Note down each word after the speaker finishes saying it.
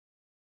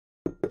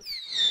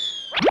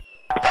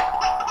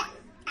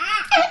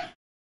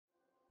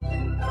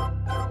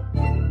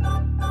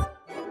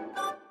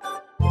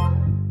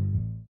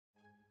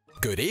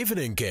Good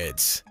evening,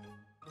 kids.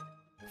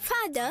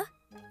 Father,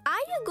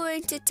 are you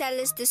going to tell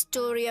us the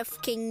story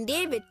of King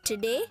David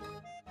today?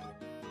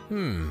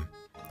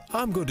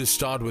 I'm going to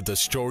start with the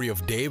story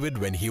of David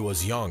when he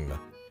was young.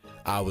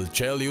 I will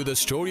tell you the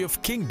story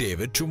of King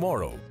David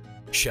tomorrow.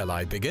 Shall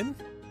I begin?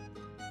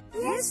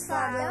 Yes,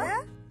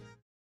 Father.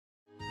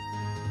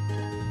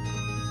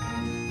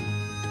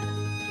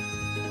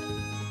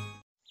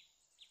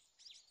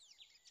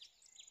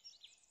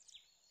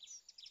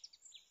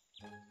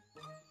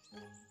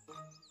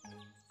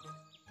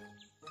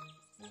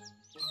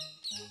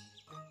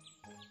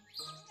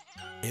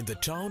 In the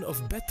town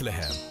of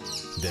Bethlehem,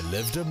 there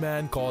lived a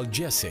man called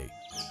Jesse.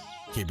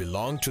 He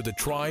belonged to the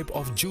tribe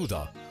of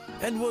Judah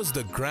and was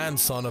the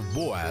grandson of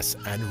Boaz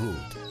and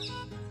Ruth.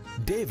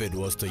 David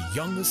was the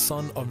youngest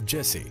son of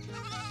Jesse,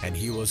 and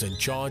he was in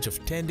charge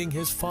of tending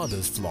his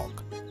father's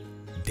flock.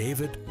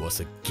 David was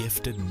a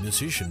gifted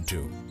musician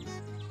too.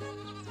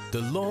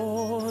 The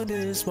Lord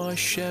is my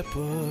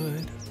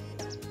shepherd,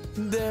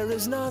 there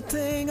is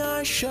nothing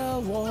I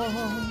shall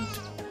want.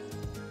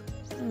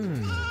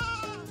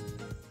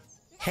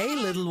 Hey,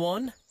 little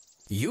one,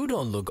 you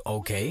don't look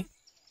okay.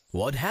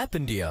 What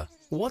happened here?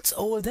 What's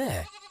over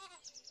there?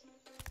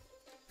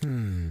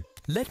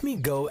 Let me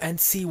go and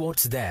see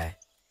what's there.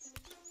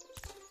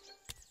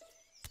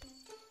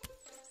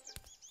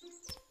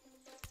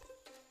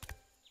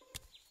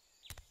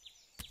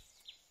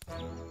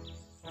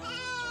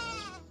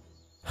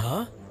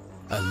 Huh?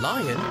 A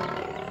lion?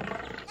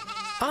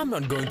 I'm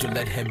not going to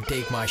let him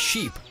take my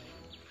sheep.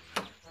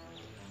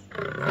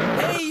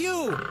 Hey,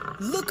 you!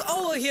 Look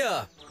over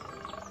here!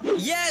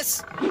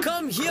 Yes!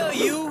 Come here,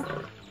 you!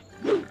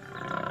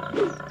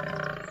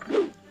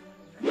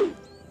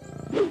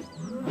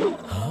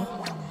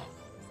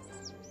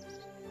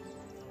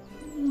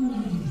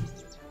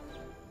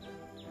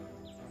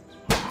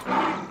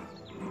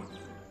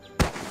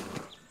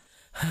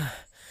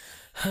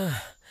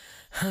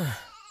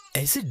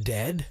 Is it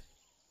dead?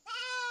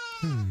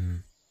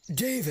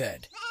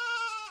 David!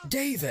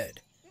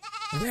 David!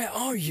 Where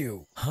are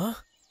you? Huh?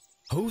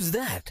 Who's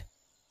that?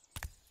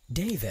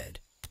 David,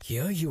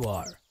 here you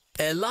are.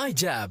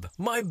 Elijah,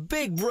 my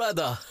big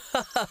brother!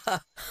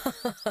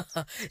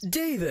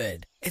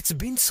 David, it's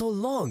been so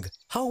long.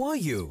 How are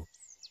you?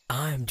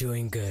 I'm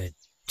doing good.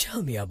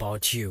 Tell me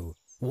about you.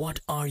 What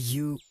are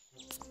you?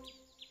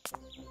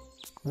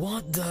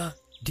 What the?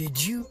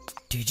 Did you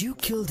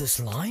kill this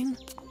lion?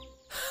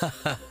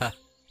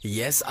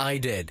 Yes, I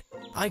did.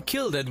 I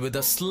killed it with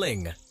a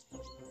sling.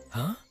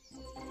 Huh?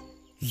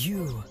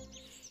 You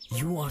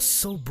are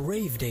so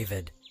brave,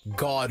 David.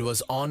 God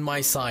was on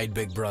my side,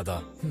 big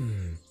brother.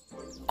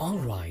 All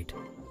right.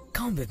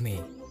 Come with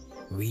me.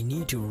 We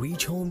need to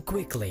reach home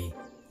quickly.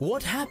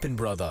 What happened,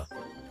 brother?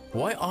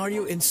 Why are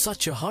you in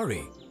such a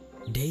hurry?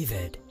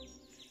 David,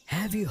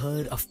 have you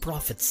heard of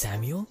Prophet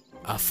Samuel?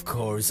 Of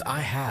course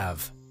I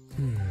have.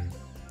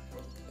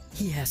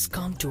 He has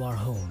come to our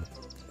home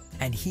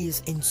and he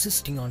is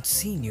insisting on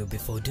seeing you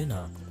before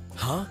dinner.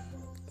 Huh?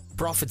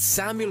 Prophet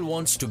Samuel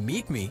wants to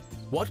meet me?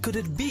 What could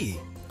it be?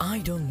 I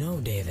don't know,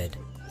 David.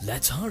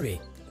 Let's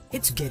hurry.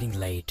 It's getting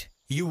late.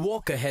 You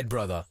walk ahead,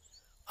 brother.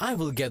 I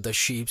will get the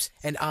sheep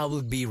and I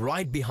will be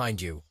right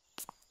behind you.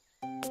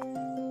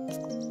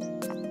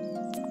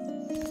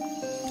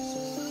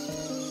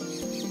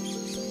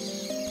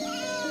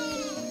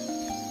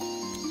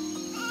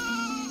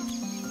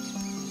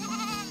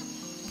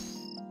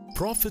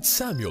 Prophet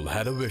Samuel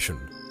had a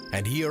vision,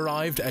 and he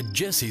arrived at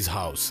Jesse's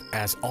house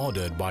as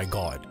ordered by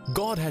God.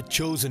 God had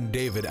chosen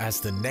David as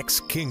the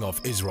next king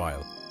of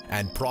Israel,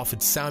 and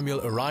Prophet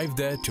Samuel arrived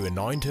there to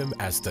anoint him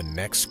as the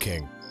next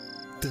king.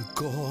 The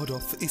God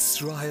of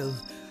Israel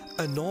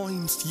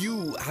anoints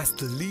you as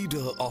the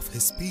leader of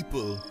his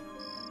people.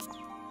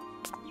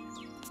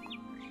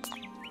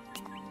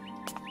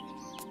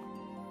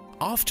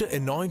 After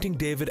anointing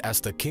David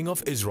as the king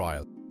of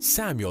Israel,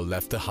 Samuel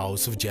left the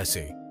house of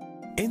Jesse.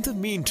 In the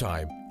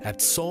meantime, at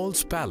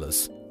Saul's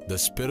palace, the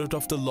Spirit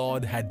of the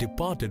Lord had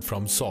departed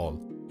from Saul,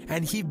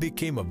 and he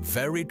became a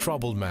very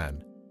troubled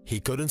man. He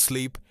couldn't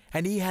sleep,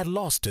 and he had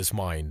lost his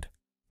mind.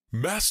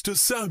 Master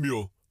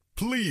Samuel,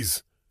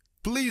 please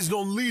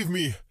don't leave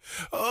me.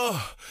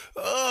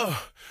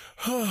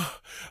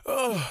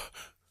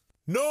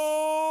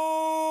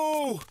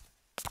 No!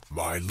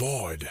 My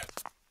lord.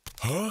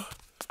 Huh?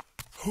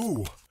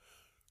 Who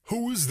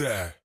is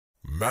there?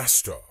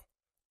 Master,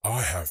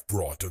 I have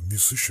brought a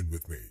musician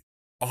with me.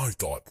 I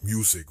thought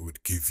music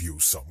would give you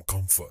some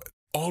comfort.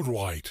 All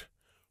right.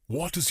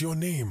 What is your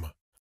name?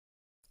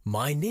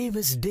 My name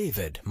is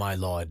David, my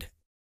lord.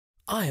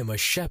 I am a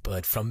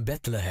shepherd from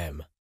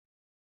Bethlehem.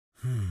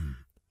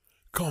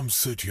 Come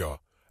sit here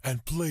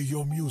and play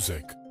your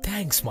music.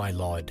 Thanks, my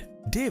lord.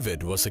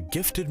 David was a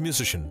gifted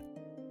musician.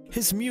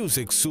 His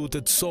music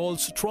soothed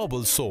Saul's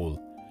troubled soul,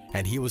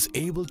 and he was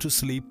able to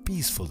sleep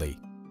peacefully.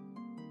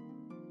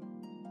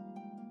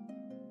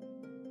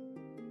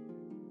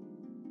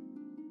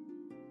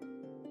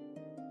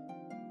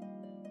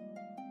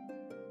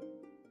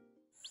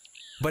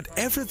 But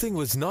everything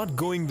was not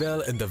going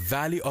well in the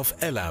valley of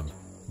Elam.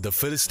 The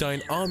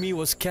Philistine army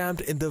was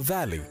camped in the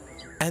valley,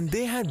 and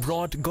they had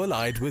brought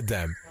Goliath with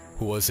them,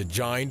 who was a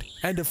giant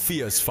and a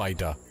fierce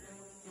fighter.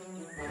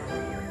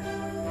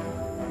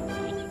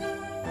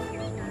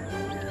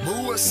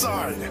 Move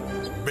aside!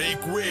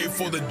 Make way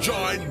for the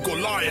giant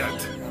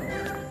Goliath!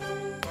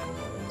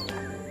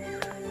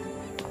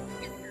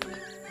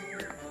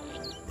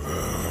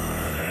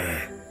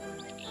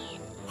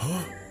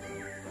 Huh?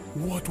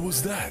 What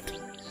was that?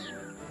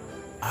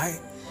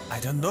 I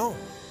don't know.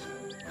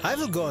 I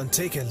will go and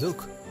take a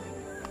look.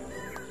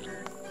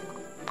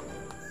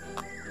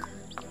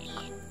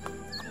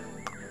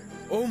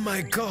 Oh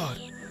my God!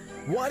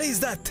 What is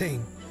that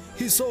thing?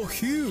 He's so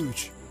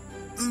huge.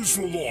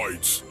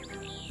 Israelites,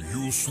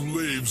 you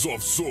slaves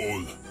of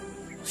Saul,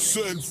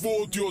 send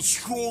forth your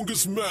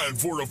strongest man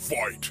for a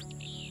fight.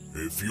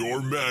 If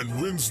your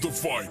man wins the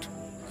fight,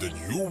 then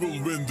you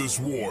will win this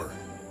war.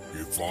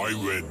 If I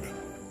win,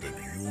 then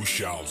you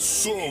shall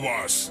serve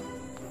us.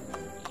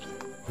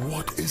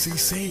 What is he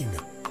saying?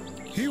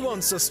 He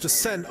wants us to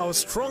send our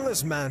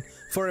strongest man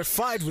for a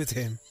fight with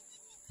him.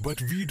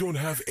 But we don't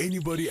have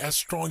anybody as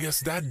strong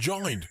as that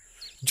giant.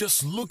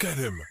 Just look at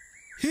him.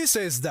 He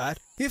says that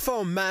if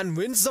our man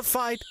wins the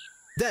fight,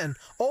 then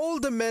all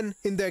the men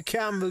in their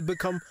camp will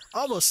become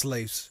our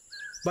slaves.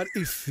 But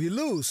if we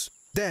lose,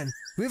 then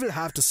we will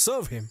have to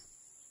serve him.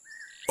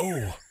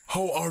 Oh,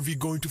 how are we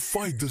going to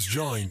fight this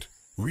giant?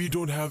 We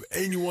don't have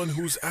anyone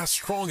who's as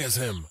strong as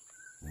him.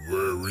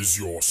 Where is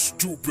your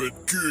stupid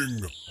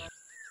king?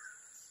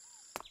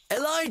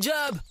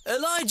 Elijah!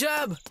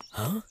 Elijah!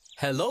 Huh?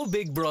 Hello,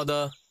 big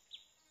brother.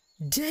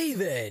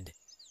 David!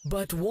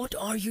 But what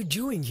are you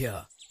doing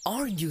here?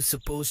 Aren't you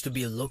supposed to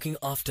be looking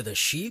after the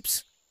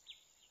sheeps?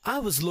 I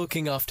was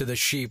looking after the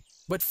sheep,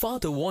 but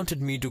father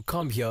wanted me to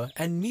come here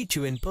and meet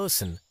you in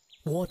person.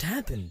 What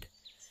happened?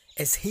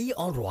 Is he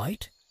all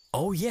right?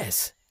 Oh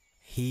yes,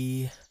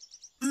 he...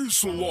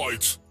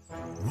 Israelites,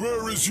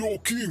 where is your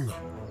king?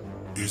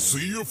 Is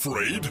he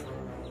afraid?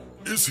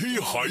 Is he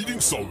hiding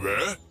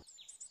somewhere?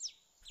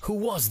 Who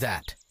was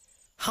that?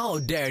 How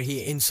dare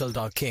he insult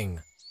our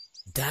king?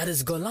 That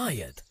is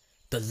Goliath,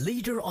 the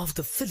leader of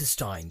the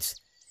Philistines.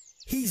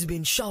 He's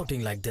been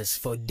shouting like this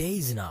for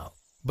days now.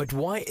 But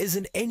why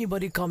isn't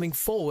anybody coming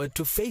forward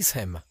to face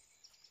him?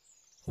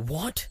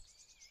 What?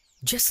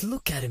 Just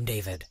look at him,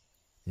 David.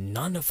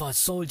 None of our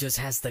soldiers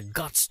has the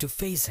guts to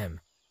face him.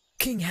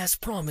 King has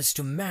promised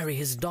to marry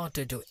his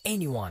daughter to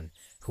anyone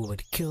who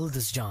would kill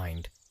this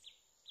giant.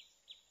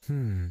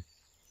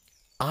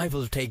 I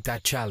will take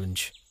that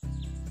challenge.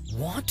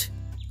 What?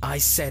 I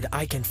said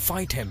I can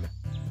fight him.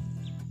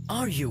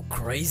 Are you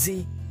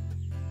crazy?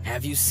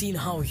 Have you seen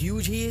how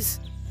huge he is?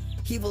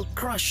 He will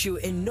crush you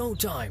in no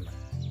time.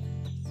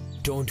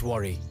 Don't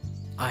worry,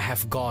 I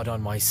have God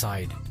on my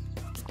side.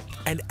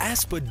 And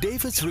as per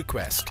David's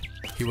request,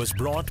 he was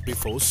brought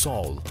before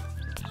Saul.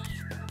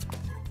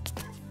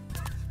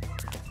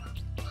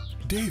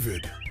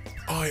 David,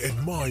 I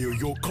admire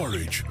your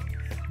courage,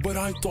 but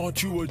I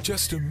thought you were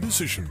just a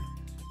musician.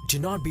 Do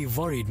not be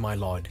worried, my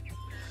lord.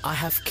 I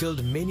have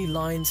killed many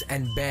lions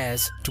and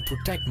bears to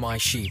protect my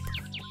sheep.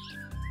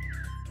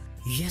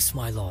 Yes,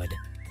 my lord.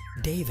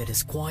 David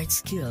is quite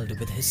skilled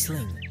with his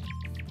sling.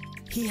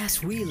 He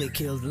has really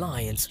killed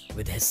lions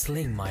with his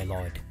sling, my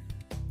lord.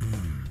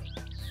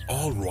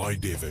 All right,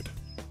 David.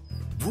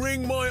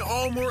 Bring my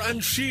armor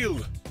and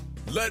shield.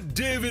 Let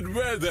David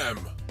wear them.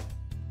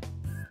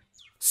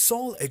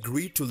 Saul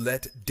agreed to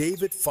let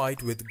David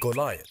fight with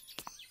Goliath,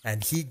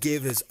 and he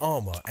gave his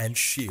armor and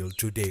shield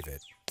to David.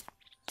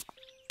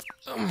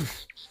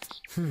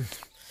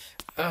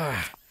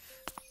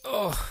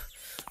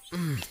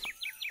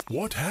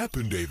 What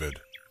happened, David?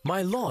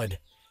 My lord,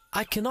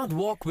 I cannot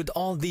walk with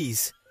all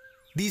these.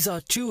 These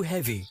are too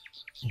heavy.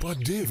 But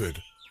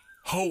David,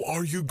 how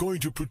are you going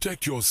to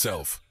protect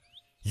yourself?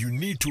 You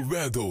need to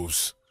wear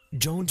those.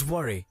 Don't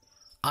worry,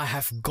 I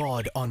have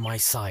God on my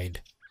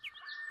side.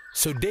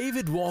 So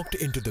David walked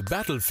into the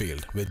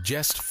battlefield with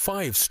just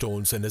 5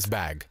 stones in his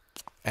bag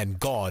and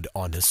God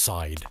on his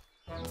side.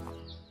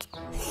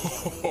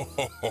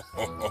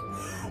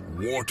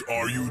 What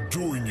are you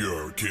doing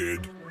here,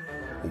 kid?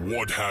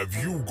 What have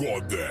you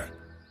got there?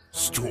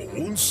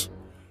 Stones?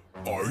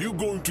 Are you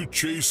going to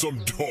chase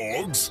some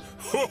dogs?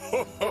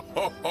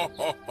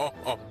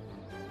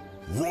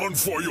 Run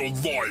for your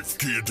life,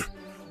 kid,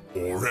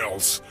 or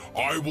else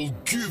I will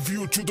give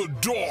you to the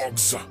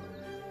dogs.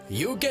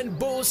 You can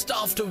boast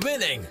after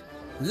winning.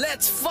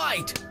 Let's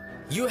fight.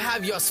 You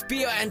have your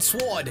spear and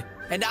sword,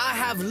 and I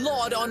have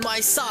Lord on my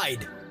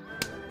side.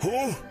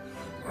 Huh?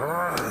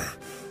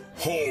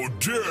 How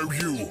dare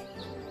you!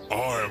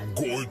 I am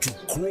going to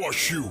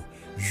crush you,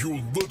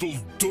 you little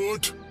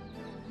dirt!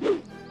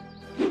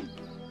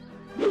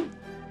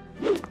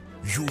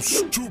 You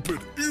stupid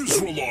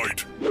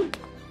Israelite!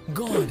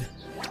 God,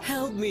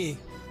 help me.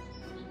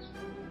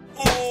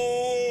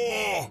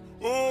 Oh!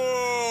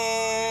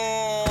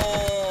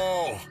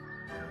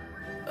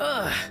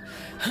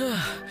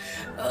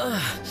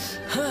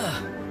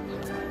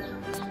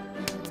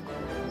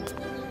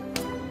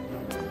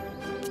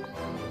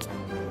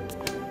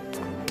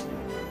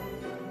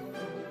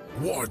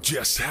 What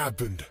just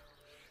happened?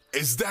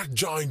 Is that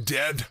giant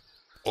dead?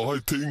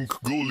 I think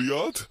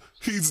Goliath,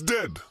 he's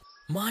dead.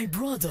 My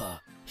brother,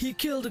 he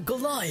killed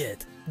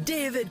Goliath.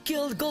 David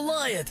killed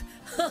Goliath.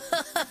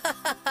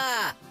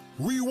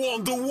 We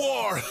won the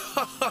war!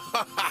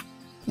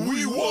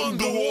 We won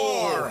the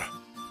war!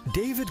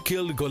 David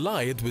killed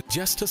Goliath with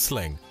just a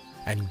sling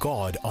and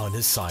God on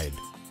his side.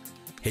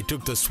 He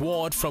took the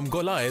sword from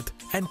Goliath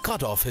and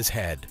cut off his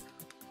head.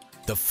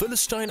 The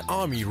Philistine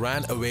army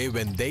ran away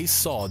when they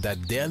saw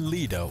that their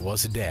leader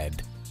was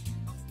dead.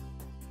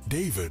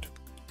 David,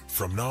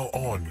 from now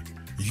on,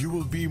 you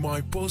will be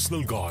my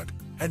personal god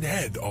and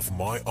head of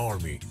my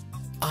army.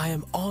 I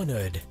am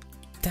honored.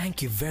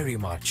 Thank you very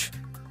much.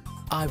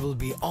 I will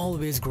be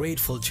always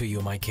grateful to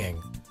you, my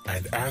king.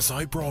 And as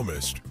I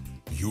promised,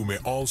 you may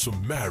also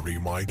marry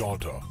my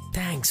daughter.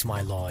 Thanks,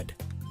 my lord.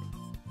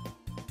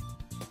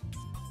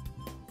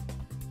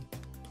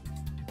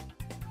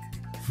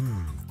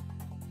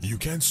 You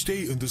can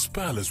stay in this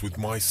palace with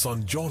my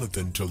son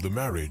Jonathan till the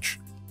marriage.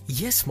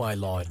 Yes, my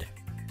lord.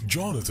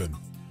 Jonathan,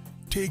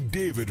 take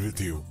David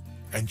with you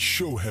and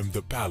show him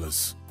the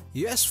palace.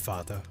 Yes,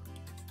 father.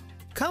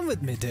 Come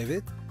with me,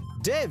 David.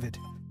 David.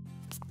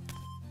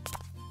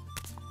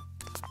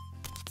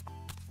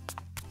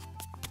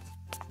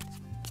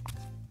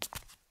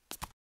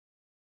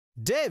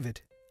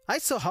 David, I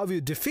saw how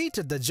you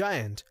defeated the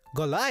giant,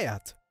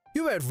 Goliath.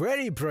 You were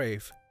very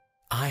brave.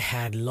 I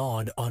had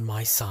Lord on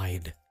my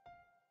side.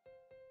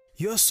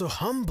 You're so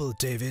humble,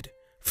 David.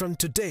 From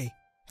today,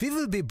 we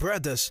will be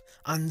brothers,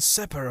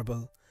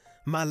 inseparable.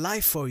 My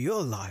life for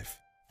your life.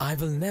 I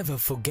will never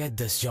forget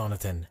this,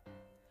 Jonathan.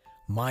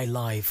 My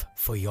life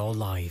for your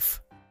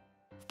life.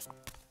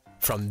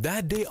 From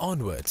that day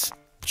onwards,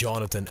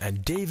 Jonathan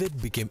and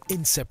David became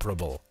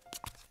inseparable.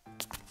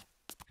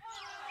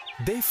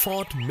 They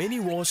fought many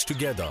wars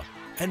together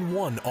and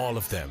won all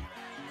of them.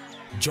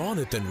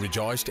 Jonathan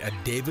rejoiced at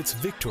David's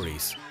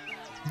victories.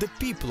 The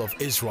people of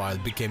Israel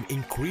became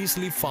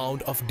increasingly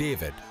fond of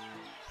David,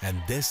 and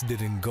this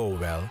didn't go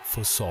well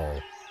for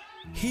Saul.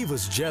 He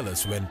was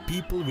jealous when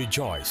people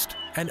rejoiced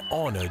and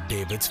honored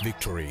David's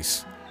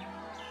victories.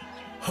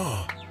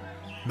 Now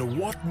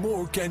what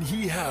more can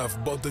he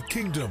have but the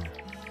kingdom?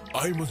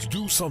 I must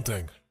do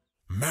something.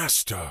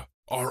 Master,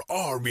 our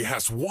army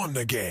has won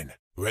again.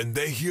 When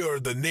they hear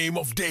the name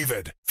of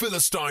David,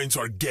 Philistines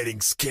are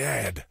getting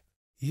scared.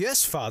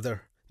 Yes,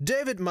 father.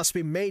 David must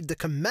be made the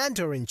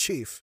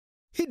commander-in-chief.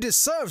 He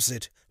deserves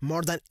it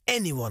more than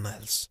anyone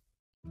else.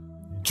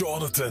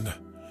 Jonathan,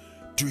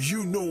 do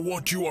you know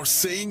what you are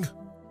saying?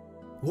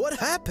 What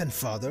happened,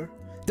 father?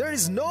 There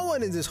is no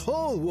one in this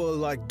whole world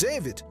like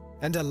David,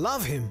 and I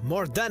love him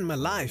more than my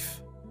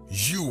life.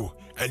 You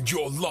and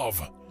your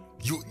love,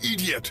 you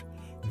idiot!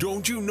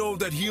 Don't you know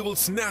that he will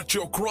snatch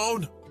your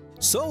crown?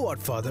 So what,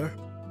 father?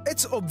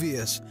 It's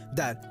obvious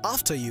that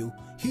after you,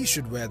 he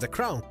should wear the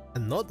crown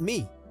and not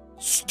me.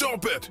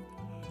 Stop it!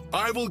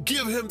 I will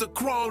give him the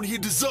crown he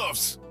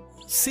deserves!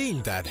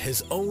 Seeing that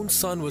his own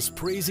son was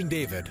praising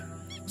David,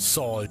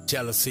 Saul's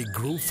jealousy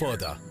grew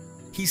further.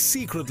 He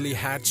secretly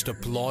hatched a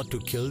plot to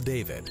kill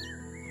David.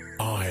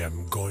 I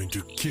am going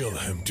to kill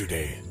him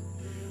today.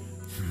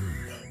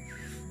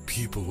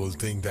 People will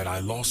think that I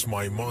lost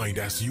my mind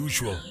as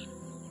usual.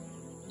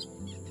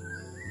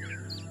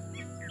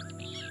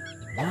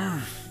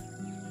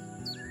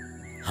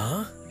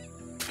 Huh?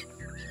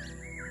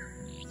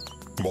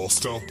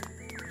 Master,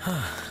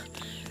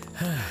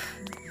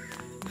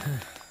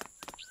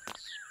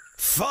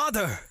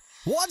 Father,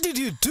 what did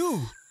you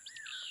do?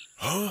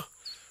 Huh?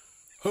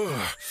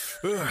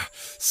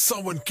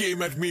 Someone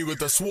came at me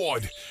with a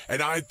sword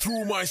and I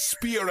threw my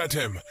spear at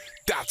him.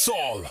 That's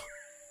all.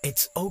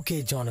 It's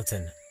okay,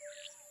 Jonathan.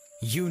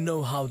 You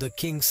know how the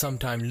king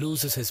sometimes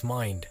loses his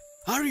mind.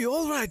 Are you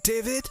all right,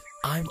 David?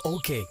 I'm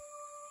okay.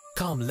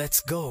 Come,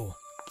 let's go.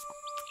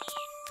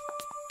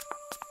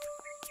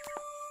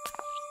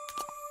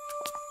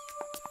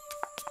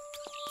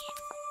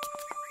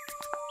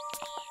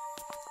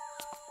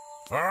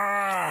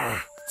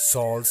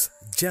 Saul's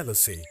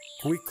jealousy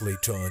quickly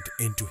turned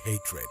into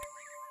hatred.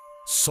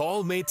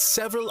 Saul made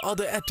several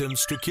other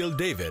attempts to kill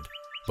David,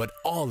 but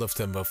all of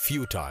them were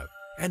futile.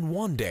 And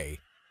one day,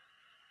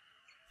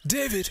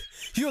 David,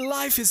 your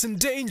life is in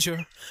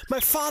danger. My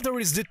father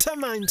is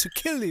determined to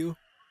kill you.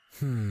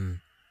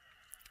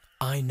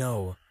 I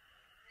know,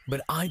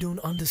 but I don't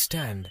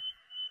understand.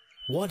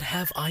 What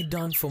have I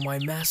done for my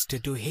master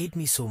to hate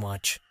me so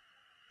much?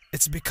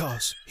 It's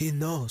because he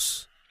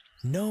knows.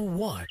 Know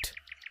what?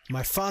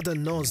 My father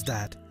knows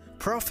that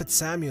Prophet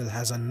Samuel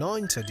has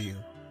anointed you,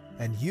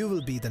 and you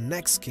will be the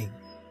next king.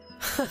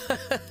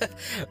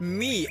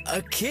 Me,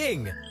 a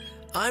king?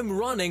 I'm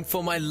running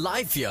for my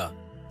life here.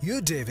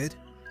 You, David,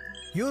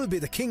 you will be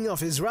the king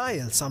of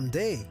Israel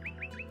someday,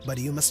 but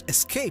you must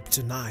escape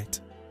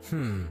tonight.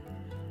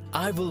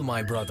 I will,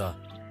 my brother.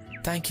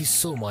 Thank you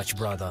so much,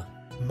 brother.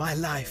 My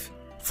life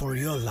for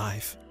your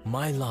life.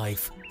 My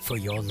life for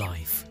your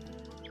life.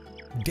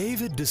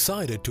 David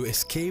decided to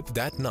escape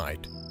that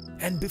night,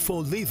 and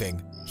before leaving,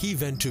 he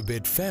went to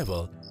bid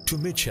farewell to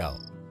Michal.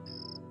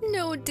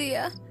 No,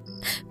 dear.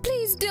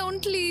 Please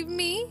don't leave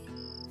me.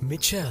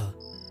 Mitchell,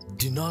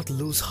 do not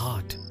lose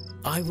heart.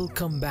 I will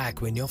come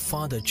back when your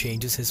father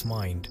changes his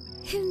mind.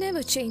 He'll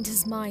never change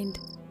his mind.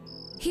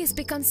 He has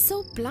become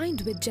so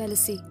blind with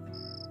jealousy.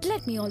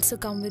 Let me also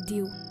come with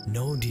you.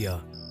 No, dear.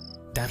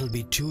 That'll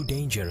be too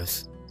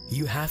dangerous.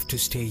 You have to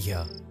stay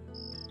here.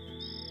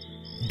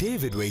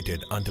 David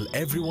waited until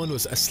everyone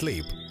was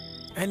asleep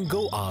and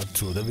go out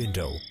through the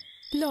window.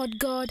 Lord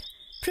God,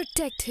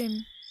 protect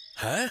him.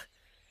 Huh?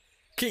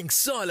 King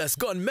Saul has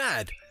gone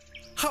mad.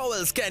 How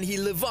else can he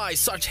levy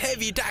such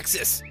heavy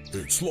taxes?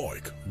 It's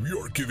like we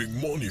are giving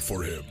money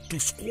for him to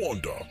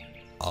squander.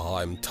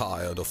 I'm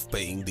tired of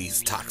paying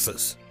these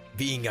taxes.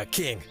 Being a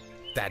king,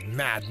 that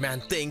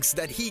madman thinks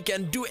that he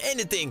can do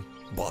anything.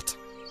 But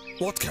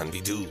what can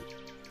we do?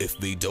 If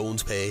we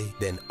don't pay,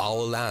 then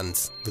our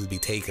lands will be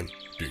taken.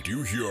 Did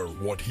you hear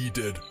what he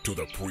did to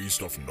the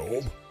priest of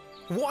Nob?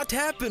 What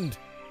happened?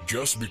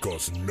 Just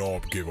because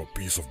Nob gave a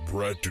piece of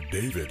bread to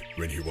David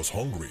when he was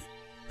hungry,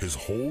 his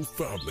whole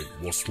family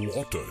was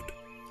slaughtered.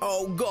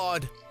 Oh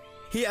God,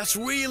 he has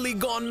really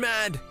gone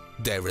mad.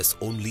 There is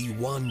only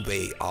one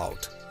way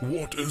out.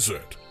 What is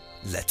it?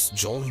 Let's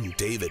join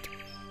David.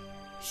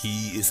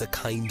 He is a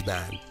kind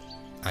man,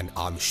 and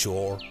I'm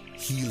sure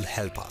he'll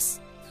help us.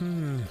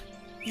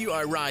 You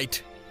are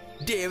right.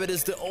 David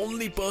is the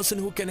only person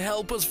who can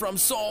help us from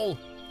Saul.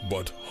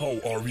 But how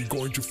are we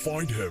going to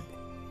find him?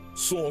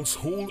 Saul's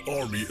whole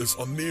army is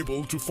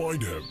unable to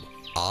find him.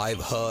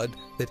 I've heard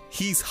that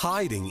he's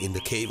hiding in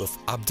the cave of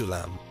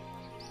Abdullam.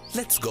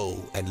 Let's go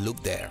and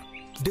look there.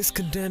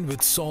 Discontent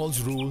with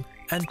Saul's rule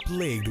and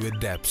plagued with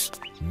debts,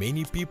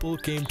 many people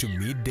came to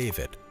meet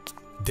David.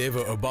 There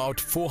were about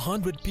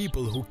 400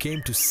 people who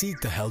came to seek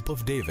the help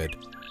of David.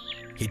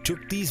 He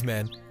took these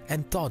men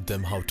and taught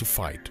them how to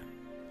fight.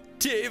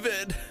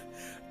 David,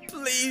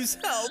 please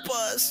help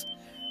us.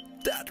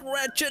 That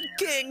wretched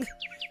king,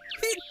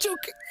 he took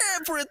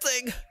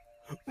everything.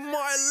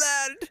 My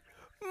land,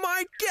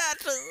 my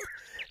cattle,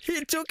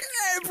 he took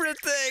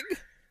everything.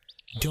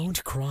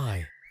 Don't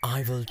cry,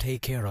 I will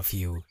take care of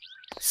you.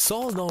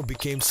 Saul now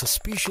became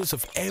suspicious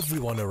of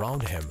everyone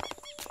around him.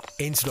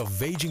 Instead of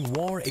waging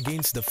war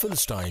against the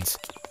Philistines,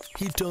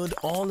 he turned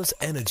all his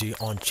energy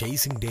on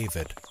chasing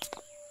David.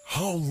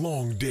 How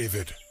long,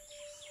 David?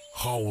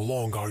 How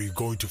long are you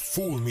going to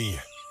fool me?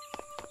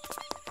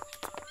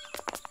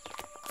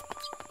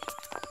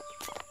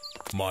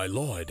 My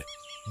lord,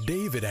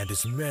 David and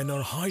his men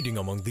are hiding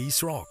among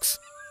these rocks.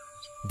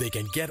 They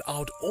can get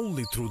out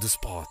only through this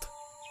path.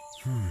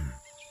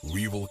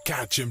 We will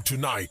catch him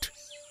tonight.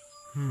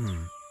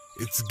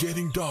 It's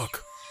getting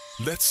dark.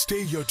 Let's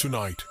stay here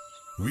tonight.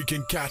 We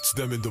can catch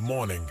them in the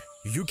morning.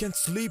 You can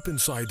sleep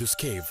inside this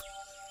cave.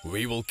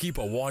 We will keep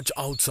a watch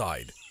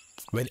outside.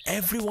 When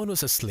everyone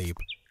was asleep,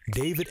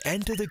 David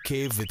entered the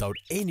cave without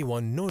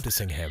anyone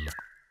noticing him.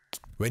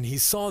 When he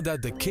saw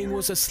that the king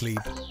was asleep,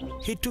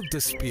 he took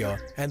the spear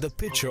and the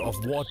pitcher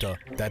of water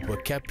that were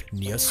kept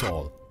near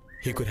Saul.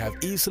 He could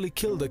have easily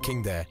killed the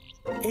king there.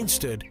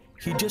 Instead,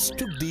 he just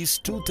took these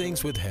two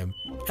things with him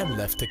and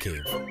left the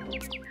cave.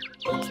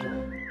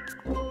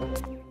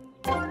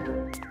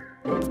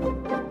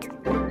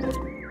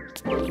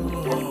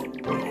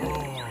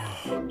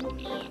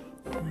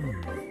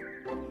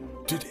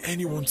 Did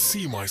anyone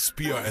see my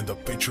spear and the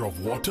pitcher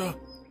of water?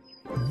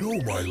 No,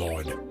 my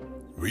lord.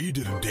 We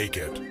didn't take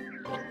it.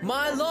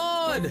 My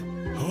lord!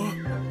 Huh?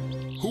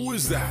 Who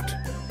is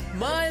that?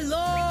 My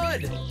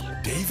lord!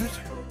 David?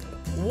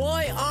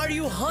 Why are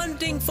you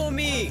hunting for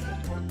me?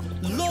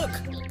 Look,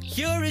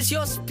 here is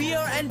your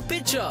spear and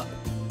pitcher.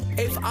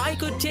 If I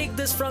could take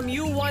this from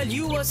you while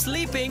you were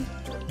sleeping,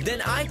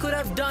 then I could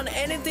have done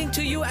anything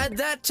to you at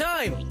that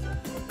time.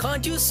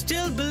 Can't you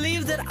still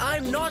believe that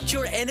I'm not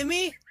your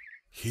enemy?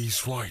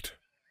 He's right.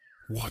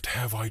 What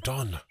have I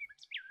done?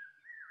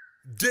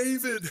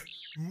 David,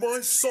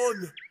 my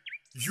son,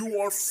 you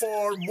are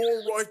far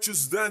more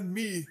righteous than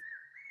me.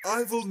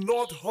 I will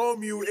not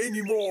harm you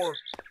anymore.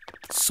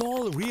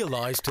 Saul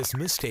realized his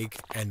mistake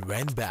and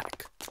went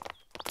back.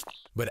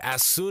 But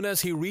as soon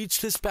as he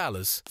reached his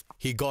palace,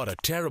 he got a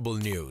terrible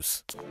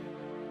news.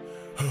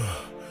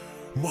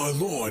 My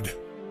lord.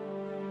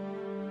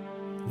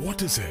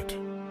 What is it?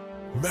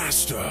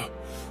 Master,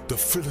 the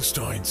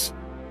Philistines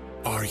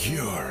are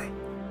here.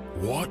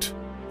 What?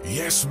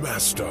 Yes,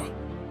 master.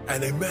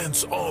 An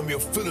immense army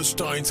of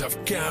Philistines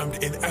have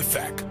camped in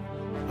Ephek.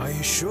 Are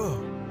you sure?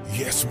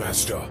 Yes,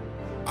 master.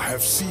 I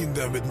have seen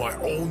them with my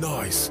own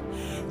eyes.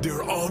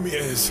 Their army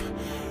is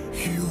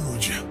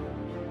huge.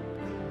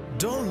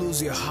 Don't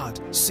lose your heart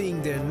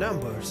seeing their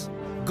numbers.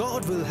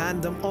 God will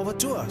hand them over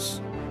to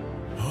us.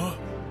 Huh?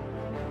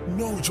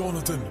 No,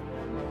 Jonathan.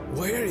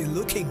 Why are you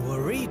looking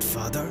worried,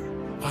 Father?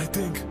 I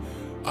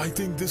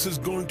think this is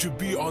going to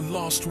be our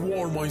last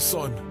war, my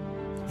son.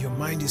 Your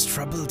mind is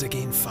troubled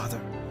again, Father.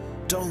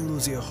 Don't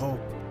lose your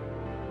hope.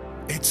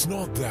 It's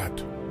not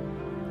that.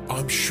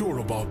 I'm sure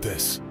about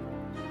this.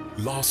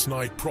 Last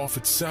night,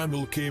 Prophet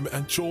Samuel came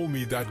and told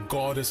me that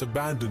God has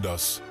abandoned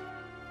us.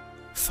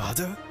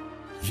 Father?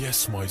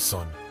 Yes, my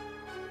son.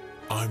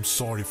 I'm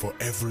sorry for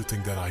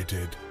everything that I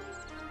did.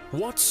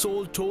 What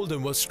Saul told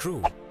him was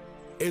true.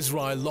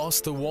 Israel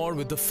lost the war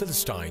with the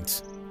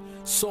Philistines.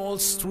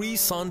 Saul's 3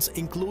 sons,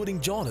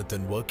 including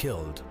Jonathan, were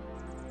killed.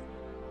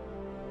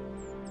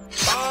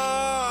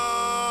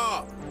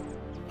 Ah!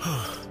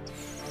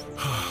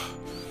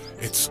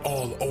 It's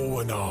all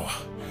over now.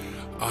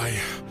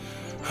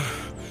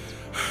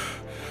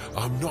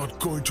 I'm not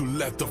going to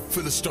let the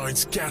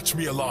Philistines catch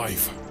me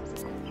alive.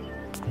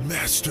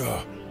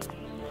 Master,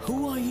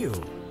 Who are you?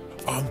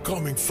 I'm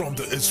coming from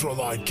the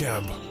Israelite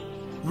camp.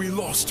 We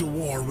lost the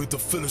war with the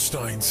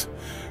Philistines.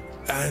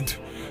 And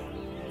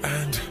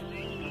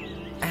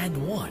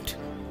what?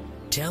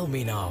 Tell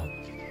me now.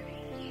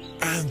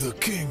 the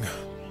king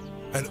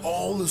and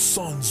all his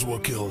sons were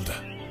killed.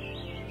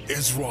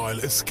 Israel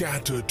is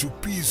scattered to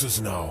pieces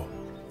now.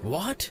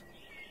 What?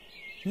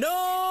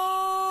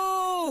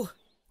 No!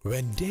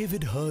 When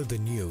David heard the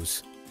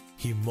news,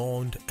 he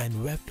mourned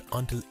and wept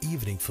until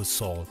evening for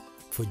Saul,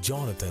 for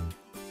Jonathan,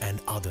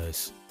 and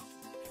others.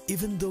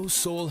 Even though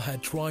Saul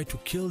had tried to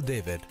kill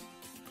David,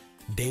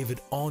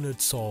 David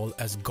honored Saul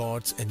as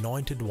God's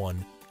anointed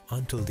one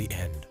until the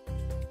end.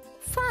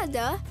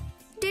 Father,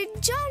 did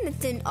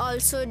Jonathan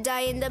also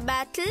die in the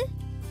battle?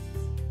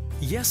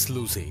 Yes,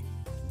 Lucy.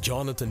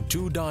 Jonathan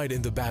too died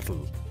in the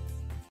battle.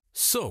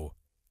 So,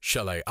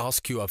 shall I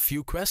ask you a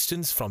few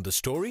questions from the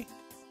story?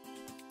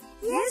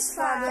 Yes,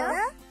 Father.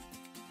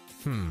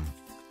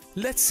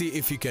 Let's see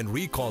if you can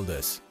recall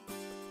this.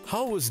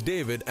 How was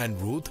David and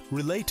Ruth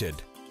related?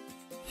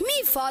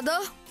 Me, Father.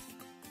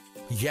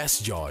 Yes,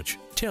 George.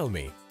 Tell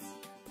me.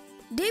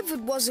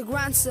 David was a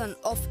grandson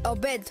of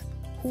Obed,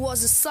 who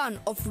was a son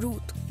of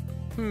Ruth.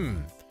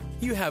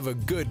 You have a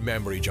good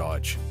memory,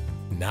 George.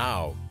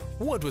 Now,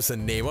 what was the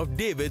name of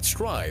David's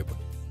tribe?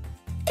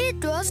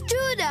 It was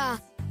Judah.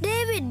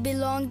 David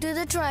belonged to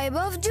the tribe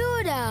of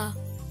Judah.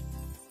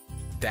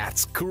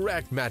 That's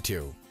correct,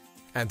 Matthew.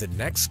 And the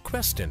next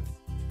question.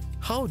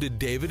 How did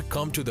David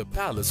come to the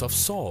palace of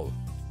Saul?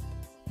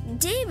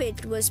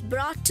 David was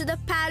brought to the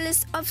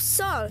palace of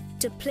Saul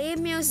to play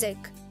music.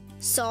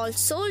 Saul's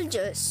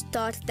soldiers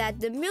thought that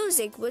the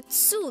music would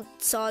soothe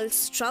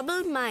Saul's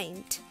troubled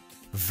mind.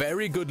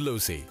 Very good,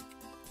 Lucy.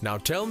 Now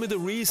tell me the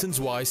reasons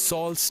why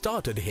Saul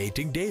started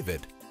hating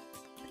David.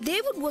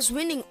 David was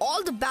winning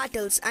all the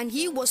battles and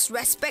he was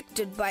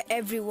respected by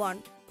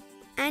everyone.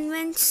 And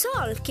when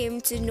Saul came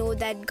to know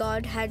that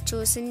God had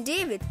chosen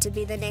David to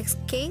be the next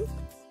king,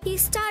 he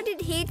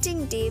started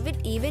hating David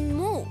even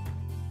more.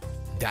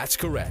 That's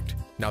correct.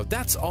 Now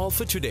that's all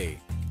for today.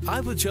 I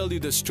will tell you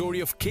the story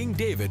of King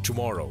David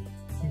tomorrow.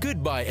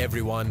 Goodbye,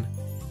 everyone.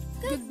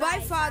 Goodbye,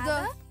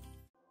 Father.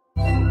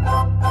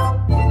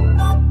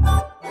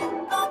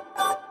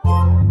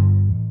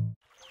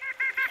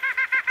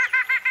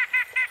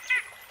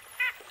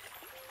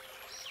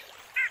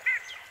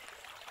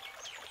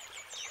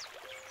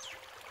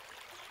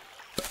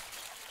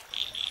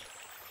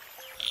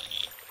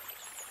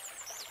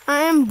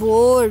 I am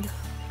bored.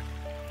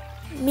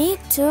 Me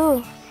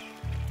too.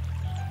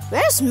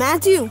 Where's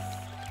Matthew?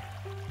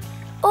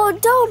 Oh,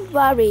 don't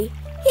worry.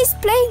 He's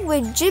playing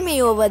with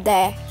Jimmy over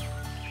there.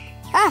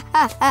 Ha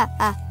ha ha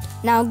ha.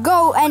 Now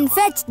go and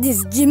fetch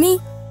this, Jimmy.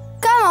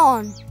 Come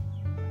on.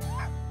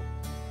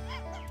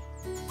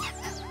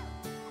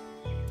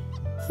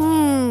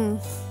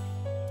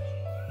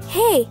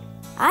 Hey,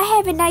 I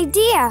have an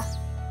idea.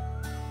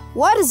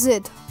 What is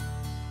it?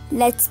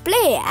 Let's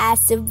play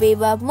as if we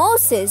were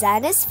Moses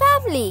and his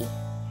family.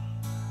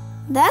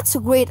 That's a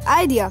great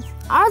idea.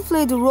 I'll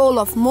play the role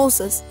of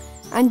Moses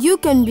and you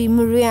can be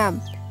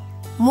Miriam,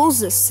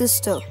 Moses'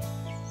 sister.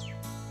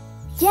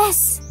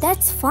 Yes,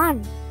 that's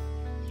fun.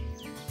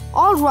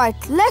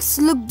 Alright, let's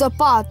look the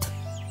part.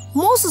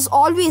 Moses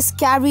always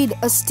carried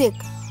a stick.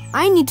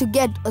 I need to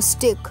get a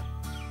stick.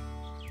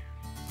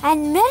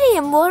 And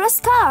Miriam wore a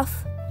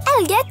scarf.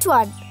 I'll get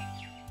one.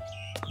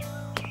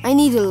 I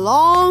need a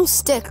long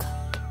stick.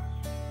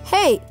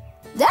 Hey,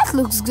 that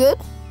looks good.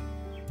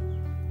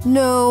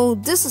 No,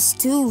 this is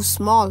too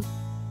small.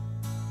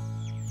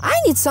 I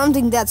need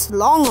something that's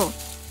longer.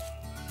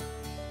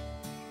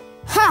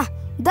 Ha!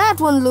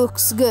 That one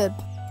looks good.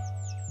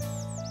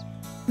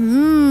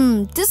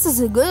 This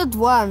is a good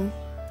one.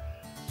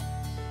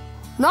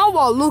 Now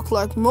I'll look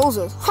like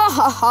Moses. Ha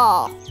ha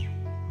ha!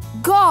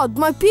 God,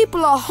 my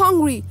people are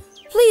hungry.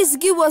 Please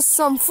give us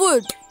some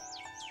food.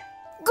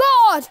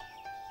 God!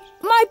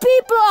 My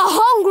people are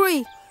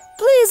hungry.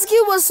 Please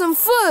give us some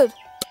food.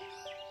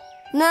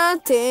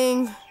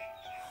 Nothing.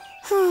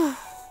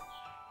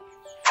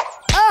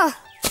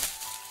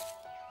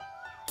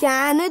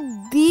 Can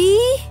it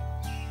be?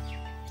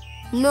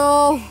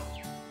 No.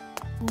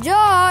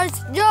 George!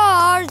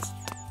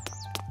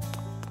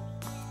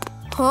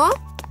 Huh?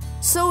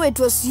 So it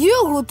was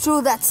you who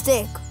threw that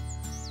stick.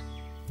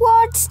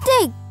 What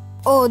stick?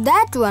 Oh,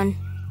 that one.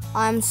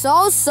 I'm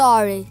so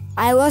sorry.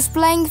 I was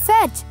playing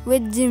fetch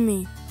with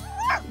Jimmy.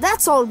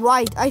 That's all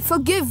right. I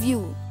forgive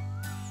you.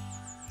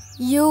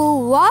 You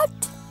what?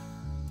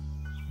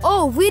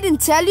 Oh, we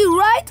didn't tell you,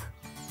 right?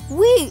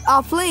 We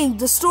are playing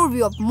the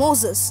story of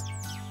Moses.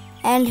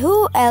 And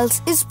who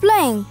else is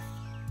playing?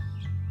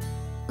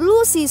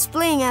 Lucy is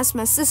playing as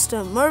my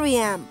sister,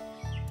 Miriam.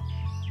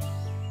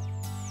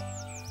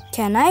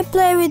 Can I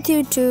play with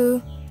you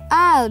too?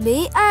 I'll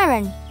be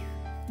Aaron.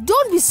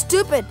 Don't be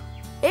stupid.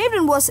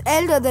 Aaron was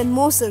elder than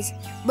Moses,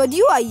 but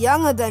you are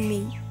younger than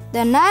me.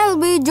 Then I'll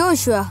be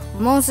Joshua,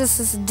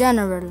 Moses'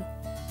 general.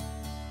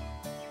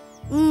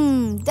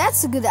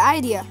 That's a good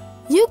idea.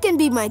 You can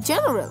be my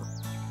general.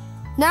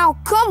 Now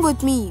come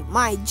with me,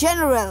 my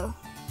general.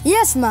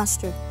 Yes,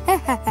 master.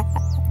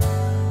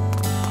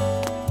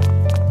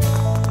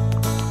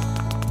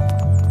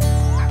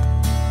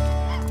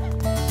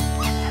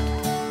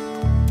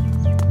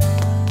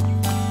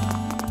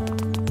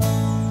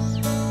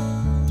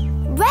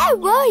 Where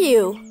were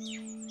you?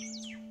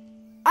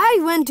 I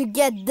went to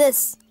get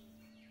this.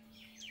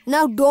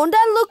 Now don't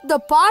I look the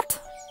part?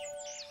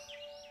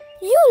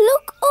 You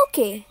look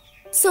okay.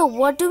 So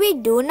what do we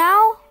do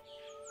now?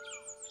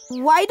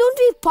 Why don't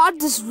we part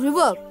this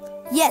river?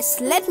 Yes,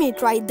 let me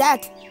try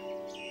that.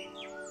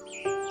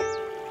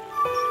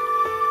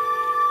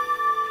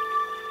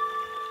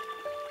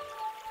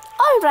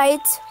 All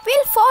right,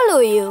 we'll follow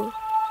you.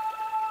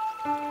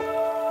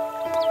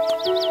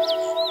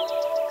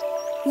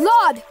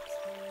 Lord,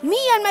 me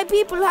and my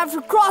people have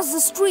to cross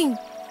the stream.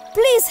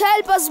 Please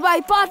help us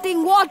by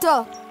parting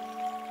water.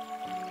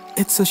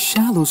 It's a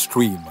shallow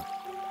stream.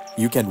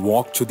 You can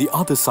walk to the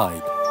other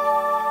side.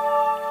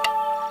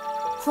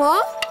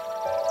 Huh?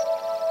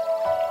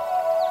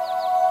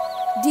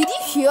 Did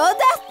you hear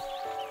that?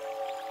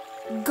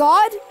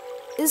 God,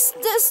 is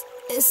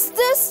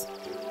this?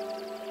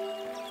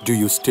 Do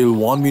you still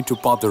want me to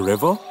part the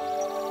river?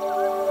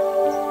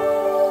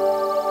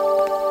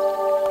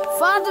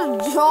 Father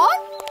John,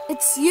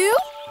 it's you?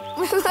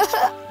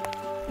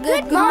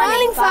 Good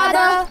morning,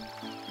 Father.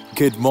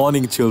 Good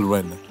morning,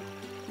 children.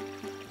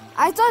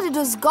 I thought it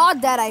was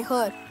God that I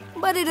heard,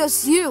 but it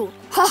was you.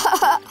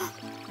 I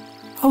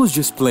was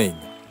just playing.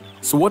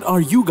 So what are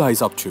you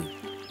guys up to?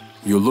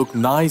 You look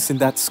nice in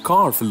that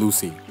scarf,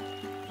 Lucy.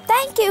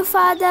 Thank you,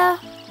 Father.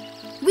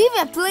 We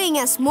were playing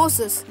as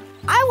Moses.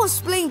 I was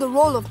playing the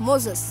role of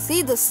Moses.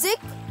 See the stick?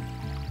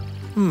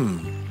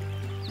 And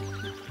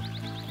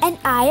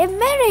I am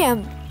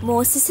Miriam,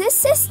 Moses'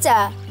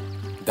 sister.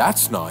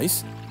 That's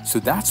nice. So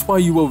that's why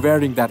you were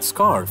wearing that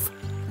scarf.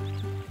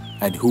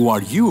 And who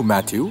are you,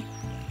 Matthew?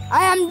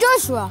 I am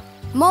Joshua,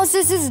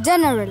 Moses'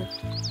 general.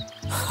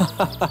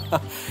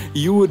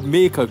 You would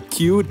make a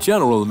cute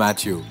general,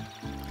 Matthew.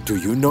 Do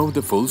you know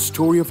the full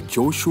story of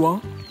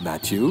Joshua,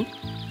 Matthew?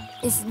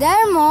 Is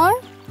there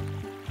more?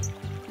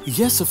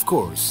 Yes, of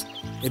course.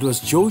 It was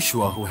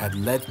Joshua who had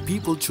led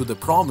people to the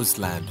promised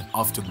land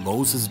after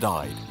Moses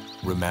died.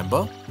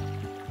 Remember?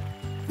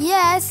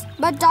 Yes,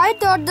 but I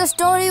thought the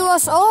story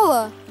was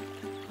over.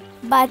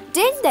 But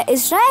didn't the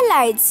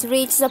Israelites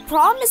reach the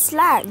promised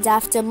land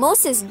after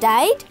Moses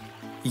died?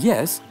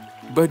 Yes,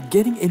 but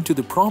getting into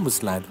the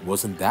promised land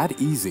wasn't that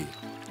easy.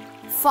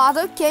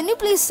 Father, can you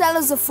please tell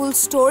us the full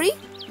story?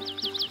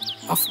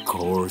 Of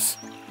course.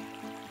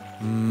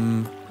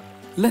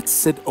 Let's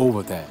sit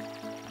over there.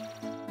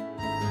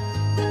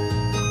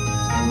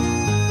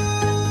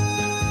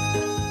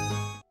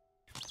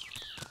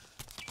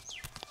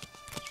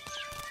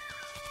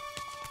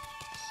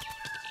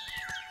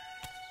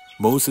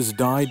 Moses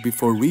died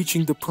before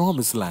reaching the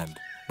promised land.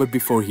 But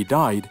before he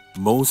died,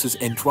 Moses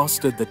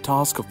entrusted the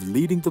task of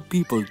leading the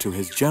people to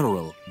his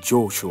general,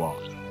 Joshua.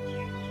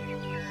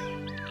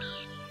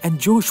 And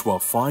Joshua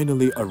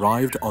finally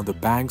arrived on the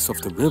banks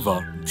of the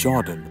river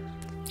Jordan.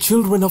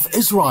 Children of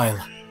Israel,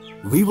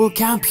 we will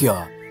camp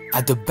here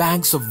at the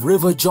banks of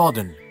River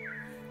Jordan.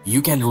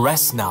 You can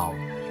rest now.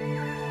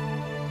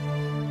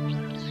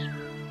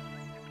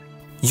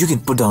 You can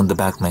put down the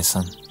bag, my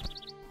son.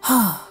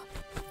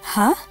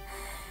 Huh?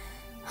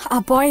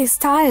 Our boy is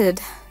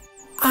tired.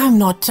 I'm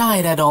not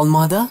tired at all,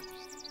 Mother.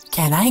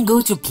 Can I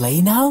go to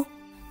play now?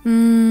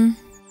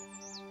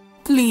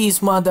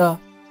 Please, Mother.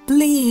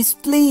 Please,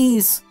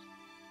 please.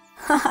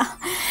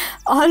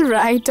 All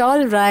right.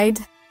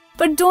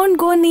 But don't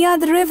go near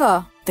the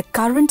river. The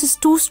current is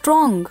too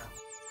strong.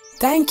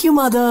 Thank you,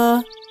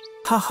 Mother.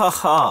 Ha ha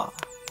ha.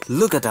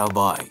 Look at our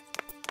boy.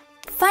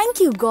 Thank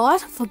you, God,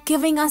 for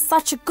giving us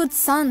such a good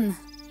son.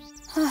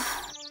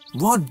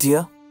 What,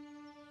 dear?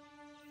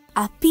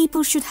 Our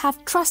people should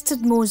have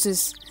trusted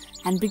Moses.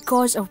 And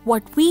because of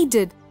what we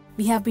did,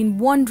 we have been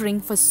wandering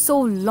for so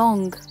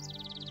long.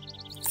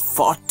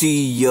 40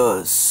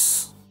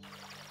 years.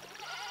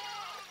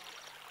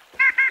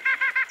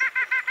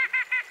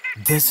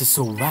 This is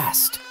so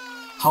vast.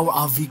 How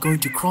are we going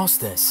to cross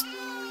this?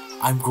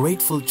 I'm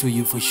grateful to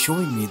you for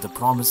showing me the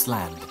promised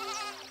land.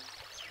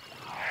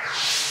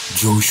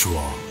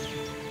 Joshua.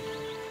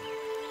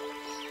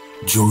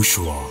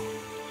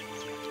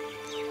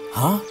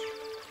 Huh?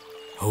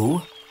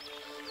 Who?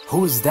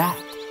 Who is that?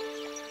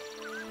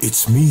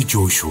 It's me,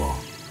 Joshua.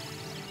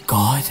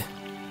 God?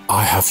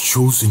 I have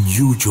chosen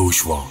you,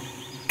 Joshua,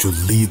 to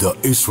lead the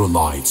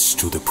Israelites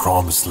to the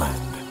promised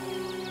land.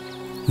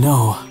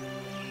 No,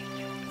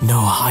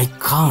 I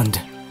can't.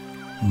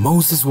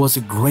 Moses was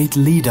a great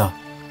leader,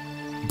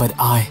 but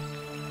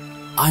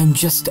I'm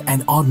just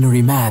an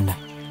ordinary man.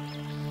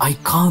 I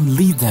can't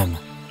lead them.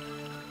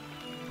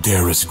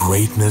 There is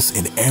greatness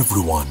in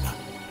everyone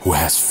who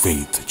has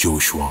faith,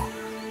 Joshua.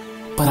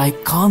 But I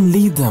can't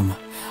lead them.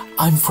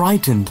 I'm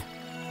frightened.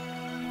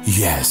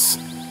 Yes,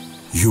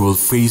 you will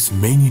face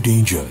many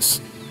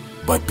dangers,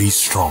 but be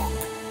strong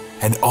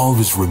and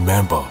always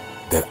remember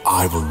that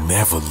I will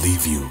never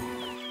leave you.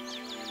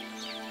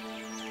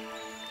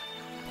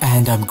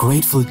 And I'm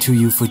grateful to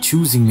you for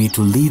choosing me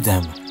to lead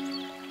them.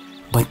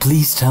 But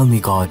please tell me,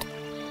 God,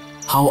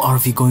 how are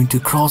we going to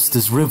cross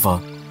this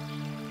river?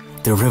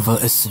 The river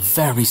is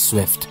very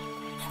swift,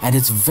 and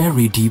it's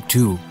very deep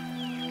too.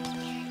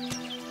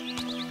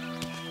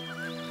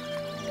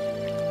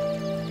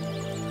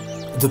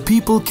 The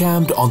people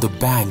camped on the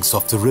banks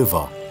of the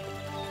river.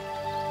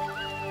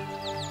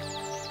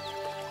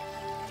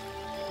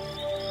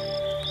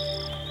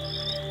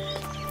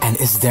 And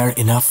is there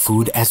enough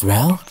food as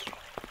well?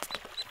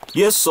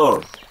 Yes,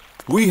 sir.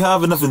 We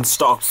have enough in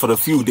stock for a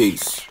few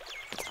days.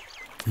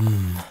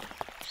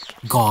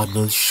 God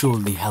will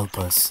surely help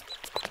us.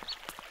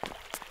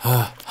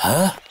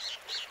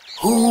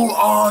 Who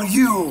are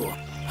you?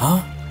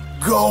 Huh?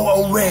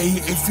 Go away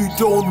if you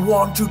don't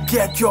want to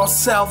get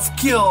yourself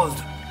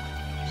killed.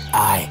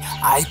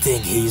 I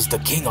think he's the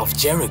king of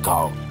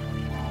Jericho.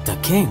 The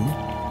king?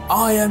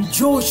 I am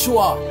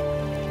Joshua,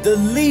 the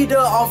leader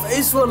of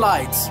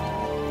Israelites.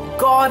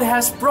 God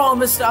has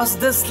promised us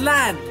this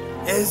land.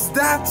 Is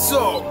that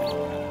so?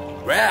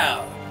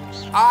 Well,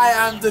 I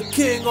am the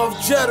king of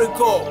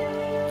Jericho,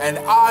 and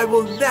I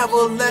will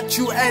never let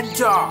you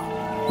enter.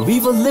 We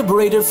were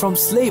liberated from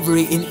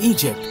slavery in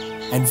Egypt,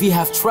 and we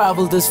have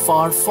traveled this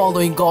far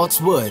following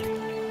God's word.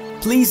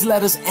 Please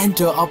let us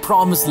enter our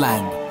promised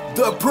land.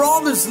 The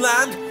promised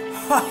land?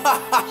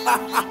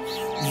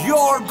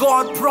 Your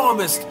God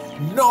promised,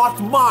 not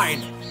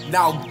mine.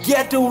 Now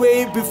get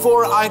away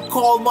before I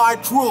call my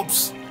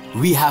troops.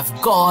 We have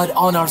God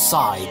on our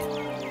side.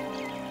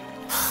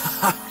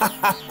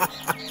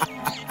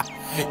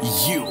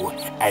 You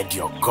and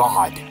your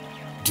God.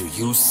 Do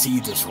you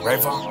see this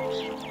river?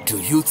 Do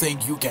you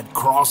think you can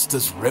cross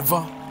this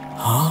river?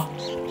 Huh?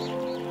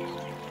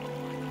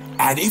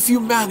 And if you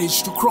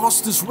manage to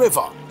cross this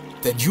river,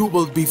 then you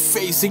will be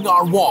facing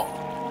our wall.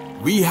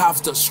 We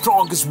have the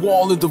strongest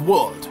wall in the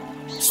world.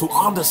 So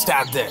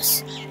understand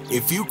this.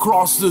 If you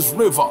cross this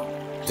river,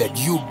 then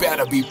you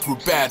better be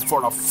prepared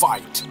for a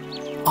fight.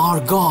 Our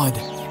God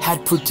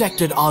had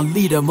protected our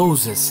leader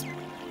Moses,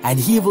 and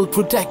he will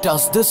protect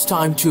us this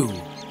time too.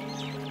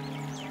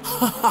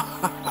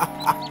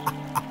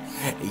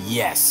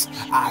 Yes,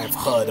 I've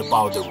heard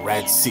about the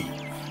Red Sea,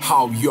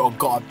 how your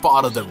God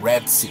parted the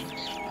Red Sea,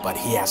 but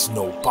he has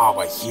no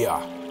power here.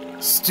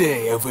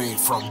 Stay away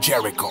from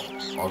Jericho,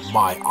 or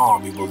my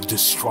army will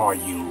destroy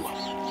you.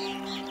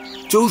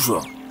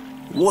 Joshua,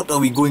 what are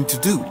we going to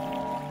do?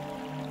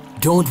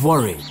 Don't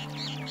worry.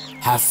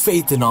 Have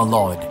faith in our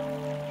Lord.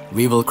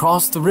 We will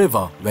cross the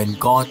river when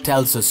God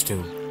tells us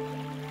to.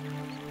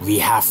 We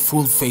have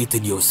full faith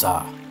in you,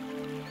 sir.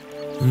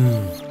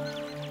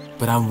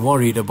 But I'm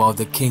worried about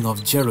the king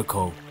of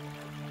Jericho.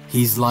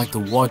 He's like the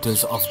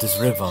waters of this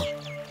river,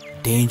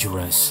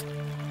 dangerous.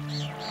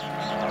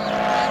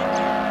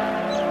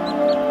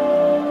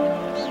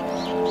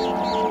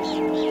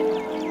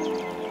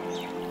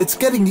 It's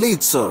getting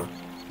late, sir.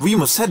 We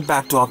must head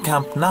back to our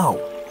camp now.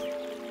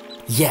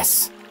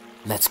 Yes,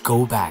 let's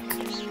go back.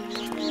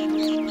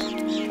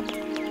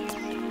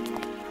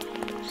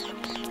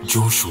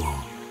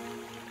 Joshua.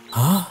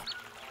 Huh?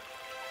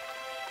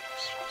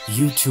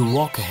 You two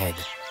walk ahead.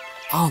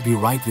 I'll be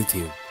right with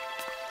you.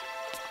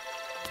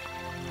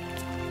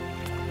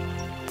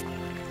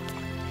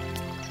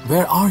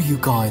 Where are you,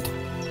 God?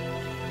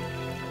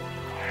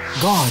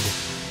 God!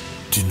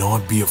 Do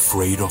not be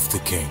afraid of the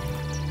king.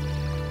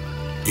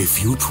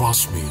 If you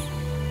trust me,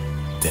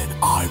 then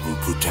I will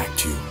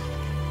protect you.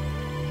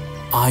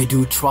 I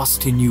do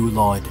trust in you,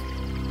 Lord.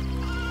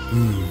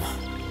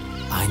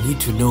 I need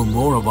to know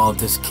more about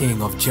this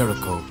king of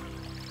Jericho.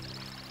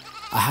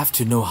 I have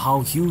to know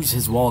how huge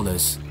his wall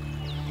is.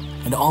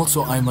 And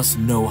also I must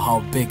know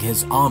how big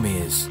his army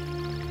is.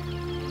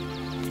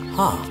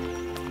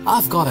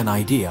 I've got an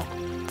idea.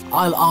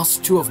 I'll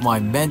ask 2 of my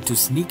men to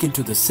sneak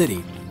into the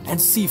city and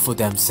see for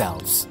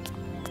themselves.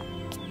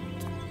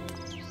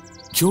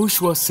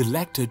 Joshua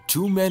selected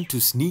 2 men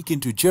to sneak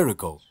into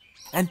Jericho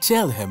and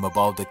tell him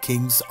about the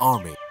king's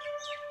army.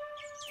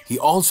 He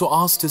also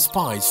asked his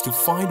spies to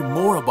find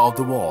more about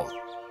the wall.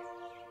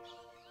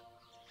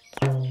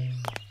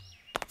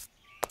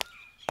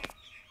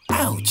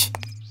 Ouch!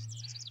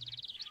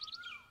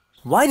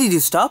 Why did you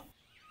stop?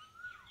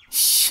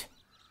 Shh!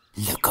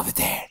 Look over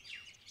there.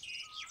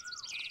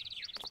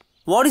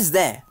 What is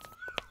there?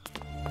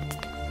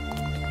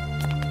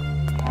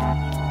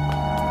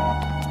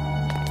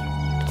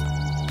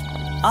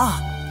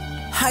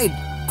 Hide!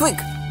 Quick!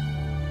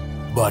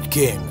 But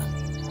king,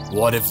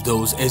 what if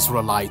those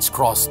Israelites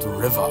cross the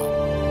river?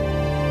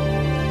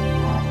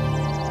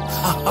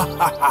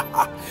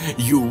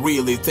 You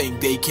really think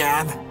they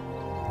can?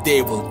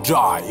 They will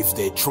die if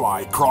they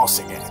try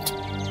crossing it.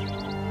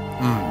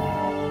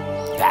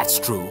 That's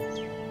true.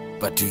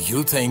 But do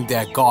you think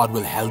that God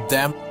will help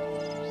them?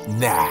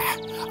 Nah,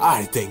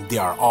 I think they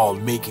are all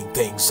making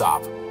things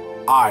up.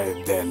 I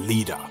am their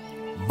leader.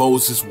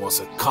 Moses was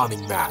a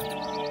cunning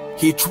man.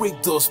 He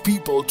tricked those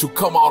people to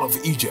come out of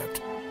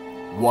Egypt.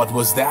 What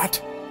was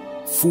that?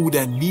 Food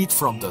and meat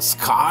from the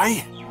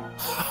sky?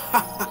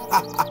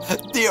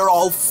 They are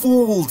all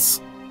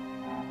fools.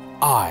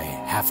 I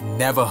have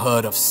never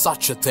heard of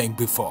such a thing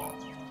before.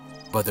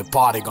 But the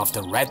parting of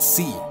the Red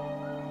Sea,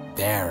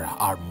 there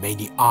are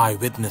many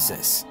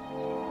eyewitnesses.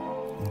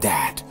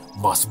 That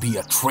must be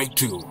a trick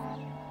too.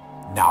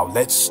 Now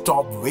let's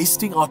stop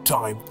wasting our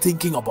time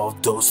thinking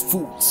about those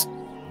fools.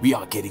 We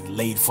are getting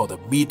late for the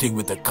meeting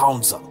with the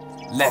council.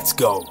 Let's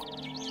go.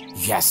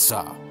 Yes,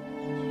 sir.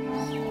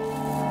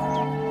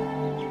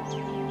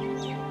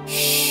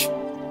 Shh.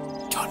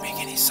 Don't make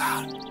any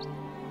sound.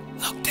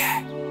 Look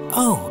there.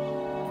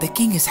 Oh, the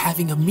king is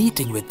having a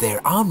meeting with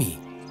their army.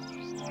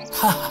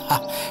 Ha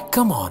ha.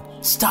 Come on,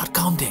 start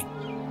counting.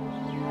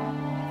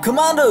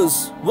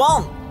 Commandos,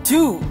 1,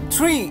 2,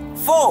 3,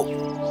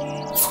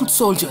 4. Foot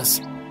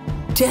soldiers,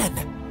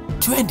 10,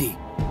 20,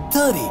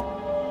 30.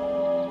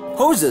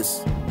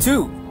 Horses,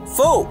 2,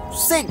 4,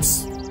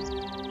 6.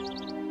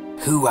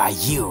 Who are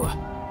you?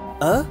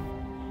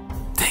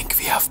 Think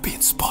we have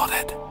been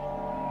spotted.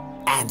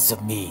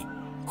 Answer me.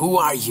 Who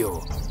are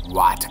you?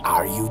 What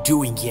are you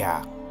doing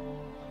here?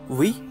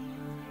 We?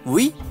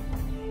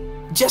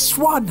 Just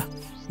run.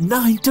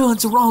 9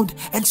 turns around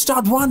and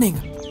start running.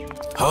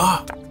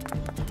 Huh?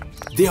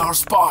 They are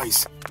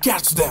spies.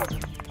 Catch them.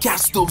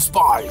 Catch those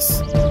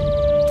spies.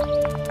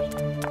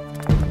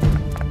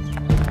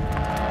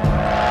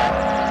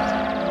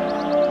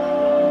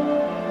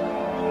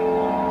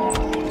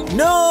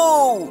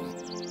 No!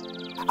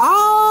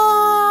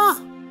 Ah!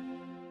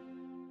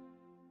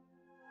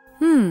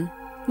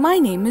 My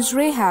name is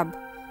Rahab,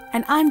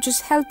 and I'm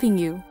just helping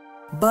you.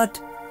 But...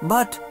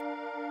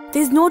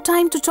 There's no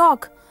time to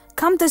talk.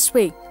 Come this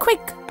way,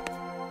 quick.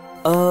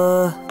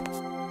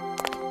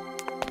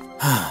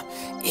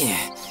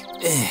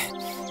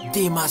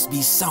 They must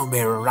be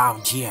somewhere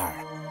around here.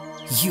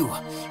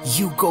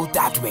 You go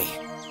that way,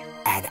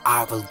 and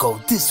I will go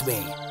this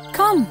way.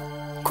 Come,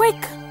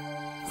 quick.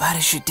 Where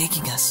is she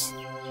taking us?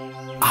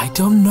 I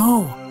don't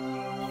know.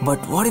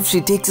 But what if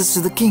she takes us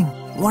to the king?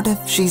 What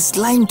if she's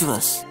lying to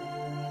us?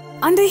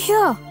 Under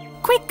here,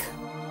 quick.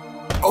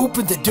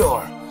 Open the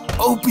door.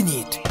 Open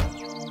it.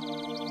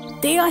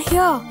 They are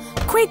here.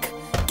 Quick,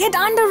 get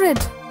under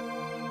it.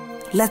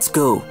 Let's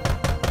go.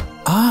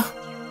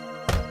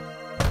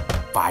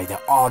 By the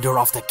order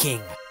of the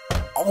king,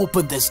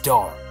 open this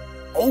door.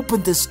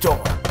 Open this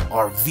door,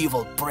 or we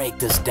will break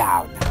this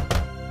down.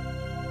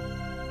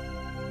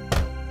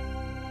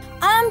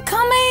 I'm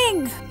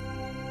coming.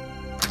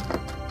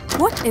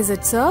 What is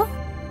it, sir?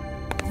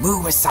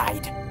 Move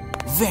aside.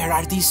 Where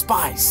are these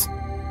spies?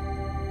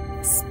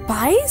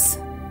 Spies?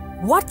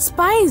 What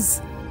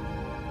spies?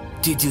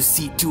 Did you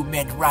see 2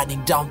 men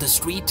running down the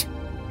street?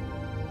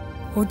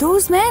 Oh,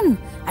 those men.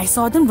 I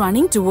saw them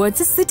running towards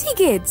the city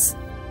gates.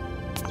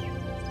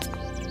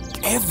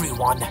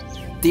 Everyone,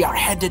 they are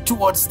headed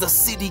towards the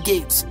city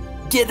gates.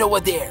 Get over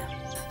there.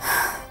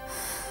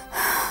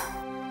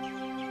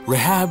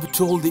 Rahab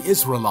told the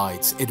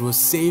Israelites it was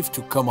safe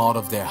to come out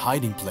of their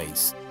hiding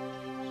place.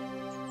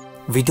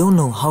 We don't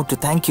know how to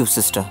thank you,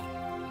 sister.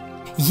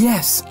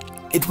 Yes,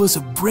 it was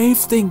a brave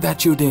thing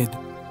that you did.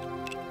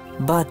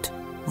 But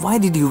why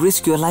did you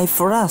risk your life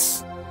for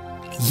us?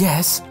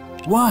 Yes,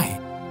 why?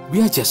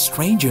 We are just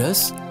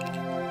strangers.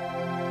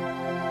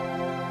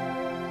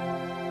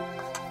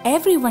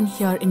 Everyone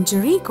here in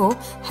Jericho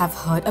have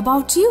heard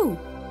about you.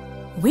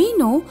 We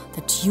know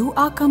that you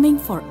are coming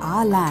for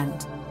our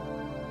land.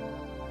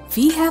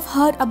 We have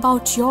heard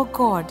about your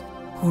God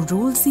who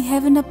rules the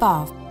heaven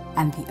above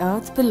and the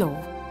earth below.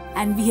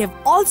 And we have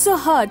also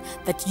heard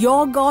that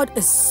your God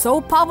is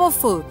so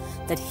powerful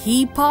that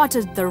he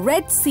parted the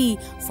Red Sea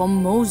for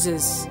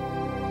Moses.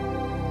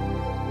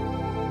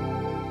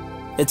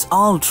 It's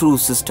all true,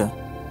 sister.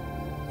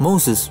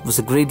 Moses was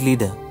a great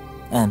leader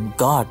and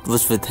God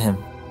was with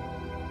him.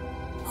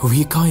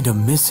 We kinda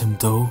miss him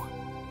though.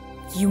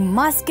 You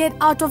must get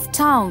out of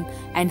town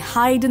and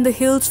hide in the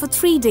hills for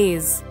 3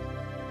 days.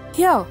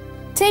 Here,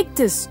 take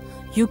this.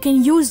 You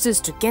can use this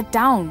to get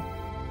down.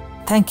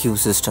 Thank you,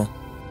 sister.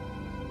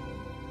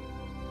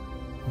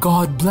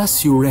 God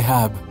bless you,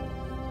 Rahab.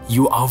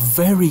 You are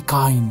very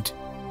kind.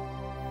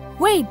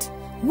 Wait,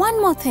 one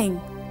more thing.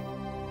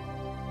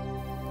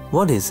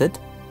 What is it?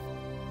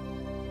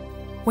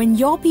 When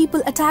your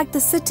people attack the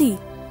city,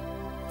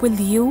 will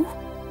you?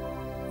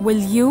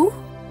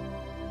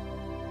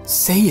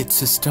 Say it,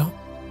 sister.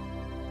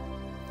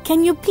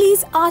 Can you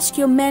please ask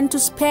your men to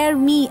spare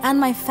me and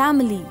my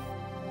family?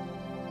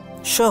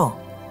 Sure.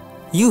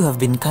 You have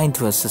been kind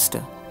to us,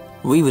 sister.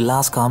 We will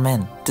ask our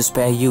men to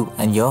spare you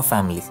and your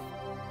family.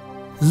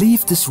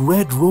 Leave this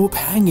red rope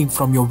hanging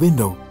from your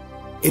window.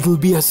 It'll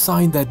be a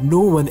sign that no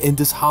one in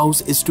this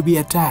house is to be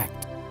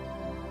attacked.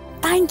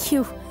 Thank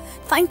you.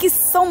 Thank you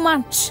so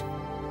much.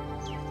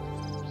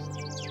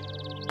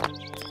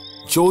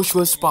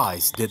 Joshua's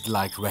spies did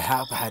like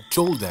Rahab had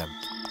told them.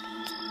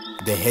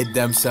 They hid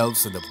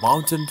themselves in the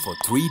mountain for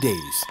 3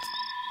 days.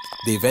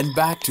 They went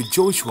back to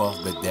Joshua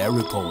with their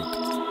report.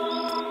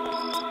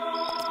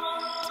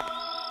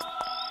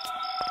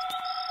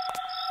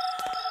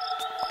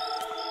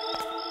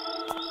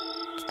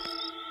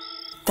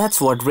 That's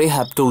what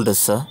Rahab told us,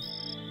 sir.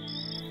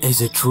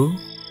 Is it true?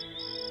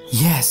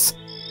 Yes,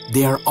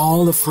 they are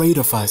all afraid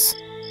of us.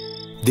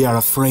 They are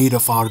afraid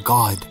of our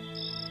God.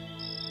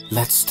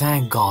 Let's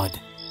thank God.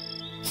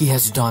 He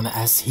has done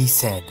as He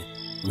said.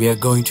 We are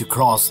going to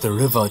cross the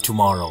river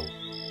tomorrow.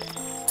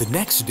 The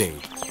next day,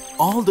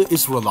 all the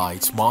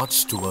Israelites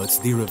marched towards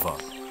the river.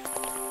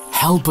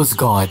 Help us,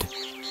 God.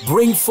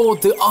 Bring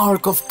forth the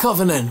Ark of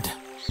Covenant.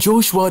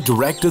 Joshua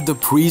directed the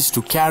priests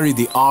to carry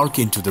the ark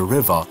into the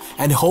river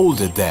and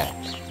hold it there.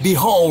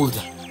 Behold,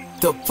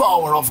 the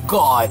power of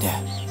God!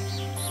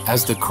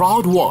 As the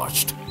crowd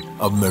watched,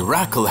 a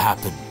miracle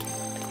happened.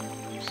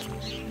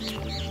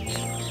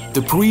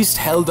 The priest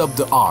held up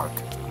the ark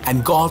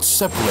and God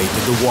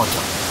separated the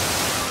water.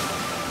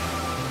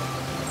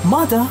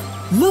 Mother,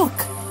 look!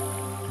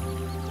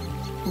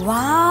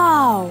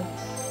 Wow!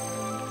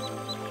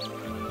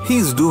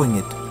 He's doing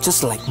it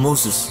just like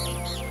Moses.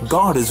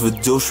 God is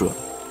with Joshua,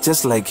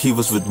 just like he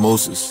was with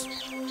Moses.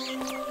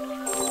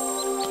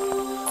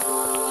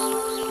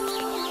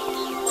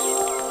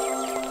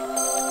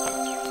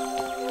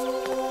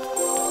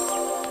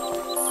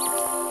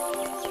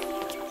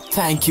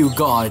 Thank you,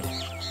 God.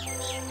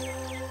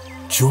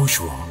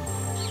 Joshua,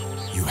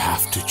 you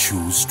have to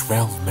choose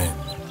 12 men.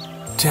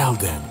 Tell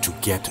them to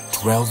get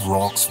 12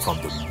 rocks from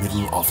the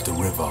middle of the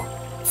river,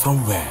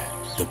 from where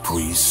the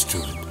priest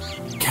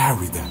stood.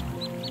 Carry them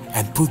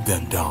and put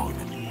them down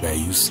where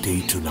you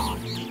stay tonight.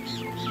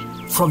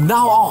 From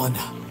now on,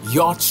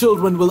 your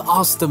children will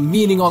ask the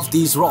meaning of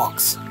these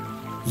rocks.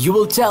 You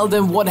will tell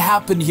them what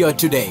happened here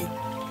today.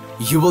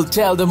 You will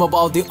tell them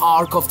about the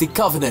Ark of the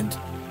Covenant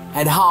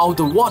and how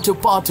the water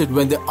parted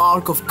when the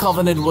Ark of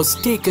Covenant was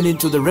taken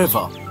into the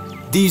river.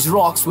 These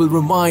rocks will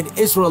remind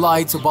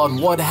Israelites about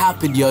what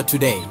happened here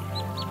today.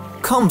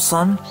 Come,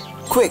 son,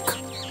 quick.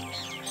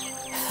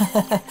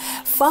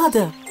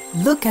 Father,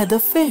 look at the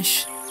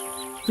fish.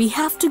 We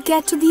have to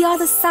get to the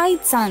other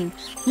side, son.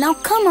 Now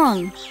come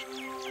on.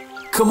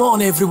 Come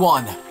on,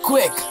 everyone,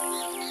 quick.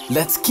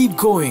 Let's keep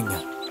going.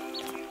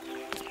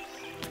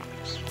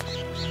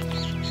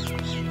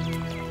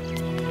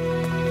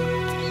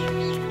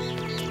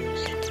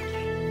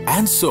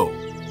 And so,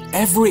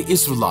 every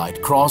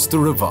Israelite crossed the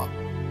river.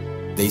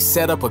 They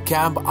set up a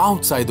camp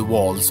outside the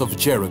walls of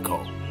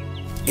Jericho.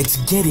 It's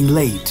getting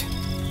late.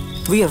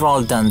 We are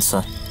all done,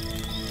 sir.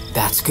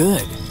 That's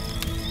good.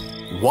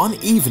 One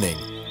evening,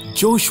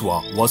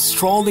 Joshua was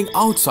strolling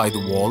outside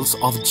the walls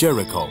of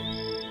Jericho.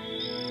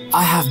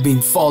 I have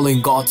been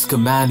following God's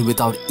command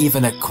without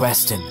even a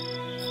question.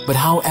 But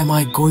how am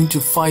I going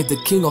to fight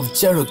the king of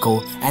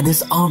Jericho and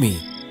his army?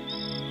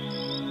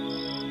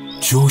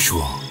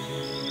 Joshua,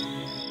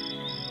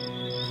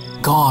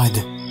 God,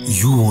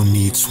 you won't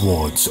need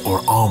swords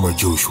or armor,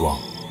 Joshua.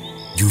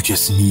 You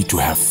just need to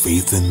have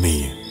faith in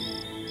me.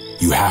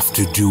 You have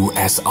to do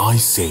as I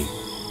say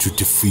to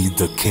defeat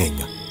the king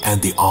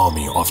and the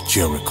army of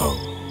Jericho.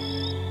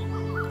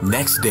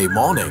 Next day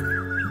morning,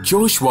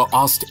 Joshua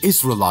asked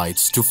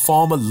Israelites to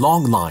form a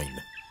long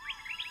line.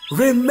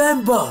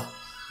 Remember,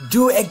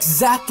 do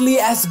exactly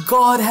as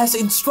God has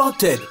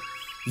instructed.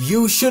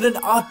 You shouldn't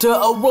utter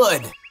a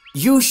word.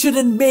 You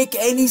shouldn't make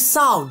any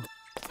sound.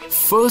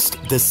 First,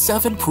 the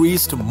 7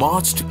 priests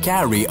marched to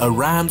carry a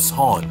ram's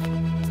horn.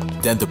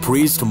 Then the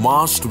priest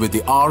marched with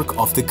the Ark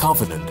of the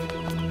Covenant.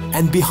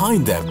 And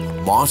behind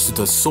them marched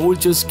the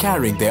soldiers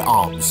carrying their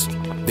arms.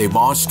 They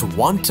marched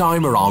one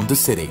time around the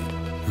city.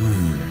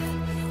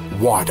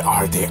 What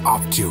are they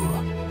up to?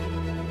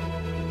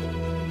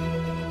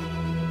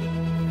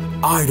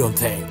 I don't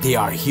think they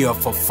are here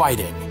for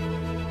fighting.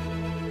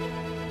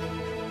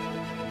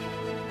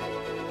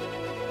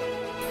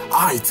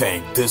 I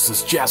think this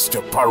is just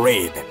a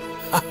parade.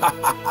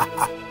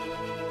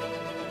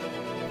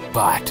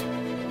 But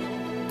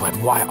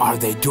why are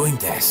they doing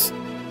this?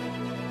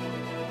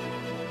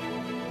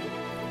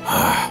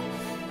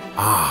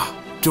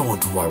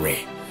 Don't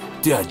worry.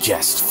 They're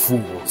just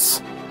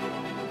fools.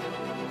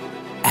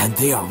 And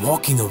they are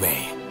walking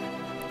away.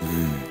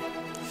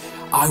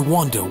 I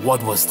wonder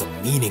what was the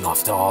meaning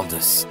of all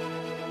this.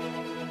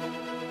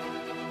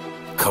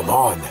 Come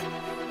on,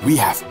 we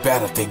have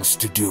better things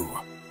to do.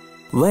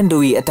 When do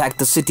we attack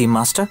the city,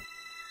 Master?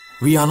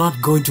 we are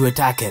not going to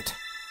attack it.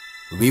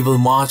 We will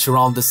march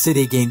around the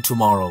city again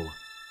tomorrow.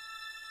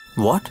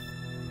 What?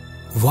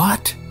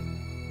 What?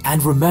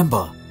 And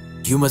remember,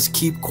 you must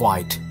keep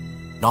quiet.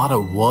 Not a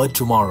word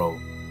tomorrow.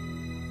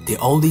 The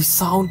only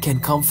sound can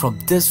come from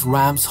this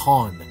ram's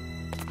horn.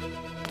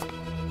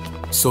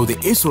 So the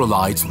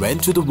Israelites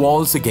went to the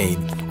walls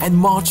again and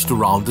marched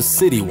around the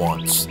city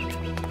once.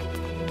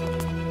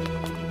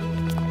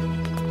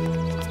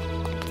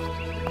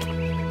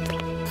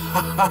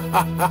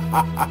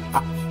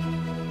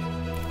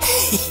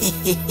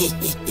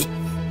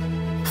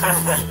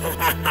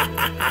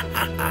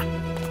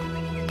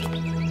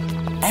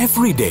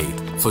 Every day,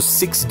 for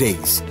 6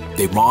 days,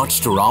 they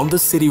marched around the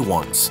city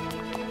once.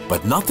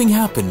 But nothing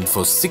happened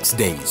for 6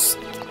 days.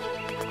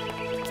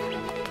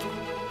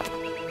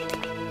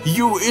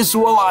 You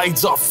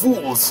Israelites are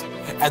fools,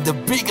 and the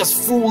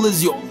biggest fool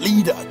is your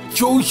leader,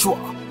 Joshua.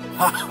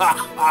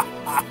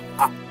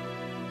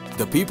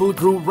 The people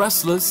grew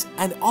restless,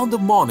 and on the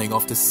morning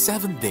of the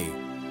 7th day,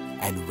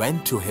 and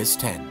went to his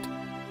tent.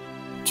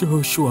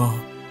 Joshua,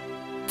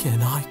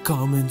 can I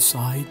come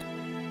inside?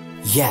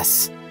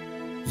 Yes,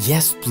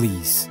 yes,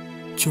 please.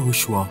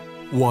 Joshua,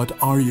 what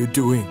are you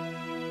doing?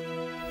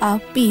 Our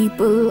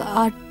people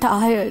are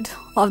tired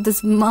of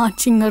this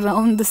marching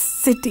around the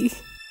city.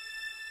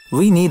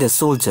 We need a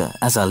soldier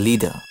as our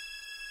leader.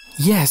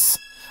 Yes,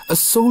 a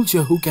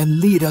soldier who can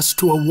lead us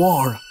to a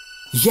war.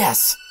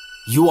 Yes,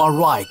 you are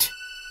right.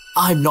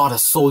 I'm not a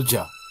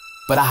soldier,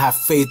 but I have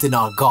faith in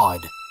our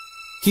God.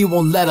 He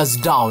won't let us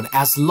down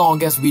as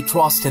long as we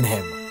trust in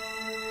Him.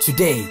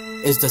 Today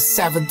is the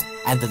 7th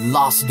and the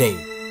last day.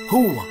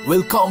 Who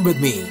will come with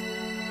me?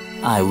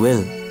 I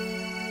will.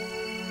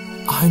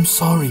 I'm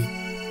sorry.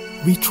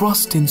 We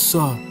trust in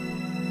Sir.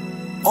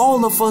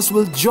 All of us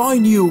will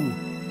join you.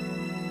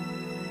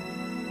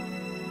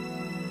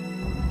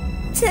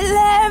 Tell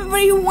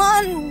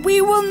everyone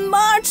we will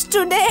march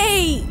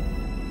today.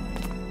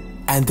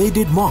 And they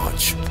did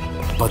march.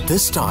 But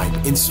this time,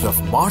 instead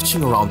of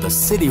marching around the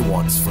city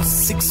once for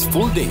 6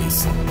 full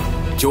days,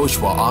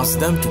 Joshua asked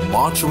them to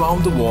march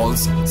around the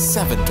walls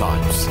 7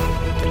 times.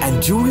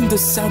 And during the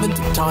 7th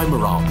time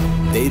around,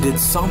 they did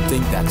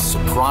something that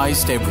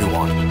surprised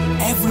everyone.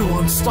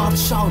 Everyone started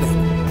shouting.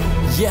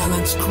 Yell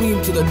and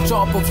scream to the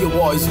top of your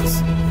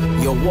voices.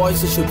 Your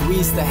voices should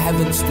reach the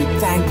heavens to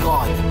thank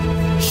God.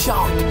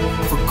 Shout,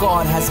 for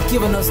God has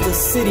given us the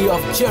city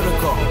of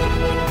Jericho.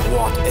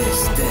 What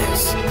is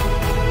this?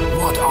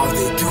 What are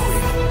they doing?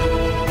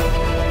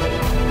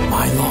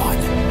 My Lord,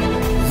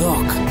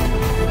 look,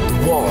 the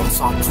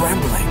walls are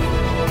trembling.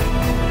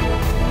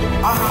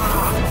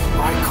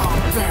 I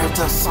can't bear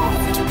the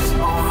sound.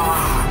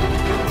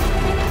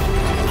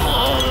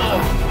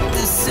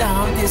 The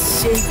sound is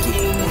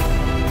shaking.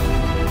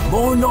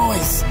 More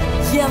noise.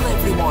 Yell,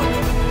 everyone.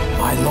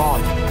 My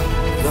Lord,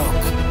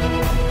 look,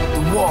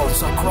 the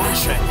walls are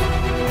crashing.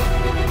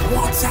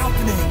 What's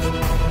happening?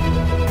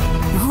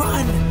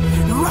 Run!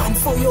 Run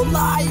for your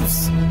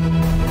lives!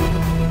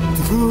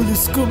 The world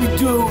is coming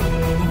down.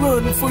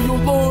 Run for your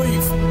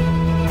life.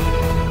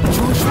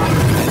 Joshua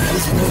and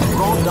his men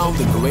brought down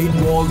the great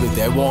wall with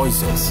their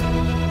voices.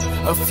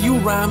 A few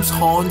ram's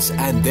horns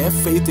and their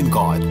faith in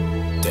God,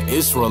 the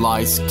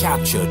Israelites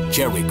captured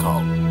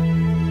Jericho.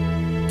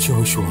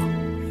 Joshua,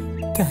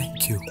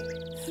 thank you.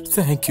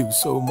 Thank you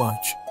so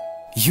much.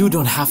 You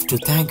don't have to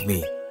thank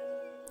me.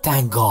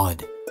 Thank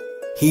God.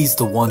 He's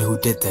the one who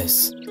did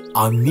this.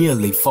 I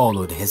merely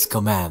followed His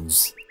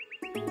commands.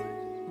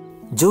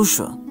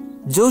 Joshua,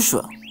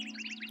 Joshua.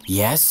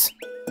 Yes?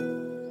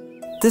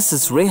 This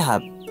is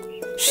Rahab.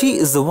 She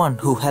is the one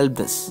who helped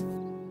us.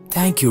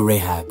 Thank you,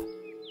 Rahab.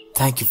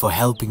 Thank you for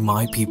helping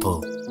my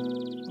people.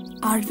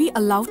 Are we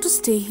allowed to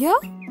stay here?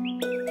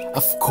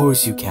 Of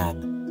course you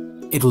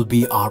can. It will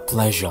be our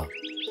pleasure.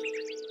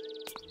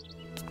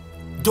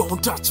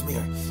 Don't touch me.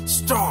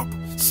 Stop.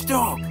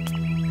 Stop.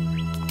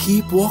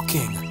 Keep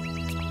walking.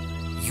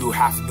 You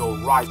have no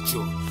right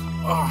to.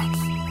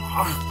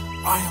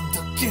 I am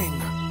the king.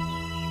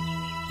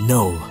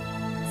 No,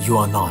 you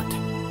are not.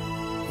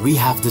 We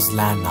have this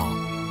land now.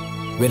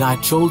 When I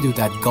told you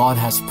that God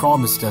has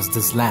promised us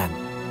this land,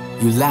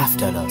 you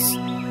laughed at us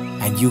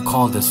and you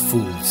called us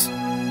fools.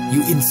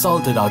 You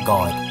insulted our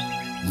God.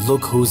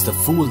 Look who's the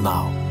fool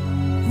now.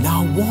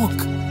 Now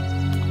walk.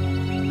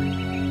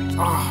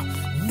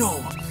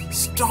 No,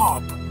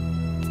 stop.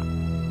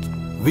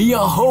 We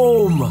are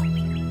home.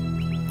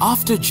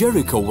 After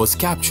Jericho was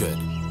captured,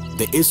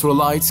 the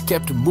Israelites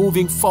kept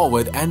moving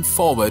forward and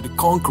forward,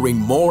 conquering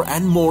more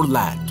and more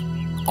land,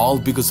 all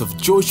because of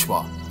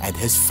Joshua and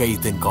his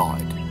faith in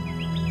God.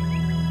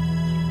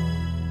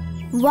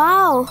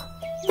 Wow,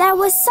 that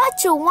was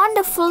such a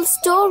wonderful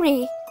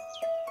story.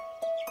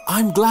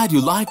 I'm glad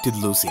you liked it,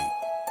 Lucy.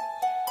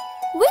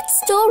 Which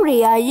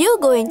story are you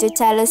going to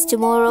tell us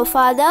tomorrow,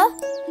 Father?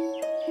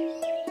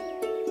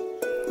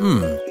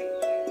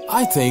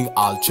 I think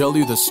I'll tell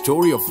you the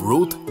story of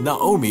Ruth,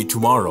 Naomi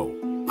tomorrow.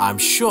 I'm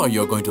sure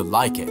you're going to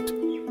like it.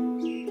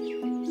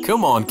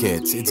 Come on,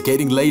 kids, it's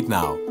getting late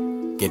now.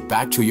 Get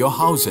back to your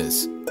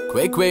houses.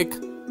 Quick, quick.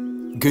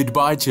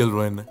 Goodbye,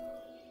 children.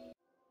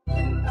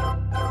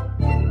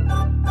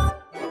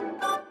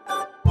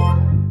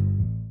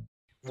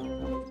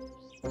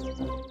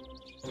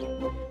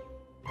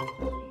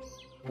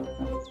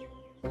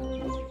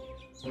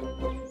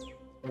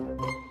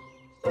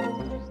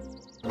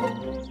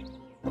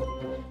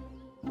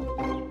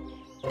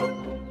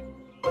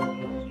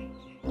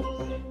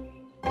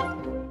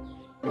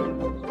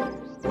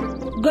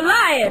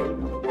 Goliath!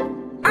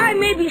 I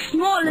may be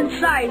small in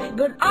size,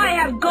 but I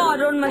have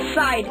God on my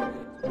side.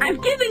 I'm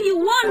giving you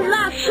one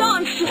last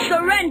chance to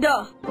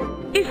surrender.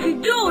 If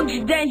you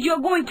don't, then you're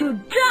going to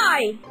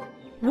die.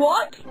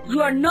 What?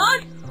 You are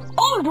not?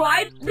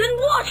 Alright, then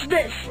watch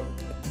this.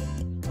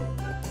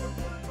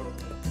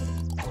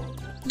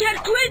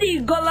 Get ready,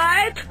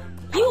 Goliath.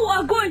 You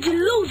are going to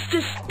lose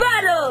this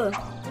battle.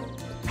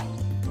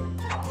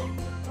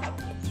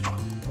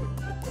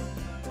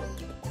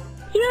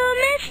 You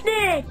missed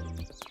it.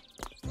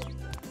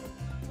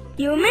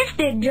 You missed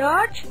it,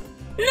 George.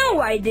 No,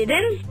 I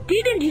didn't.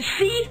 Didn't you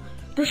see?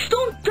 The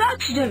stone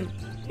touched him.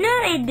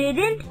 No, it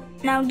didn't.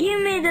 Now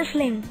give me the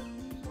sling.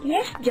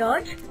 Yes,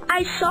 George.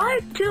 I saw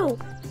it too.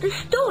 The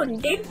stone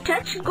didn't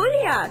touch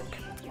Goliath.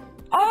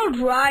 All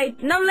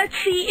right, now let's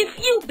see if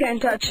you can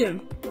touch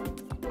him.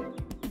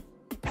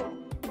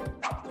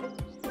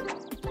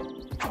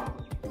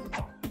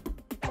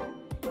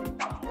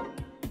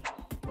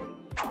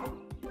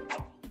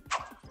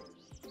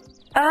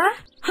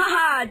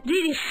 Haha,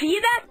 did you see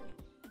that?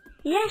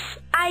 Yes,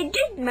 I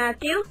did,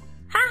 Matthew.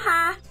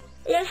 Haha,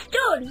 your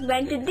stone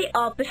went in the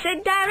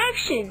opposite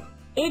direction.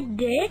 It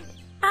did?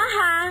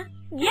 Haha,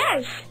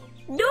 yes.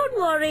 Don't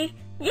worry,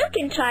 you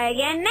can try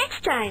again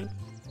next time.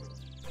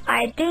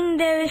 I think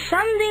there is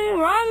something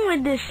wrong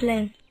with this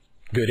sling.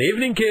 Good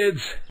evening,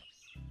 kids.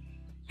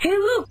 Hey,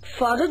 look,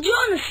 Father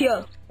John is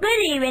here.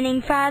 Good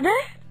evening, Father.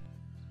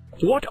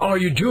 What are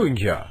you doing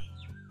here?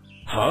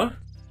 Huh?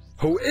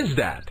 Who is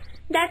that?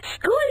 That's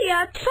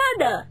Goliath,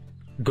 Father.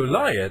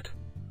 Goliath?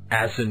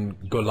 As in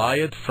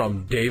Goliath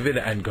from David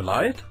and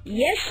Goliath?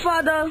 Yes,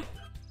 Father.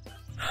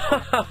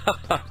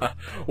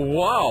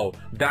 Wow,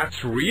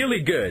 that's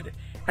really good.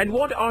 And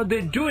what are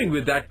they doing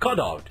with that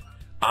cutout?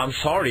 I'm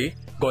sorry,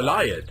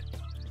 Goliath.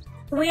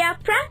 We are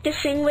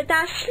practicing with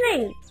our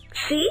sling.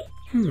 See?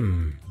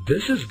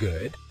 This is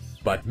good.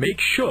 But make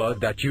sure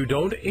that you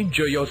don't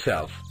injure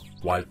yourself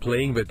while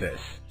playing with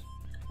this.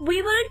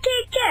 We will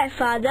take care,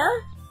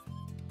 Father.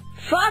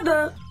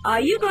 Father,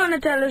 are you going to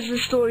tell us the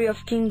story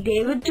of King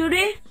David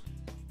today?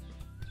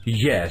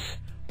 Yes,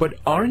 but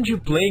aren't you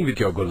playing with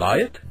your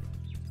Goliath?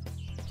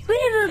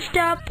 We will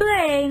stop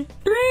playing.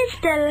 Please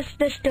tell us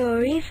the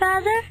story,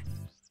 Father.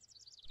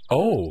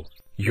 Oh,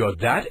 you're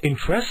that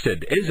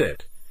interested, is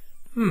it?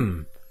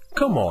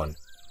 Come on,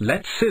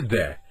 let's sit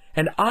there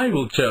and I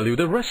will tell you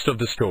the rest of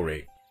the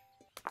story.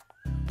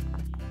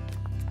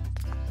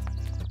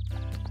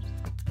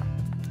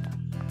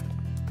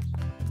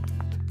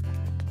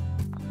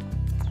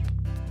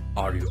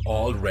 Are you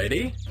all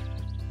ready?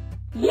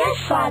 Yes,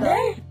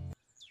 Father.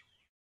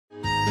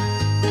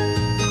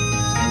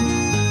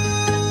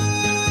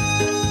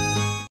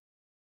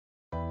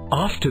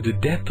 After the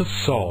death of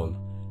Saul,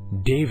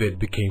 David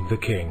became the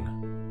king.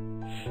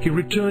 He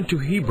returned to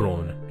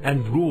Hebron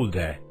and ruled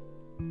there.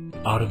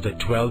 Out of the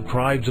 12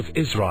 tribes of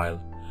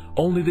Israel,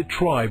 only the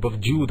tribe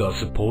of Judah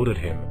supported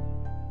him.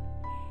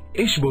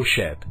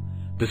 Ishbosheth,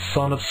 the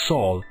son of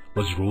Saul,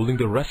 was ruling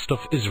the rest of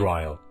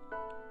Israel.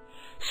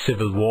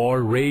 Civil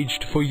war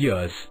raged for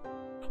years,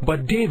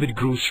 but David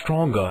grew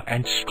stronger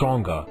and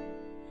stronger.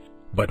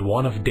 But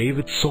one of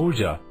David's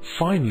soldiers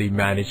finally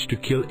managed to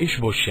kill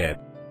Ishbosheth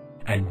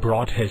and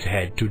brought his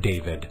head to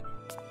David.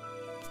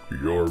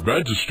 Your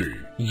Majesty.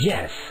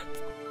 Yes.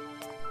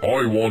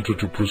 I wanted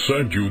to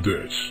present you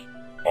this.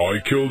 I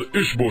killed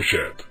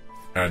Ishbosheth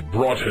and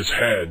brought his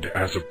head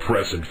as a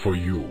present for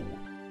you.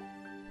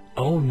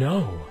 Oh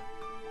no.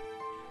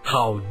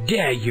 How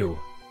dare you!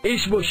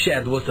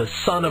 Ishbosheth was the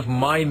son of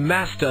my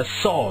master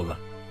Saul.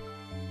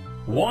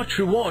 What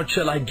reward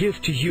shall I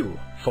give to you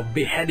for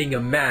beheading a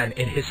man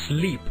in his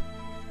sleep?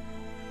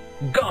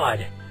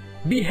 God,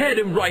 behead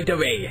him right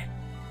away!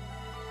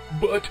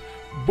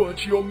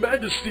 But your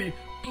Majesty,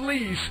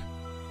 please!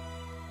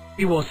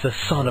 He was the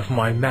son of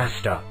my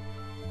master.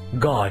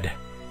 God,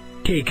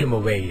 take him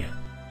away.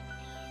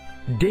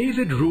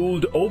 David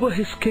ruled over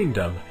his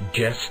kingdom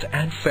just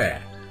and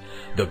fair.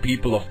 The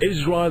people of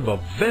Israel were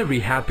very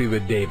happy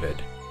with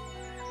David.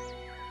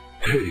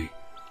 Hey,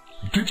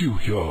 did you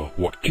hear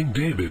what King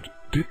David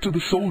did to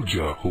the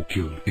soldier who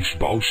killed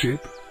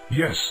Ishbosheth?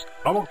 Yes,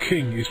 our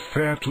king is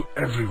fair to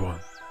everyone.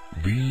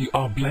 We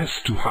are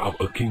blessed to have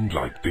a king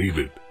like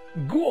David.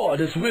 God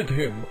is with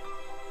him.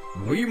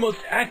 We must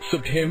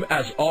accept him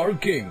as our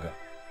king.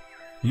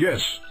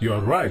 Yes, you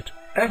are right.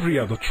 Every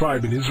other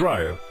tribe in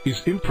Israel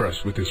is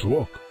impressed with his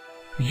work.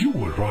 You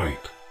were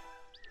right.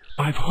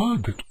 I've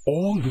heard that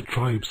all the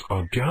tribes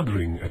are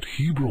gathering at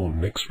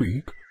Hebron next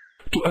week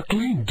to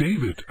acclaim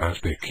David as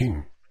their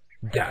king.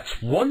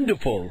 That's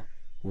wonderful.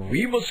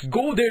 We must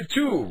go there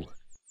too.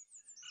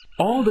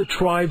 All the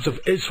tribes of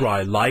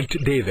Israel liked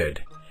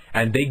David,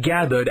 and they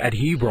gathered at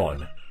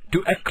Hebron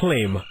to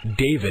acclaim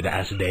David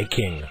as their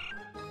king.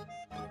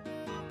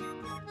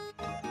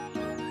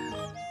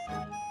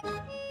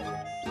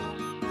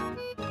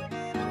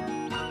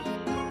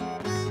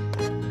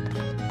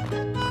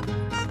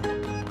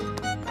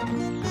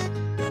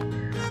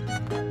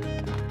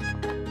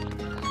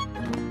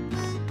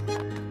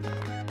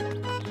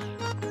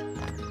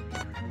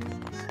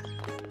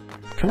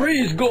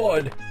 Praise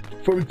God!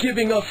 for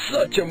giving us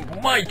such a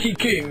mighty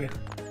king.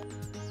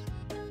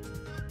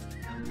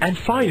 And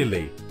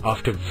finally,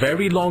 after a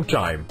very long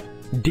time,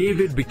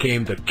 David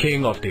became the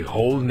king of the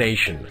whole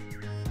nation.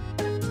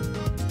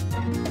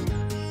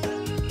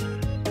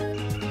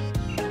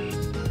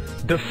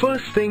 The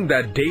first thing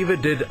that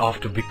David did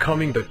after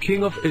becoming the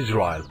king of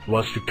Israel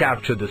was to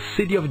capture the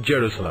city of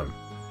Jerusalem,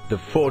 the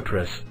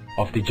fortress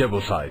of the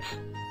Jebusites.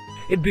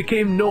 It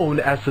became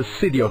known as the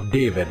city of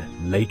David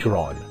later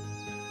on.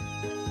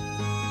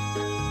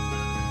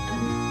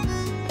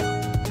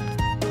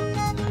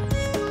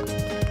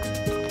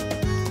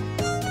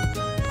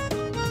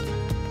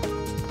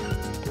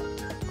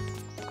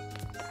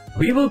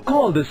 We will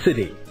call the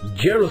city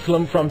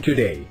Jerusalem from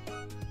today.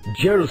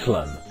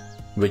 Jerusalem,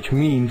 which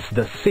means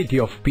the city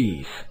of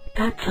peace.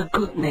 That's a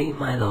good name,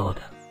 my lord.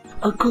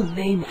 A good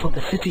name for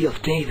the city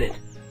of David.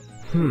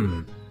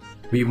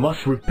 We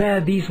must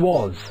repair these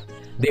walls.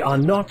 They are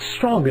not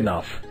strong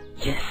enough.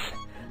 Yes,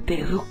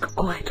 they look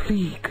quite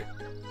weak.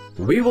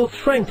 We will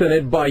strengthen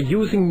it by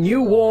using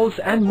new walls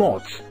and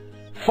moats.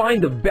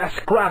 Find the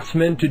best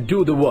craftsmen to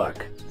do the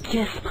work.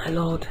 Yes, my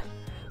lord.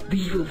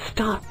 We will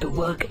start the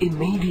work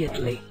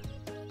immediately.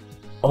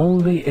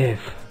 Only if...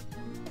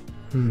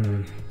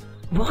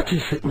 What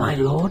is it, my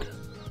lord?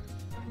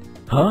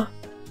 Huh?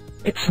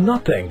 It's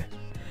nothing.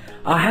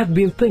 I have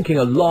been thinking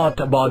a lot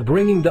about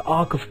bringing the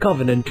Ark of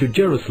Covenant to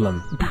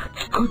Jerusalem.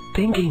 That's good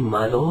thinking,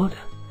 my lord.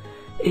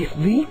 If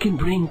we can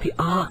bring the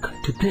Ark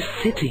to this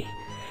city,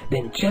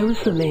 then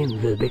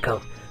Jerusalem will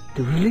become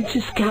the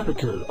religious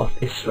capital of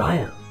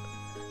Israel.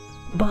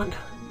 But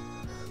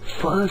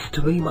first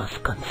we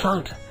must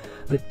consult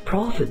with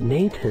Prophet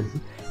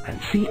Nathan and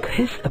seek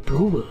his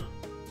approval.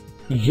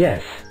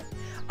 Yes,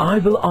 I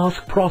will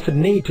ask Prophet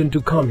Nathan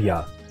to come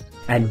here,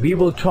 and we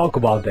will talk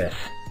about this.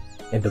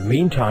 In the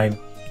meantime,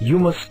 you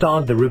must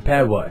start the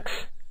repair works.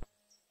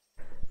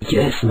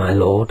 Yes, my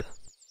lord.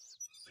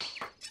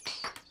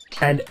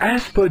 And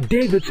as per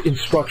David's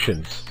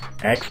instructions,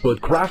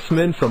 expert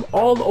craftsmen from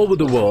all over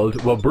the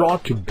world were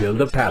brought to build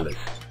the palace.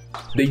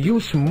 They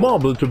used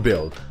marble to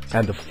build,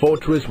 and the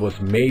fortress was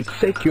made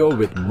secure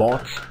with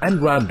moats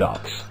and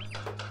ramrods.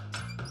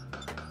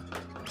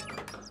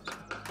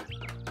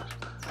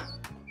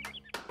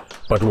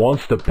 But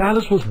once the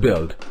palace was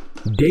built,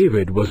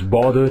 David was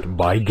bothered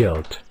by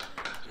guilt.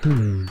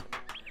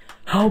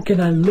 How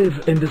can I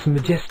live in this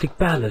majestic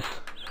palace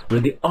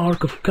when the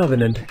Ark of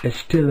Covenant is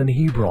still in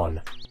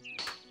Hebron?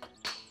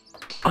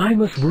 I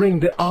must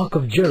bring the Ark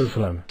of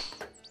Jerusalem.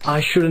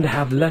 I shouldn't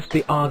have left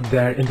the Ark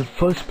there in the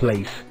first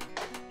place.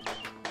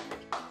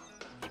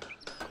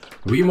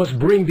 We must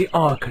bring the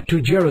Ark to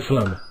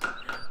Jerusalem.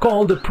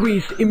 Call the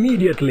priest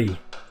immediately.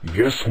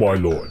 Yes, my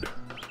lord.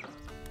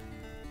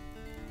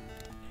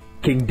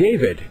 King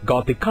David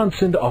got the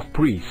consent of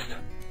priests,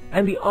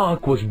 and the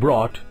Ark was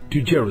brought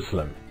to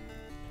Jerusalem.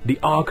 The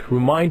Ark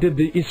reminded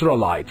the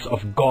Israelites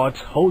of God's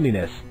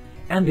holiness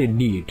and their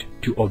need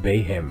to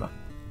obey Him.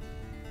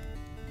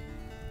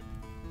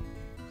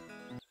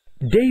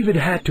 David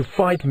had to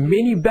fight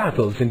many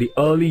battles in the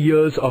early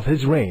years of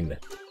his reign.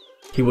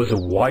 He was a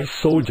wise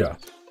soldier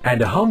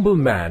and a humble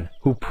man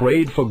who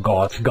prayed for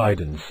God's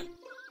guidance.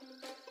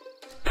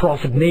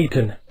 Prophet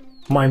Nathan,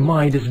 my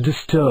mind is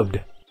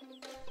disturbed.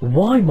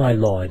 Why, my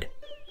lord?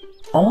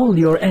 All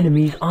your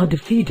enemies are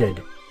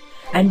defeated,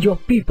 and your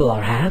people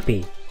are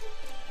happy.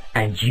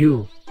 And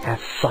you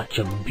have such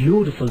a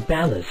beautiful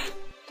palace.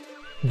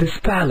 This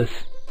palace,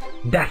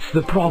 that's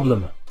the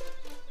problem.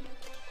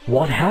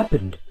 What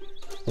happened?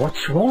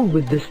 What's wrong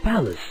with this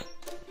palace?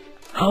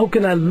 How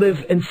can I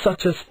live in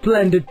such a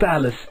splendid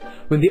palace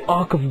when the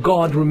Ark of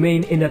God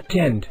remain in a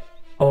tent?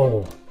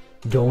 Oh,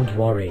 don't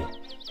worry.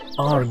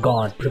 Our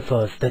God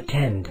prefers the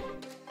tent.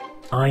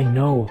 I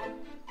know,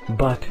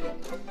 but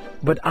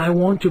I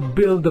want to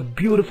build a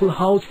beautiful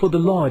house for the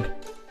Lord,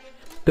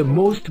 the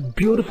most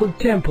beautiful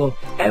temple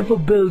ever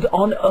built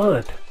on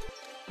earth.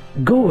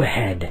 Go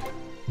ahead,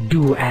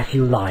 do as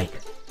you like.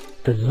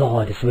 The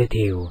Lord is with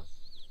you.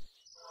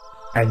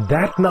 And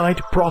that night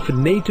Prophet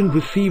Nathan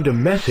received a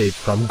message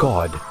from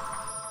God.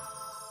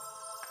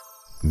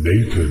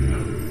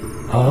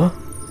 Nathan. Huh?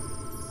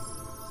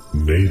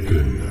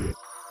 Nathan.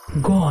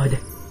 God.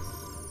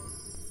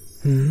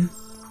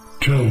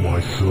 Tell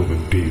my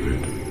servant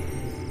David,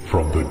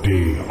 from the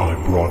day I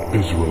brought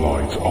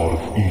Israelites out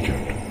of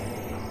Egypt,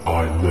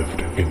 I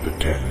lived in the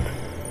tent.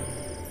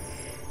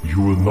 You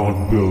will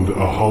not build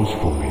a house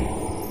for me,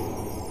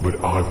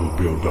 but I will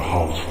build a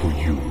house for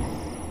you.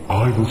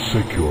 I will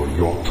secure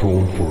your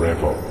throne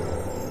forever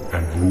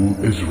and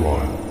rule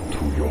Israel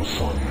through your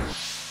son.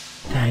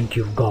 Thank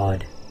you,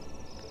 God.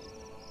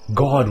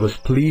 God was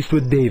pleased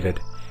with David,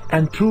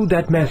 and through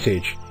that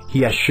message,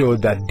 He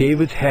assured that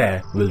David's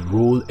heir will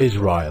rule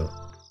Israel.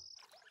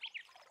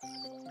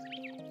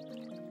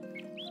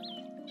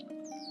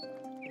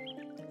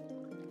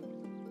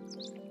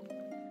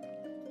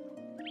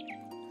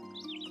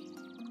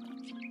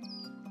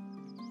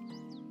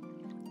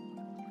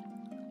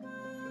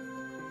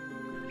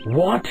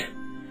 What?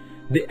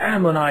 The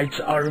Ammonites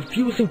are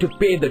refusing to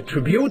pay the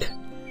tribute?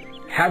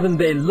 Haven't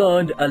they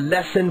learned a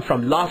lesson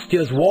from last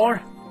year's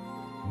war?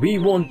 We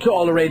won't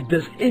tolerate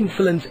this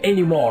insolence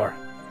anymore.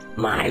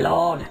 My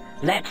lord,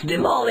 let's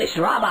demolish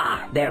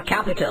Rabbah, their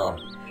capital.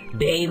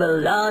 They will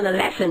learn a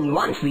lesson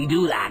once we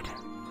do that.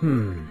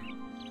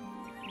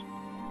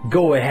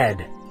 Go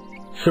ahead.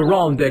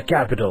 Surround their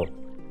capital.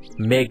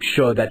 Make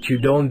sure that you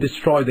don't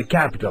destroy the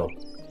capital.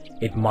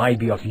 It might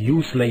be of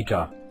use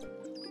later.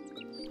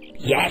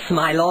 Yes,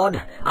 my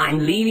lord. I'm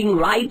leaving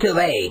right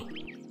away.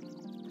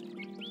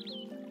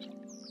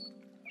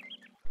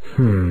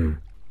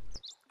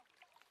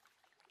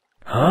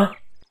 Huh?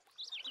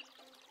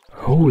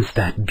 Who is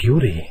that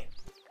beauty?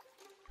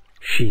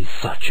 She's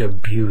such a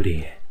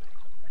beauty.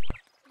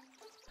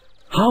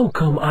 How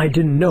come I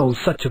didn't know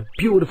such a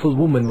beautiful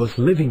woman was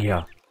living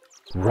here,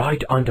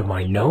 right under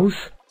my nose?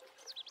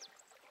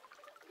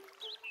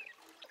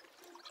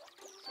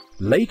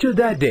 Later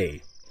that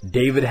day,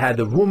 David had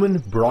the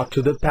woman brought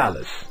to the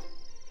palace.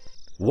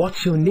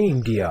 What's your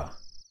name, dear?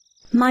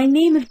 My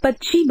name is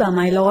Bathsheba,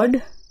 my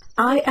lord.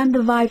 I am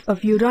the wife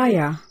of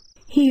Uriah.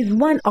 He is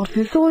one of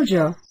your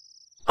soldiers.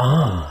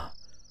 Ah,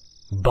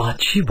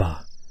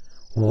 Bathsheba.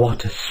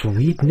 What a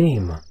sweet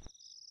name.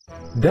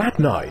 That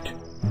night,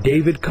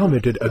 David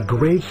committed a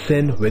grave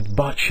sin with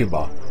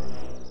Bathsheba,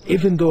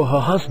 even though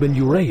her husband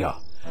Uriah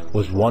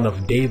was one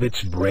of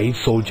David's brave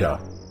soldiers.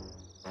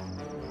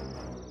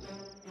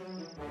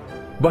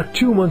 But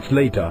 2 months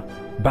later,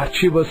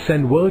 Bathsheba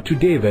sent word to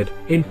David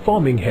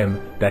informing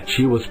him that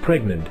she was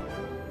pregnant.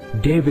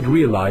 David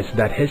realized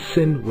that his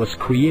sin was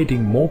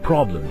creating more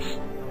problems.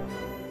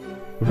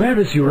 Where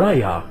is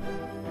Uriah?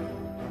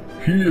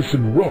 He is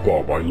in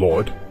Rabbah, my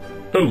lord,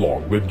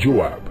 along with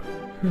Joab.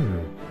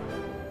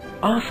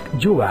 Ask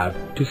Joab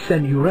to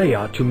send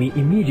Uriah to me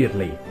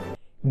immediately.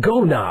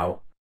 Go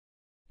now.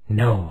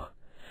 No,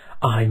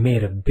 I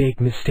made a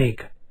big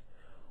mistake.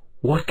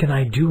 What can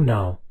I do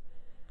now?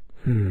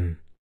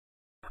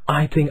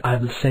 I think I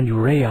will send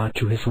Uriah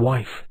to his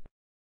wife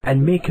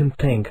and make him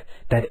think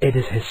that it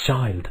is his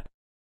child.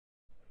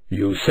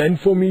 You sent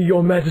for me,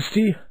 your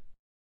majesty?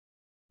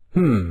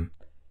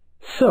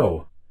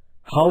 So,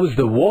 how is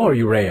the war,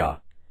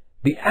 Uriah?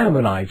 The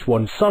Ammonites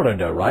won't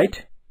surrender,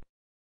 right?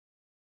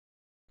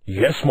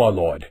 Yes, my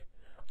lord.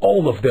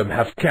 All of them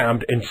have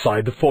camped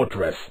inside the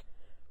fortress.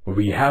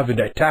 We haven't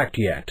attacked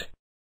yet.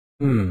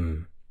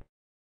 They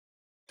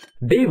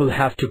will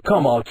have to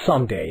come out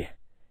someday.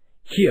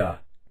 Here,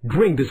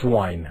 drink this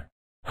wine.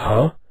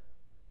 Huh?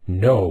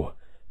 No,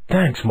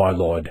 thanks, my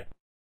lord.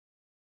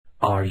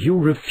 Are you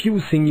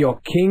refusing your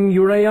king,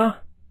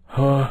 Uriah?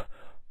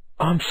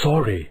 I'm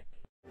sorry.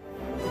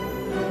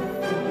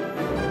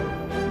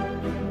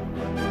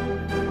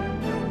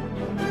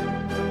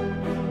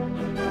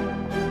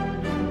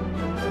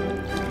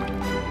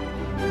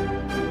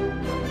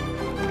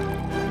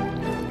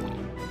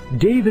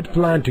 David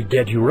planned to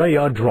get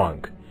Uriah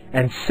drunk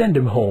and send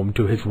him home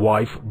to his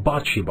wife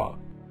Bathsheba.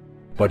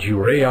 But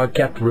Uriah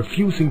kept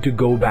refusing to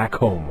go back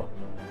home.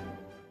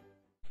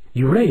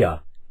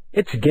 Uriah,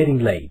 it's getting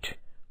late.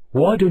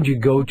 Why don't you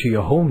go to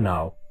your home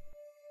now?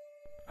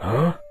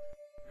 Huh?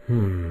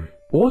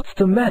 What's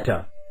the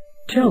matter?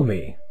 Tell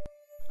me.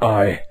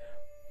 I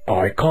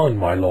can't,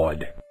 my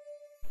lord.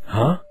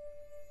 Huh?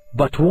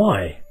 But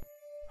why?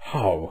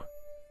 How?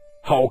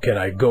 How can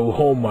I go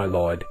home, my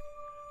lord?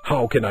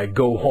 How can I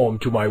go home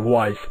to my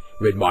wife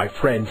when my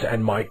friends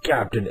and my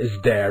captain is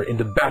there in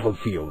the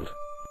battlefield?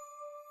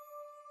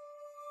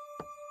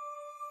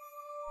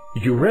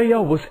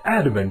 Uriah was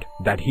adamant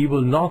that he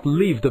will not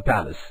leave the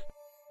palace,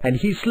 and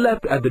he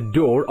slept at the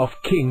door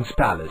of King's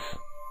palace.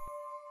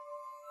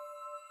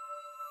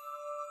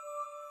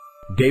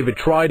 David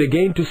tried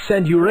again to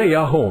send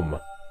Uriah home,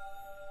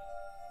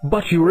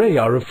 but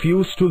Uriah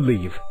refused to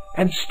leave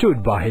and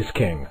stood by his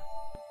king.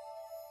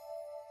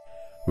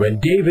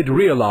 When David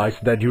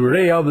realized that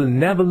Uriah will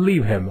never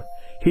leave him,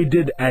 he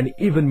did an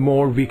even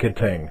more wicked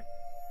thing.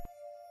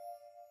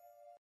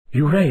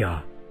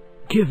 Uriah,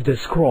 give the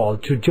scroll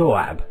to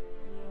Joab.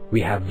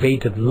 We have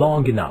waited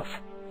long enough.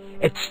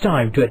 It's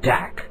time to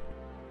attack.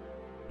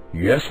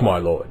 Yes, my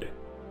lord.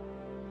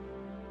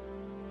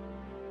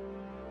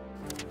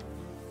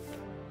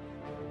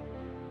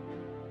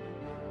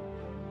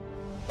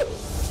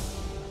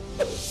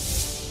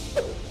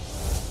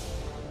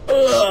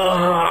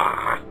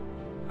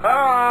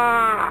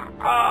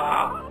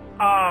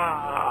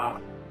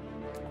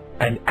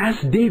 And as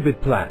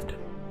David planned,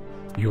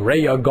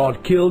 Uriah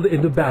got killed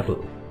in the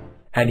battle,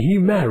 and he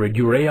married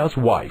Uriah's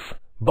wife,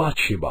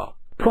 Bathsheba.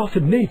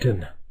 Prophet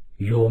Nathan,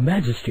 your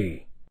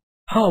majesty,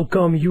 how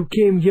come you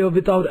came here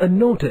without a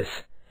notice?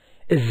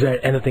 Is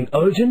there anything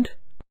urgent?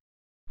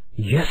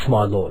 Yes,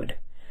 my lord.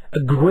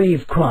 A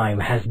grave crime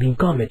has been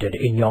committed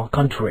in your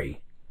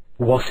country.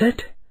 Was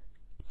it?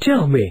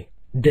 Tell me.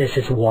 This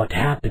is what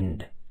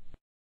happened.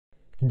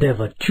 There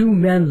were 2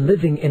 men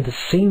living in the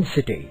same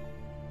city.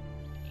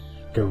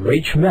 The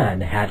rich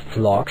man had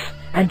flocks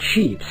and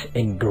sheep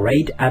in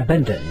great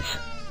abundance.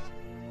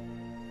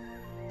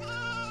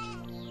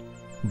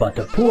 But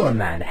the poor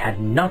man had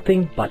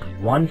nothing but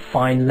one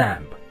fine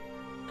lamb.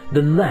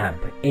 The lamb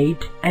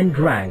ate and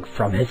drank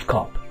from his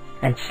cup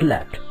and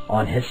slept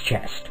on his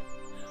chest.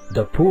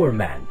 The poor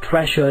man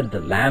treasured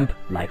the lamb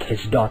like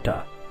his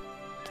daughter.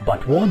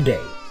 But one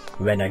day,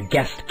 when a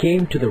guest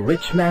came to the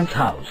rich man's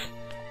house,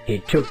 he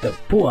took the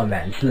poor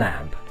man's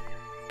lamb.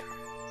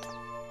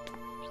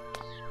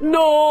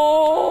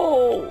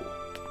 No!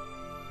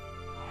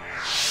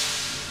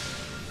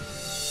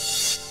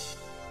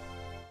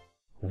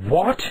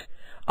 What?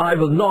 I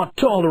will not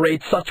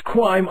tolerate such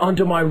crime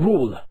under my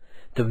rule.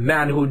 The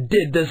man who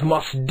did this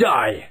must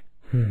die.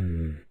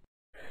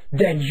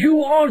 Then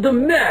you are the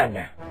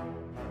man!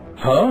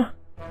 Huh?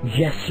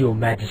 Yes, your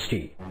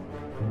majesty.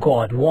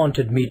 God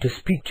wanted me to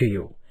speak to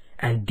you,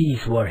 and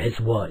these were his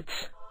words.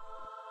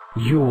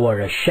 You were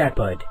a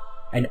shepherd,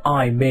 and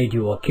I made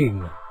you a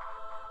king.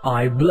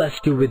 I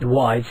blessed you with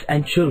wives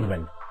and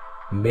children,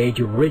 made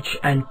you rich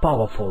and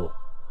powerful.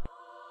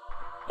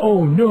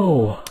 Oh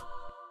no!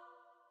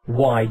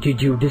 Why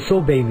did you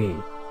disobey me?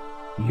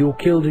 You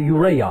killed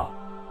Uriah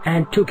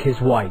and took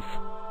his wife.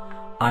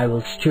 I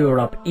will stir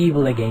up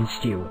evil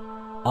against you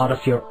out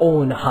of your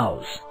own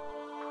house.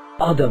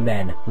 Other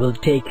men will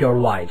take your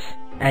wives,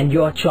 and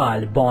your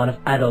child born of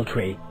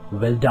adultery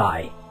will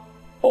die.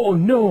 Oh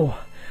no!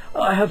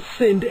 I have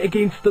sinned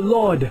against the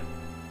Lord.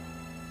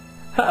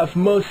 Have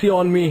mercy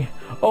on me,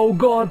 oh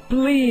God,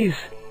 please.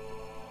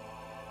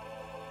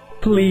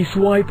 Please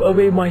wipe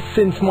away my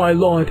sins, my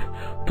Lord,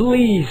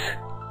 please.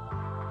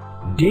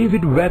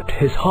 David wept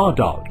his heart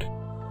out.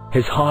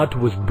 His heart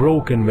was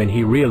broken when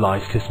he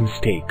realized his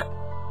mistake.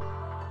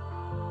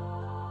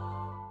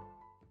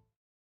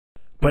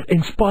 But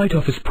in spite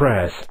of his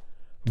prayers,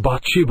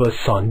 Bathsheba's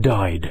son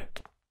died.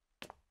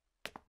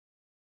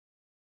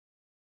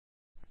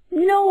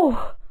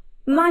 No,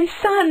 my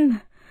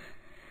son!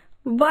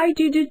 Why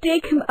did you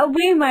take him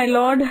away, my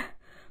lord?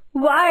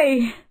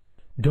 Why?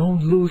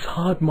 Don't lose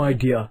heart, my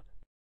dear.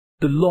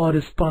 The Lord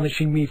is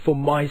punishing me for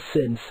my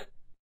sins.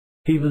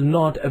 He will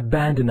not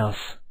abandon us.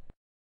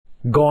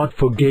 God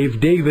forgave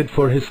David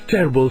for his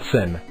terrible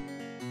sin.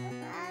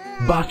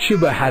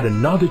 Bathsheba had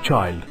another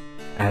child,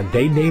 and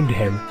they named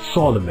him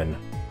Solomon.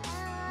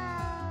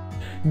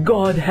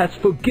 God has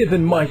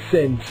forgiven my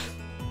sins.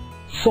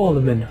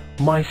 Solomon,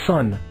 my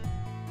son,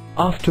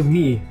 after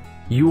me,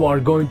 you are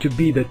going to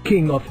be the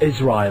king of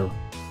Israel.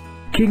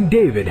 King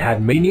David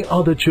had many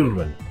other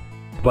children,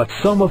 but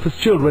some of his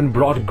children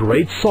brought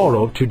great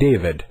sorrow to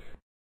David.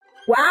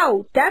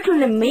 Wow, that's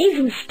an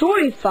amazing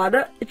story,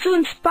 Father. It's so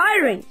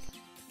inspiring.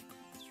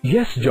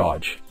 Yes,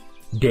 George.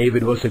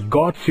 David was a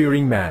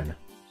God-fearing man.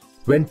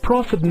 When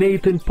Prophet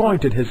Nathan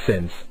pointed his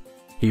sins,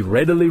 he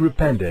readily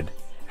repented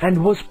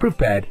and was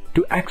prepared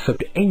to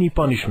accept any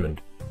punishment.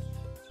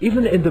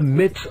 Even in the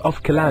midst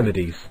of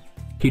calamities,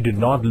 he did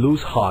not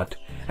lose heart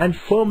and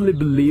firmly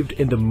believed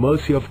in the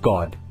mercy of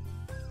God.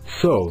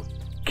 So,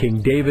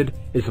 King David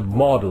is a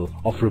model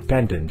of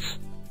repentance.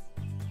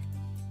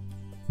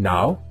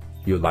 Now,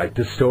 you like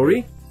the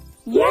story?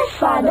 Yes,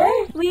 Father.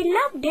 We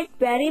loved it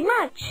very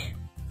much.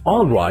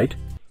 All right.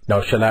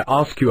 Now shall I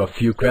ask you a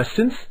few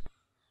questions?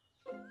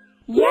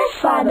 Yes,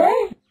 Father.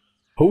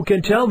 Who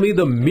can tell me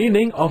the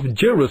meaning of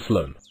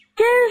Jerusalem?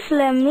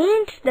 Jerusalem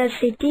means the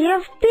city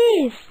of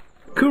peace.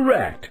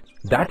 Correct.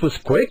 That was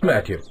quick,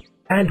 Matthew.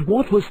 And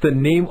what was the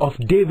name of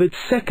David's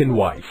second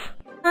wife?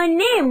 Her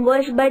name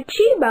was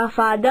Bathsheba,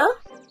 Father.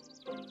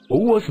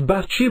 Who was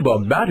Bathsheba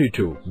married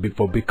to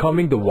before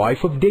becoming the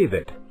wife of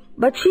David?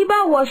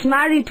 Bathsheba was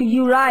married to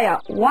Uriah,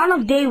 one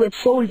of David's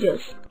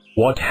soldiers.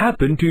 What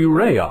happened to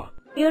Uriah?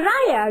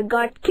 Uriah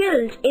got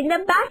killed in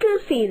the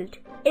battlefield.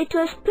 It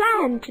was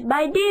planned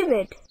by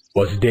David.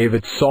 Was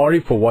David sorry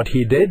for what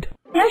he did?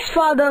 Yes,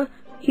 Father.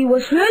 He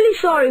was really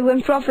sorry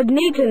when Prophet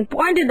Nathan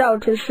pointed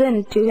out his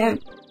sin to him.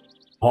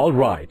 All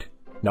right.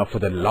 Now for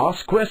the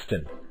last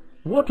question.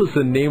 What was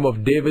the name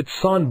of David's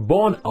son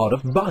born out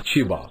of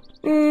Bathsheba?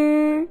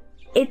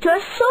 It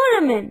was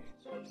Solomon.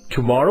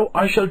 Tomorrow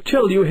I shall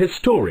tell you his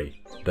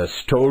story, the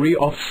story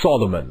of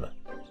Solomon.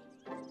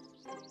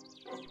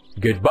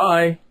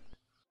 Goodbye.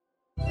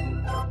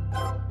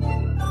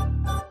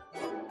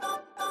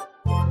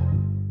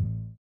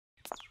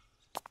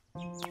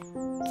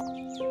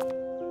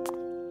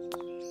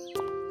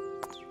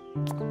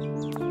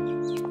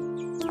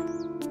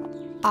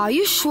 Are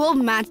you sure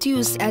Matthew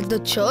is at the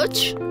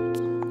church?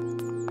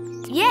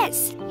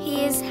 Yes,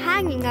 he is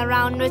hanging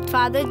around with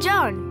Father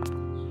John.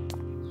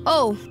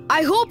 Oh,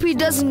 I hope he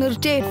doesn't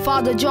irritate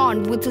Father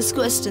John with his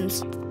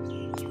questions.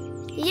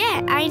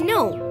 Yeah, I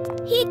know.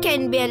 He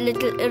can be a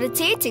little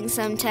irritating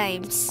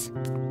sometimes.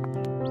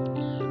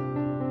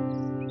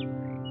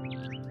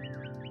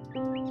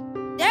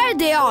 There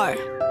they are.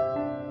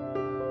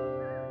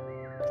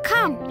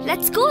 Come,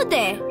 let's go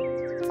there.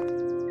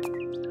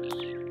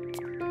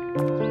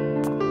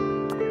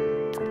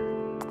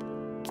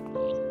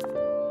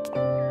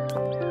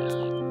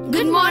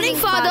 Good morning,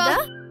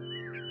 Father.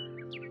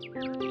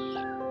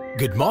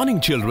 Good morning,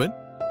 children.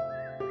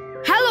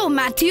 Hello,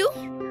 Matthew.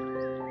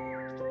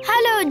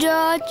 Hello,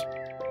 George.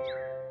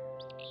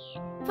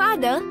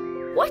 Father,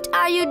 what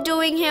are you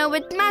doing here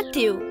with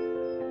Matthew?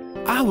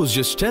 I was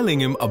just telling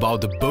him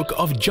about the book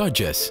of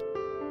Judges.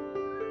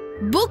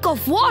 Book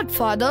of what,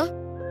 Father?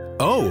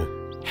 Oh,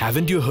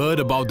 haven't you heard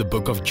about the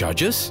book of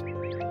Judges?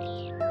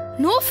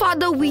 No,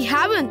 Father, we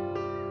haven't.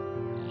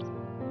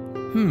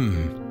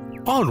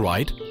 All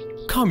right.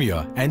 Come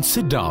here and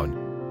sit down.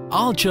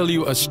 I'll tell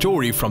you a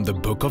story from the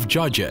book of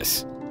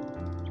Judges.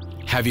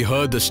 Have you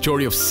heard the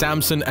story of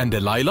Samson and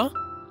Delilah?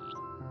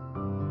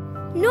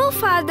 No,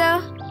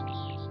 Father.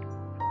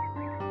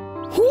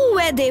 Who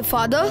were they,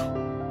 Father?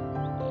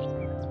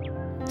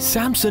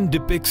 Samson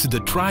depicts the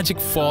tragic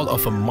fall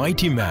of a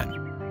mighty man.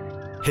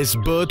 His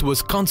birth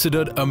was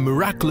considered a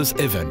miraculous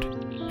event,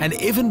 and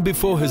even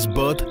before his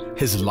birth,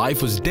 his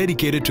life was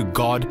dedicated to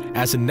God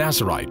as a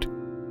Nazirite.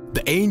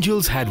 The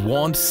angels had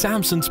warned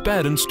Samson's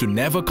parents to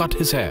never cut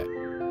his hair.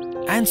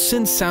 And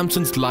since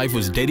Samson's life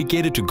was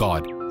dedicated to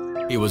God,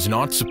 he was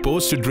not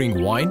supposed to drink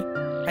wine,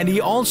 and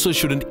he also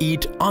shouldn't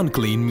eat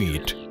unclean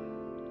meat.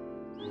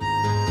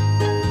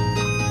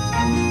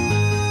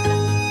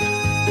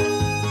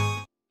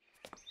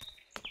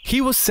 He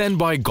was sent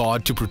by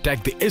God to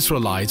protect the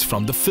Israelites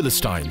from the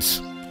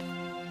Philistines.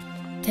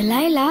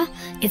 Delilah,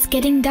 it's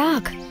getting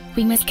dark.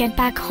 We must get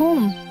back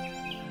home.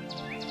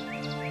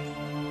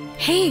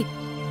 Hey,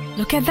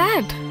 look at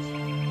that.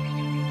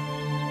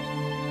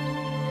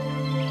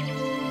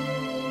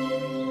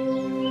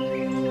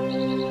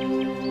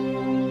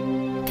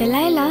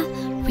 Delilah,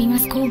 we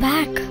must go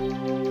back.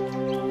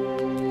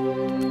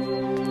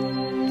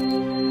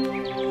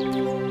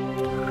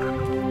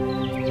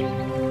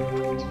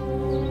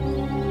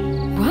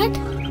 What?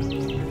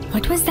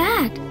 What was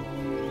that?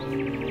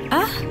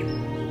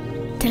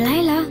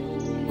 Delilah,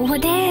 over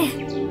there.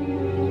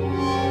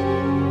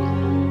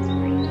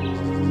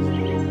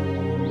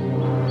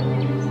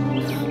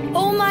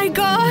 Oh my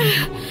God!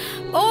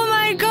 Oh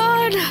my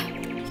God!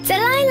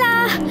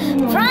 Delilah,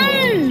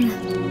 run!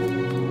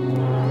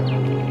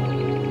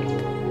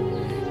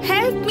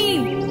 Help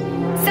me!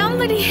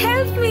 Somebody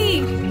help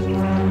me!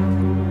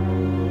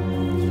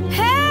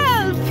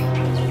 Help!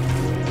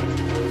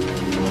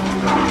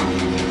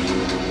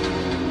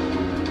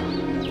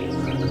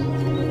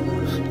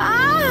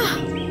 Ah!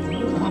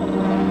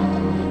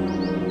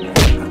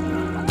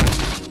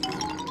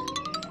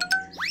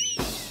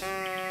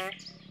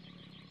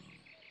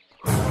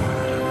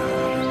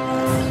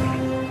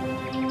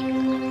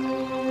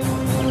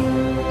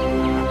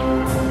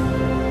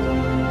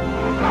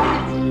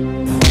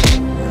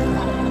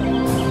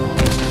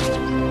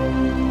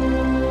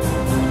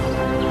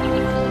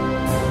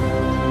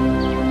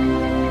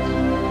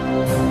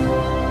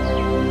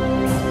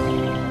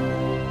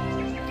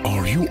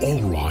 Are you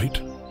all right?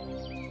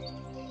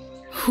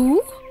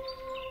 Who?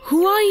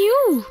 Who are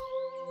you?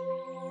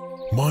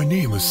 My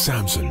name is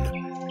Samson,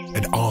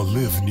 and I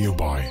live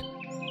nearby.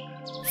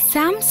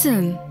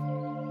 Samson.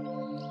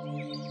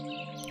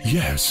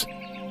 Yes.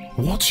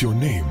 What's your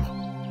name?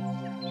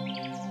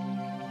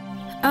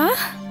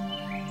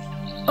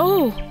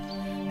 Oh,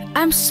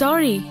 I'm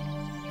sorry.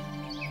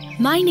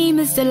 My name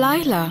is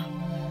Delilah.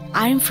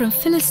 I'm from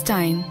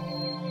Philistine.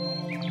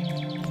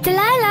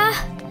 Delilah!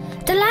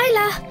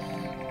 Delilah!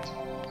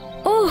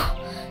 Oh,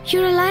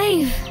 you're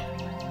alive.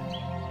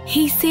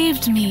 He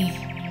saved me.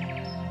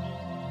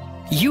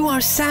 You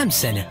are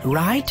Samson,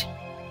 right?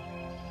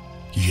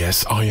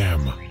 Yes, I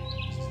am.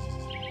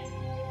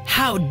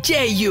 How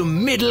dare you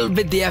meddle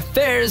with the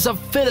affairs of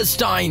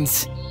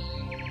Philistines?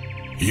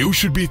 You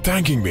should be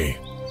thanking me.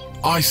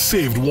 I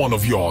saved one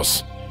of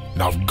yours.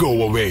 Now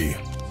go away.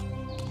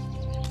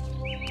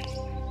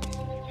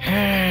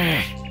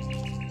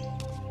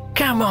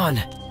 Come on,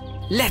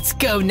 let's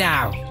go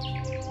now.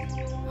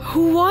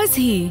 Who was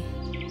he?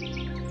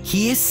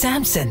 He is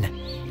Samson,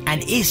 an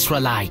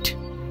Israelite.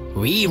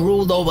 We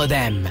ruled over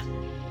them.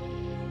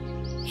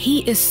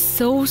 He is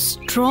so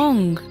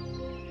strong.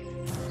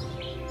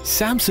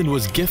 Samson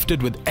was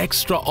gifted with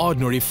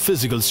extraordinary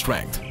physical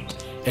strength.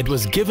 It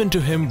was given to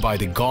him by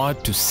the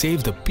God to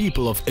save the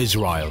people of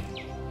Israel.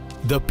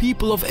 The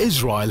people of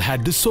Israel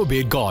had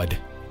disobeyed God,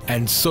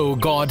 and so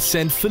God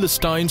sent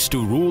Philistines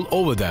to rule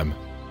over them.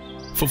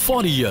 For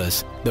 40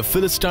 years, the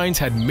Philistines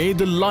had made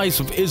the lives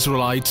of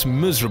Israelites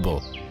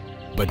miserable.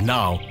 But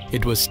now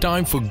it was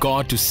time for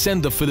God to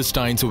send the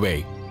Philistines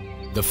away.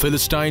 The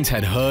Philistines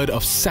had heard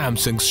of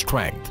Samson's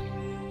strength.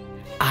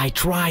 I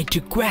tried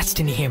to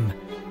question him,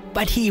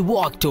 but he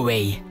walked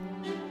away.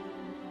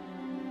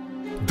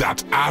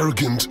 That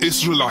arrogant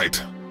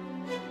Israelite.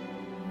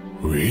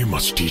 We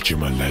must teach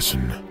him a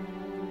lesson.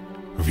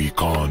 We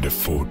can't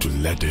afford to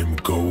let him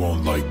go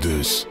on like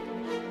this.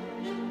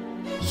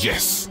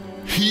 Yes,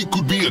 he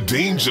could be a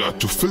danger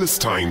to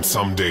Philistine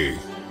someday.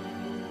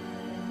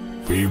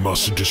 We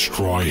must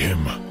destroy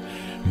him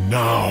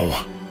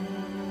now.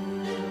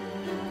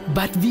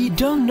 But we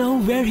don't know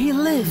where he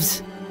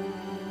lives.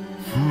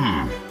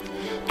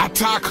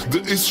 Attack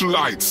the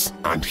Israelites,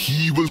 and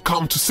he will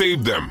come to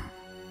save them.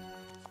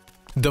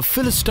 The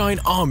Philistine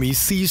army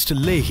seized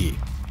Lehi,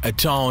 a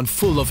town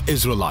full of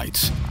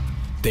Israelites.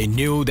 They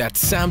knew that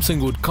Samson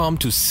would come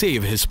to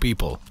save his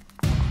people.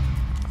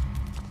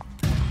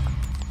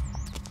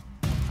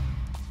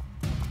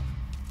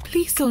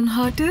 Please don't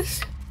hurt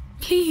us.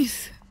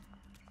 Please.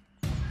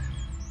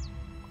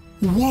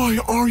 Why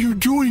are you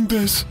doing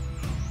this?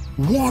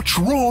 What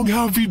wrong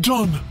have we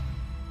done?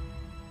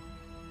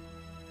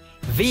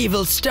 We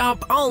will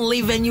stop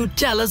only when you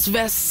tell us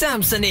where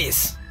Samson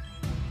is.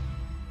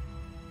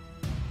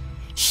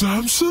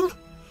 Samson?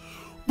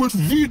 But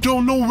we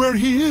don't know where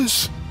he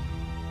is.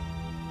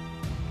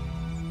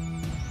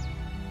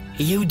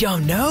 You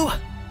don't know?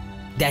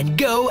 Then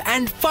go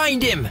and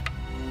find him.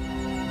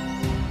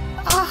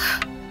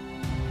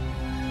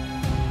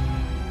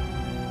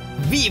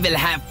 We will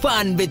have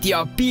fun with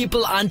your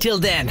people until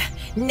then.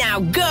 Now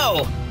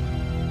go!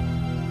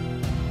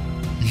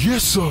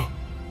 Yes, sir.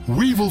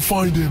 We will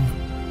find him.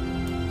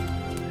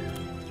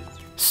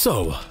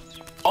 So,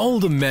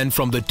 all the men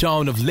from the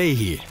town of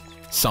Lehi,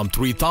 some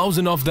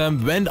 3,000 of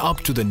them, went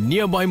up to the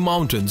nearby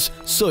mountains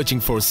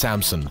searching for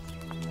Samson.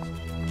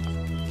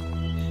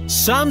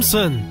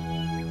 Samson!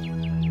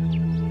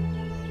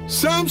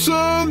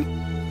 Samson!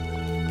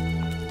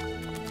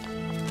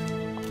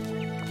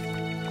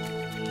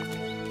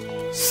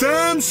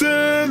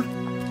 Samson!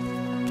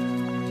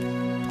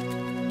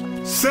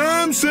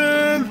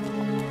 Samson!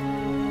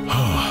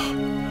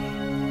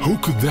 Who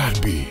could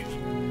that be?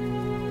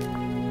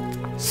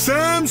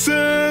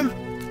 Samson!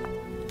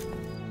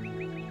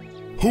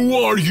 Who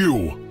are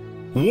you?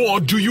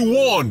 What do you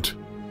want?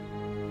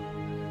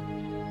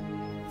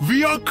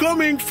 We are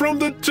coming from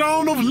the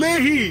town of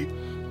Lehi.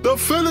 The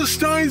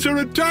Philistines are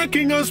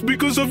attacking us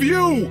because of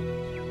you.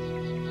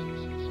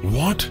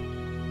 What?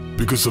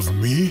 Because of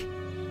me?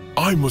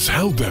 I must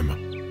help them.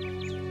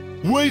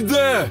 Wait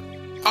there!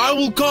 I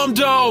will come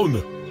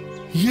down!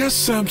 Yes,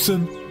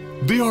 Samson.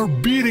 They are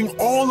beating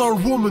all our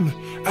women,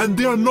 and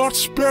they are not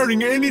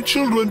sparing any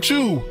children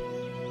too.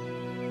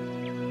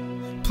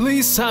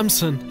 Please,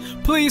 Samson,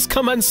 please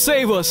come and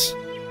save us.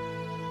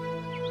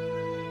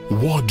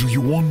 What do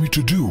you want me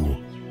to do?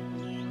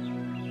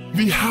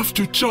 We have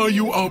to tie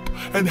you up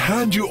and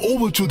hand you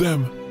over to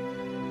them.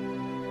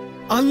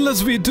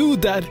 Unless we do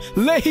that,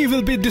 Lehi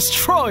will be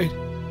destroyed.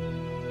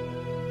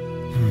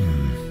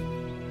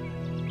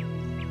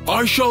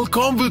 I shall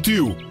come with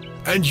you,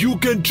 and you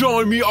can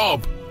tie me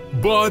up,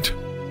 but...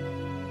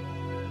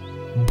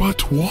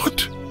 But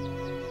what?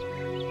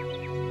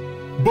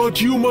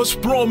 But you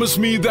must promise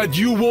me that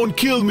you won't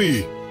kill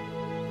me.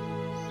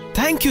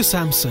 Thank you,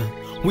 Samson.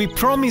 We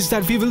promise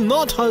that we will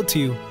not hurt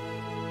you.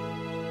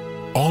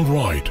 All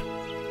right,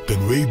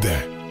 then wait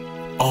there.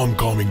 I'm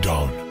coming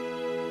down.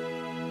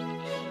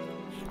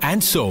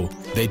 And so,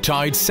 they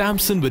tied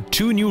Samson with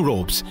 2 new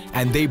ropes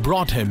and they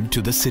brought him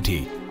to the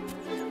city.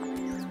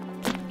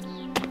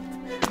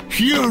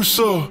 Here,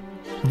 sir.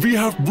 We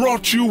have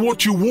brought you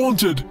what you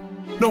wanted.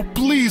 Now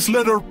please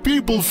let our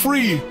people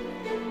free.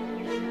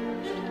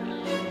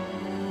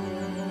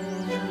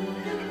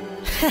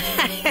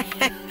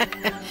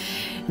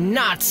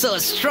 Not so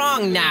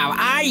strong now,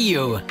 are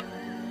you?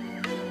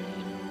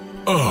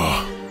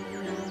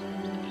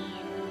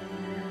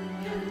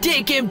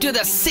 Take him to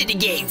the city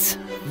gates.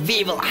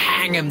 We will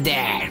hang him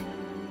there.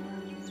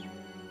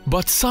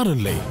 But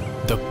suddenly,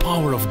 the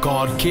power of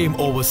God came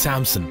over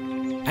Samson,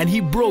 and he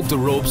broke the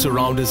ropes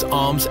around his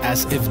arms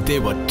as if they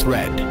were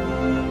thread.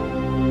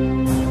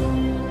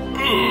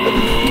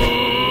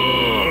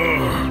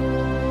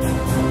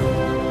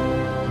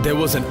 There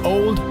was an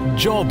old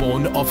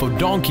jawbone of a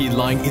donkey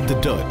lying in the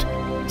dirt.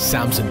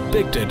 Samson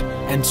picked it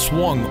and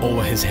swung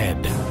over his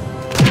head.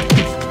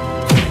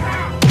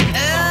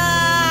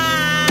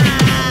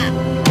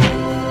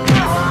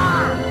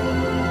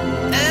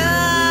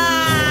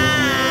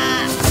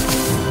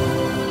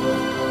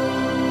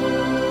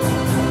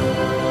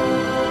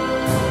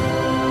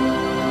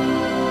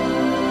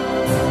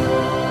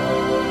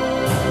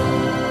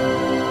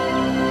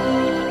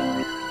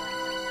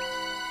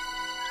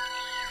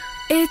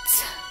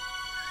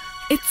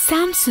 It's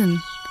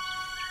Samson.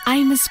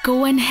 I must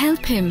go and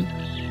help him.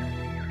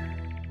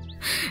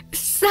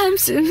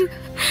 Samson!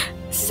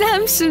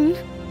 Samson!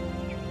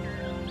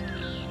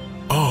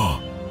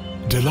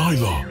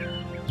 Delilah!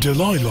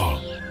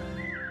 Delilah!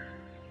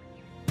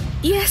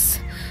 Yes,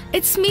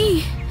 it's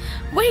me.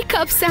 Wake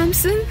up,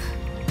 Samson.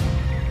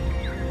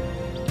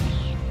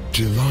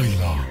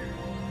 Delilah,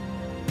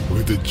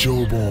 with the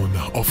jawbone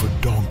of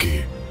a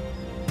donkey,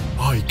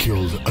 I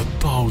killed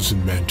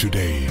 1,000 men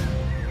today.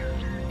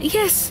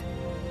 Yes,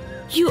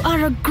 you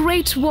are a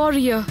great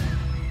warrior,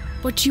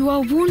 but you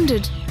are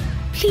wounded.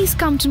 Please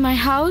come to my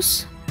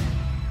house.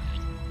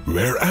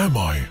 Where am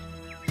I?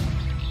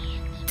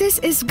 This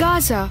is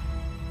Gaza.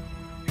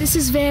 This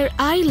is where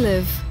I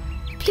live.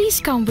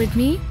 Please come with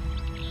me.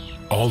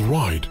 All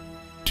right,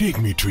 take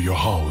me to your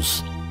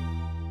house.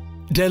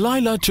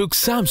 Delilah took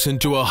Samson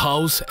to her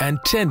house and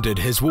tended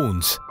his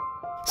wounds.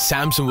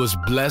 Samson was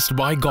blessed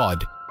by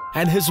God,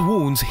 and his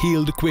wounds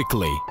healed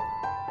quickly.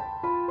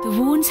 The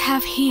wounds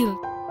have healed.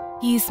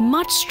 He is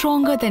much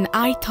stronger than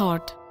I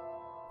thought.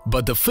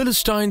 But the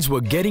Philistines were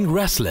getting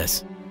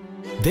restless.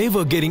 They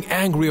were getting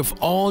angry of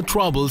all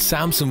trouble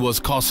Samson was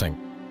causing.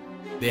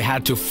 They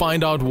had to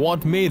find out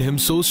what made him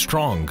so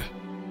strong.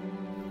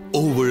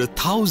 Over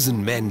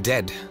 1,000 men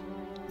dead,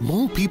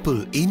 more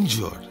people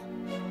injured.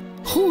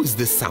 Who is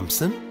this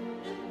Samson?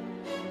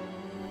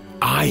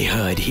 I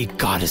heard he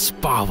got his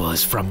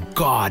powers from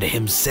God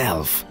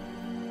himself.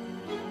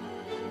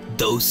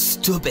 Those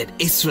stupid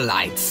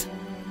Israelites.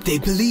 They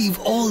believe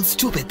all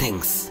stupid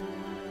things.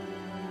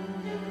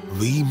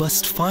 We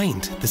must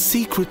find the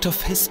secret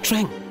of his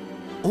strength.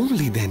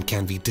 Only then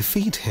can we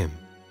defeat him.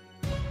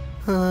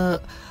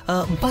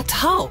 But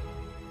how?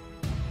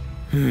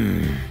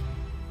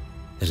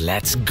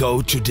 Let's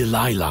go to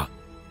Delilah.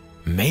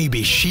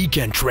 Maybe she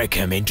can trick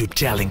him into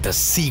telling the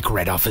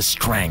secret of his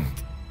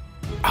strength.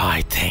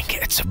 I think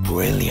it's a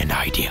brilliant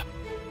idea.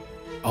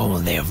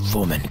 Only a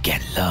woman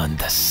can learn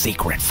the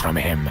secret from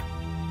him.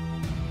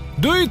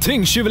 Do you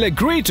think she will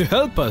agree to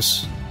help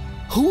us?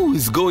 Who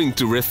is going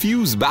to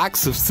refuse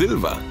bags of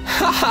silver?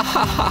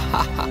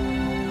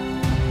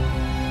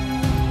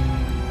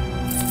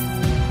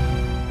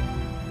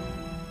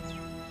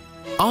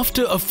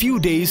 After a few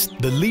days,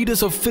 the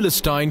leaders of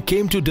Philistine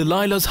came to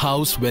Delilah's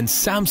house when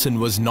Samson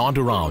was not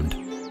around.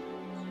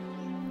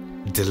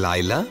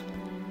 Delilah,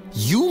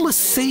 you must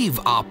save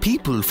our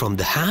people from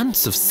the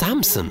hands of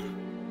Samson.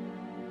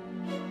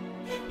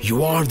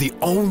 You are the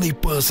only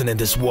person in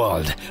this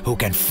world who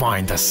can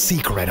find the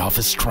secret of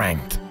his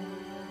strength.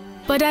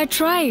 But I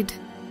tried.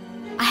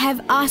 I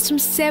have asked him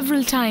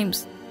several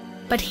times,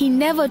 but he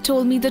never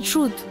told me the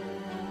truth.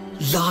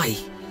 Lie!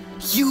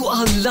 You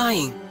are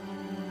lying!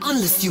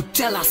 Unless you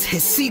tell us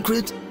his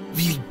secret,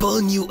 we'll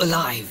burn you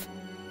alive.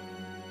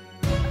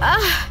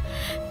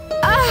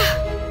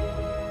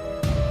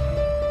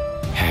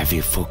 Have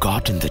you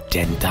forgotten the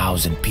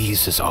 10,000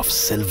 pieces of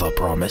silver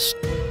promised?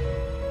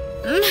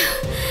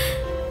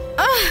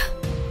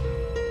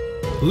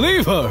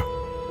 Leave her!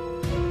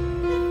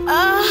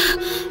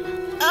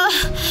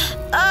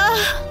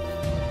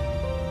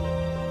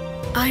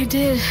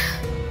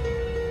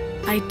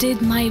 I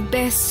did my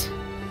best,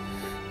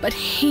 but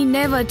he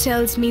never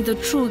tells me the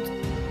truth.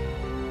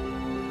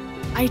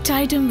 I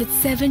tied him with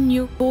 7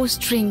 new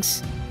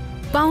bowstrings,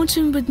 bound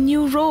him with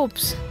new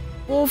ropes,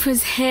 wove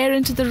his hair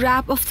into the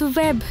wrap of the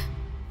web.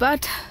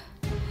 But...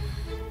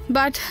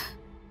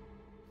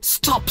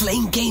 Stop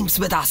playing games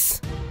with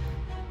us.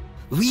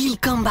 We'll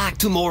come back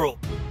tomorrow.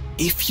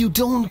 If you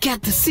don't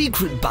get the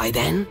secret by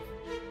then,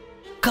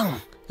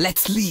 come,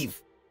 let's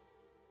leave.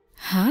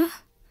 Huh?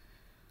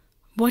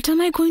 What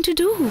am I going to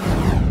do?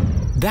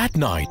 That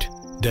night,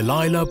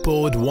 Delilah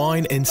poured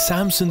wine in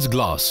Samson's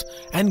glass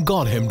and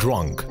got him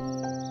drunk.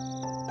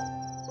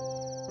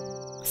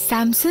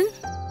 Samson,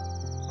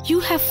 you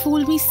have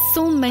fooled me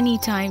so many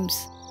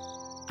times.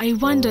 I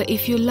wonder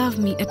if you love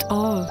me at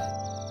all.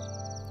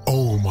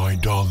 Oh, my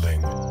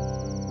darling,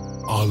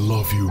 I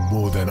love you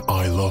more than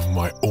I love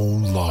my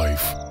own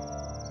life.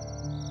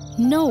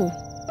 No,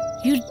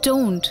 you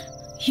don't.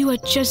 You are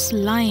just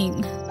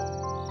lying.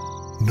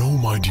 No,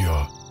 my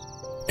dear,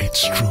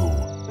 it's true.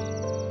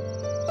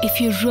 If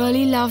you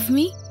really love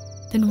me,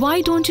 then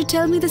why don't you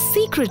tell me the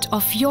secret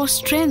of your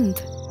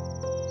strength?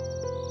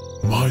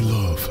 My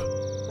love,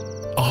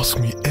 ask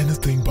me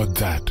anything but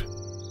that.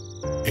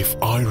 If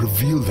I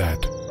reveal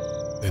that,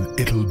 then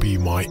it'll be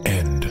my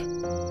end.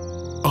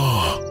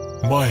 Ah,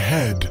 my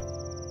head.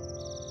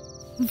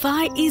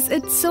 Why is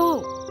it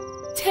so?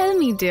 Tell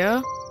me,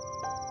 dear.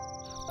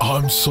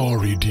 I'm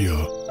sorry, dear,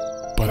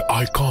 but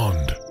I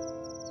can't.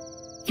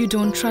 You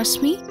don't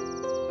trust me?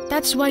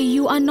 That's why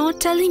you are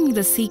not telling me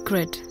the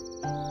secret.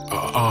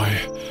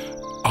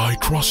 I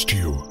trust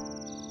you.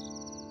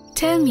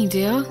 Tell me,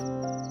 dear.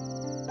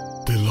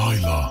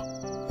 Delilah,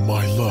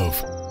 my love,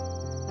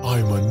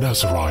 I'm a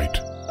Nazarite.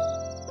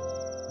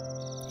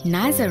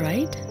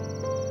 Nazarite?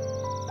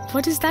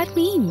 What does that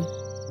mean?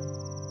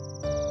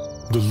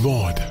 The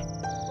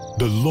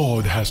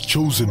Lord has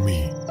chosen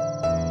me.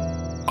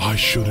 I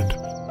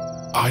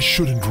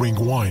shouldn't drink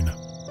wine.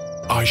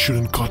 I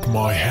shouldn't cut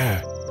my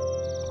hair.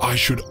 I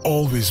should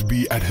always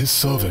be at his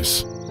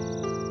service.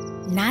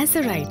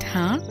 Nazarite,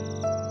 huh?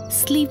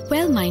 Sleep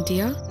well, my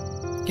dear.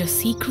 Your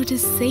secret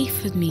is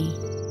safe with me.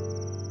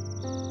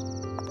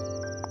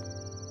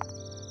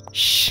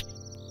 Shh.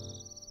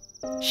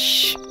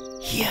 Shh.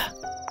 Here.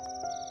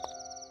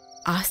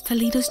 Ask the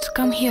leaders to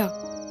come here.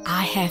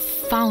 I have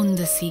found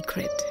the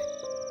secret.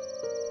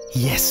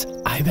 Yes,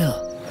 I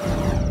will.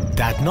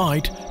 That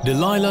night,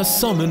 Delilah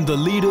summoned the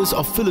leaders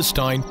of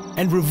Philistine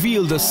and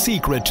revealed the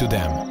secret to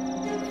them.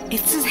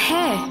 It's his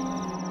hair.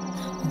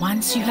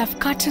 Once you have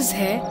cut his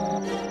hair,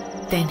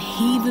 then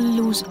he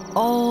will lose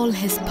all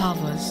his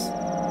powers.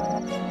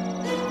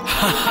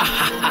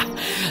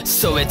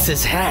 So it's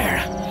his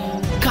hair.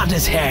 Cut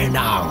his hair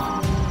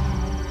now.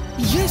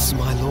 Yes,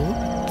 my lord.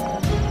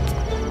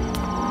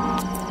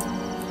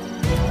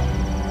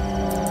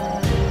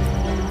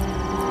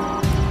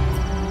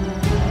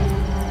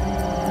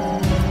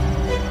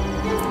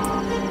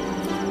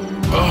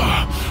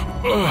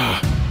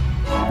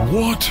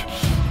 What?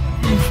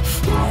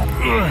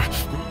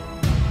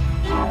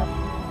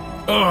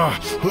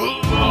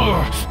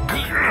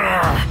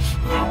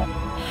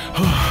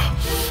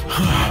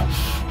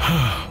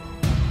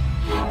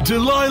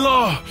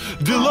 Delilah!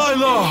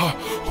 Delilah!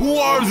 Who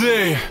are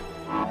they?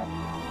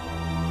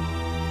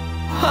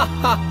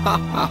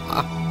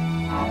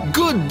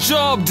 Good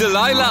job,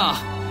 Delilah!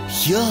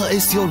 Here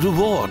is your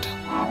reward.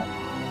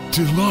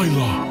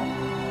 Delilah,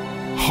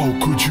 how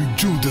could you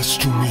do this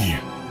to me?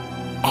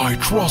 I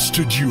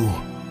trusted you.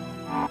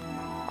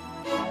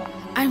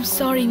 I'm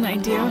sorry, my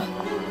dear.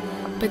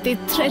 But they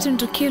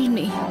threatened to kill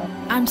me.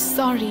 I'm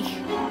sorry.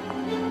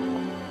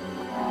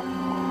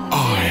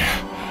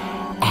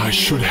 I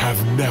should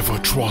have never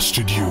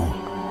trusted you.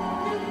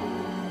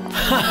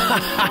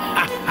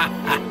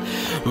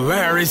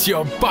 Where is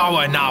your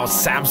power now,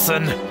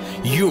 Samson?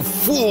 You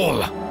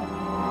fool!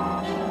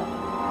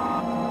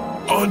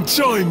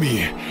 Untie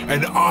me,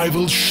 and I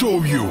will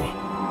show you,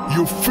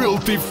 you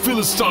filthy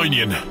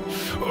Philistinian!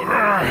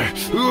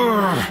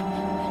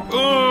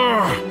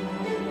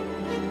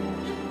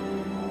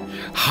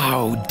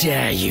 How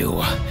dare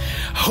you!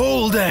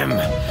 Hold him!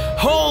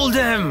 Hold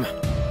him!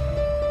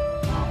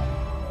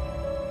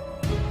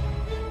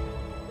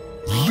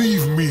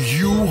 Leave me,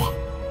 you!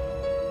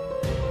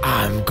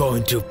 I'm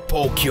going to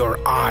poke your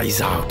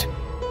eyes out.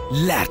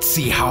 Let's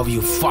see how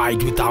you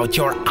fight without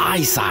your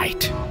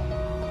eyesight.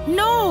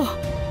 No!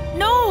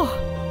 No!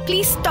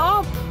 Please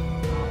stop!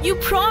 You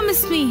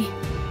promised me!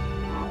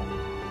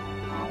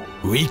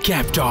 We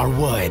kept our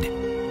word.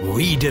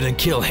 We didn't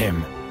kill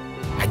him.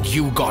 And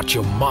you got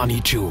your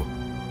money too.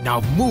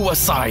 Now move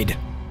aside.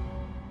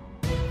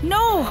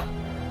 No!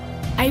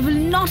 I will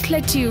not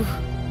let you.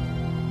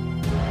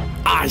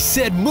 I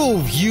said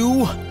move,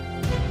 you!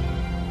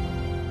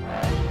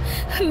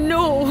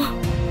 No!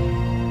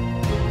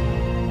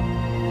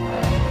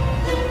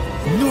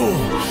 No!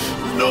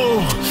 No!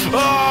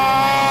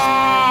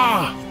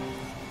 Ah!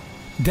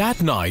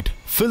 That night,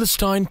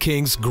 Philistine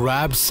kings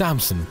grabbed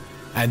Samson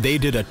and they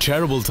did a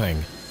terrible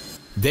thing.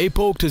 They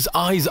poked his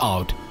eyes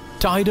out,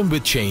 tied him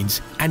with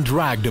chains and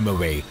dragged him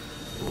away.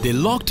 They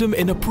locked him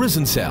in a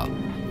prison cell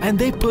and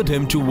they put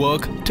him to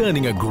work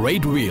turning a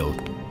great wheel.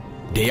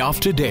 Day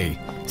after day,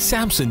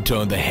 Samson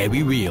turned the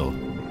heavy wheel.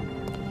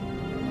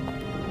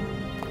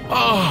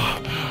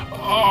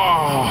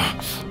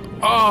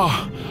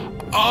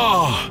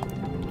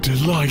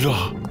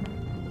 Delilah,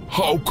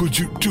 how could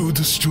you do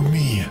this to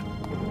me?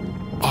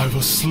 I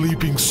was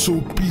sleeping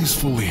so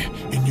peacefully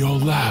in your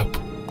lap.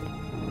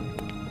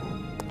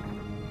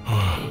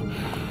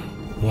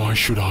 Why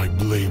should I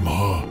blame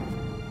her?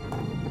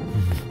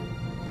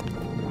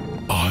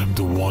 I'm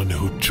the one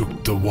who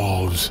took the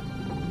vows.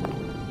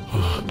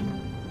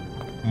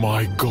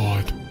 My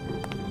God,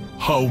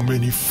 how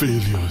many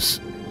failures.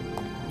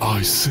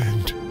 I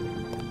sinned.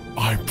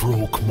 I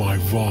broke my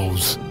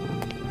vows.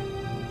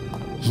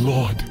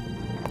 Lord,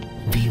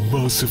 be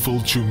merciful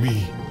to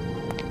me.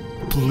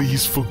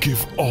 Please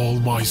forgive all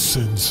my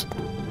sins.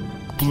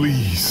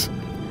 Please.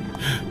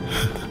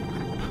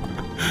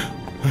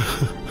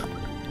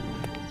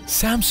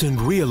 Samson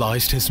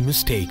realized his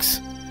mistakes,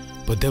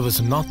 but there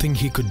was nothing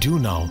he could do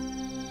now.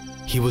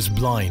 He was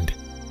blind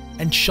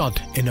and shut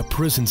in a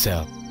prison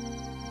cell.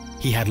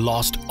 He had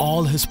lost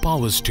all his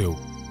powers too.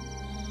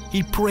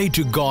 He prayed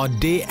to God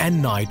day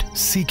and night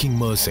seeking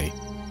mercy,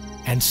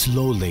 and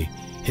slowly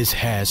his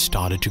hair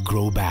started to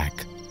grow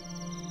back.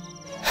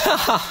 Ha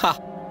ha ha!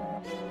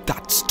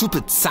 That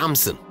stupid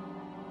Samson.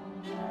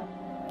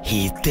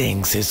 He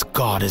thinks his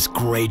God is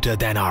greater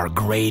than our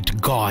great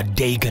God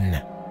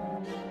Dagon.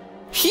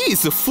 He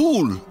is a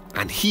fool,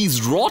 and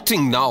he's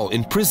rotting now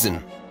in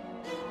prison.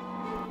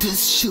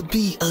 This should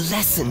be a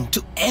lesson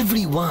to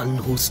everyone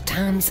who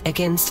stands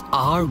against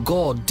our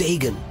God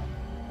Dagon.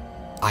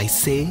 I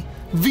say,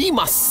 we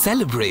must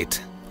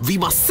celebrate. We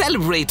must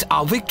celebrate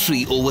our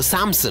victory over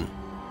Samson.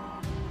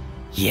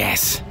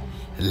 Yes,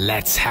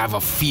 let's have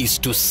a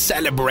feast to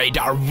celebrate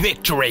our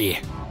victory.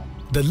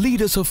 The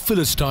leaders of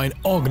Philistine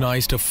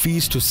organized a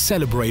feast to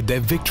celebrate their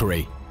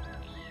victory.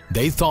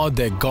 They thought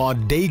their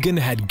god Dagon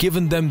had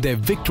given them their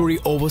victory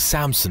over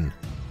Samson.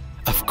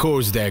 Of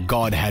course, their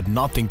god had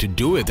nothing to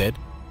do with it.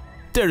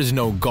 There is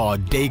no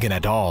god Dagon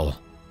at all.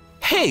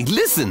 Hey,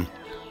 listen!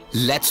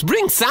 Let's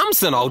bring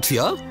Samson out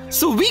here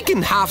so we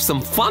can have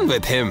some fun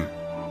with him.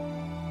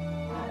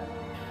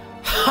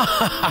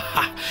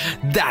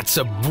 That's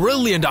a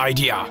brilliant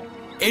idea.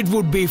 It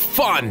would be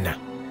fun.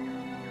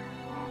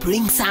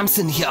 Bring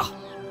Samson here.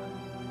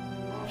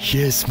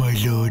 Yes, my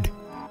lord.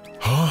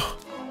 Huh?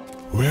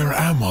 Where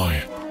am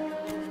I?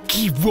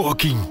 Keep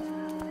walking.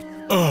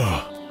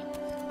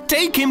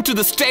 Take him to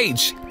the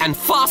stage and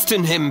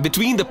fasten him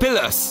between the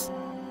pillars.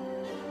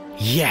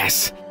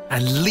 Yes,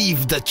 and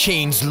leave the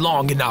chains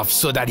long enough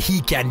so that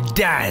he can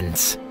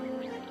dance.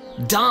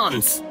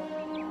 Dance?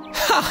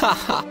 Ha ha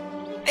ha!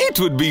 It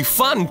would be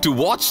fun to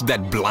watch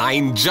that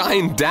blind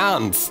giant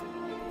dance.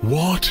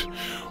 What?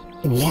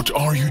 What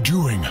are you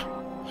doing?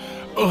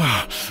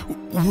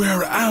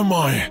 Where am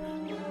I?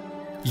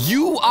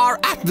 You are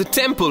at the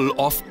temple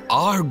of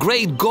our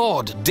great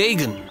god,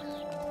 Dagon.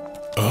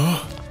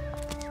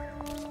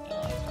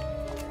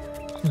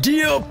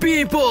 Dear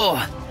people,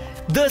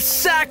 the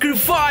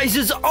sacrifice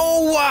is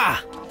over.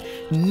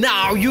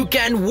 Now you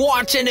can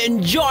watch and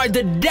enjoy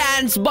the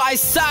dance by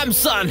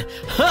Samson.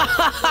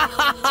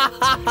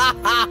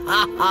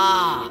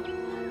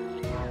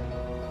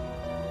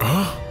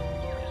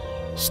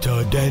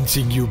 Start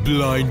dancing, you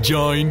blind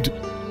giant.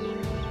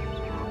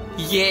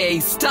 Yay,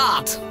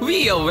 start!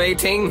 We are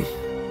waiting.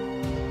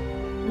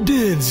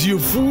 Dance, you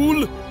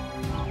fool.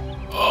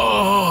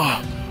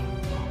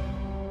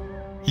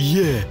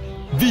 Yeah,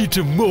 beat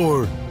him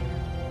more.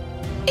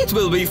 It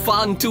will be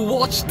fun to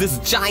watch this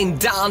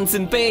giant dance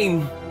in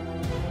pain.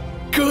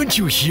 Can't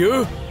you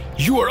hear?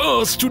 You are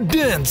asked to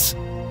dance.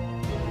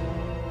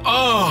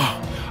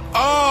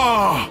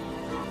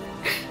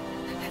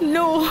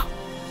 No,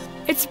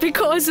 it's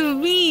because of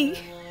me.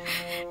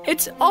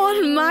 It's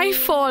all my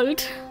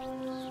fault.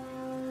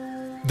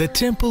 The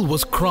temple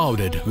was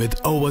crowded with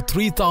over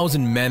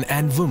 3,000 men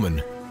and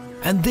women,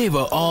 and they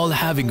were all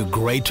having a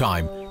great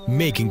time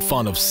making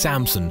fun of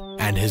Samson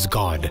and his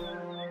God.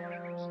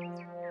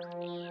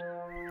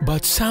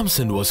 But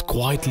Samson was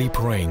quietly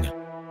praying.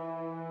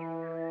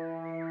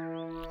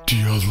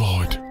 Dear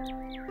Lord,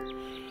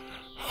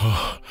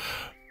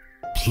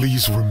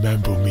 please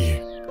remember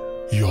me,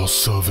 your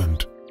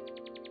servant.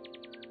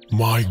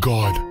 My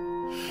God,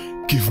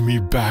 give me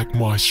back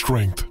my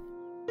strength.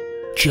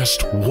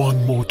 Just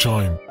one more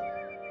time.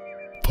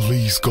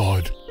 Please,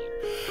 God,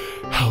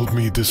 help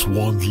me this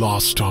one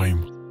last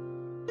time.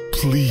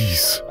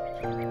 Please.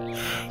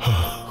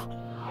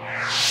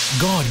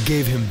 God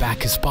gave him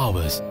back his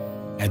powers,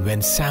 and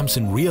when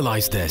Samson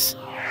realized this,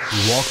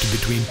 he walked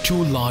between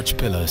two large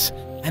pillars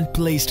and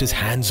placed his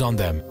hands on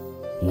them,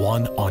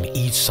 one on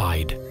each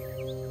side.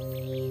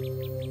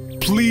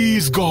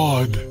 Please,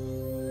 God.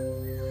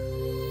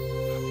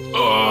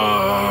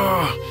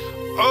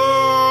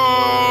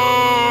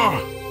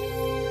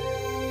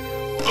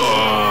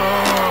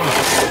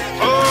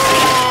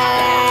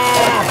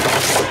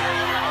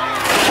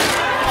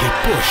 He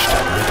pushed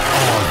with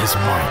all his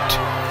might.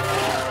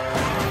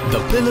 The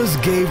pillars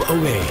gave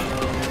away,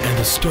 and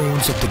the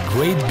stones of the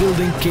great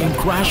building came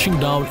crashing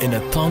down in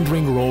a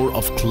thundering roar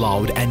of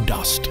cloud and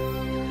dust.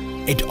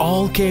 It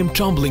all came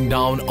tumbling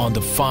down on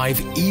the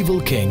 5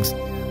 evil kings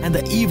and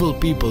the evil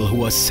people who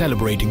were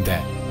celebrating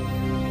there.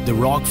 The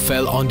rock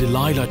fell on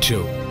Delilah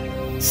too.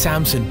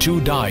 Samson too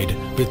died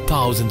with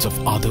thousands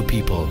of other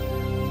people.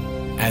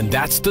 And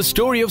that's the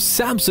story of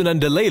Samson and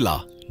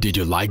Delilah. Did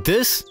you like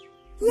this?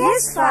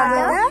 Yes,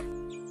 Father.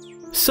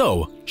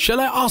 So, shall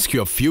I ask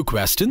you a few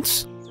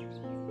questions?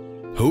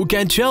 Who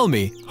can tell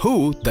me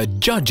who the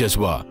judges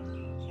were?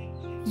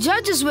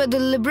 Judges were the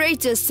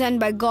liberators sent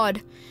by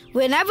God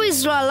whenever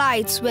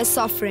Israelites were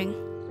suffering.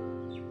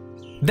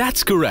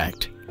 That's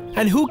correct.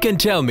 And who can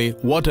tell me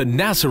what a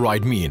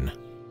Nazarite mean?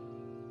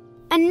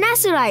 A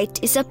Nazarite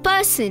is a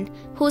person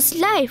whose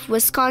life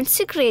was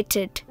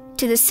consecrated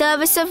to the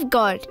service of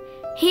God.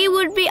 He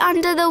would be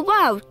under the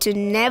vow to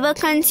never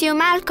consume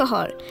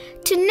alcohol,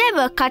 to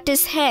never cut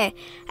his hair,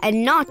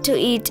 and not to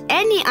eat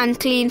any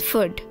unclean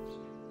food.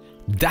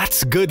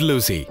 That's good,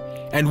 Lucy.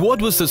 And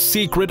what was the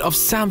secret of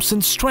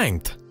Samson's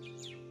strength?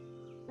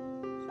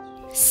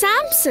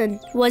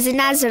 Samson was a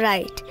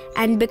Nazarite,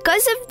 and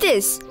because of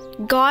this,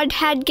 God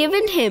had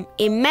given him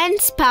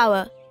immense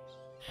power.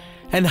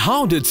 And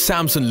how did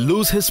Samson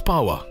lose his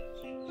power?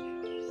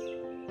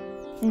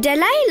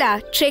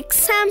 Delilah tricked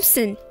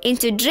Samson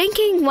into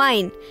drinking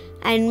wine,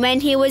 and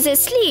when he was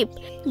asleep,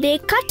 they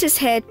cut his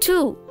hair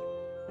too.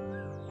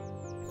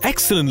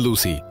 Excellent,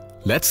 Lucy.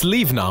 Let's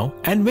leave now,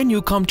 and when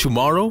you come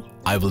tomorrow,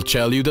 I will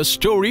tell you the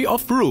story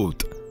of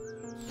Ruth.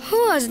 Who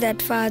was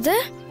that, Father?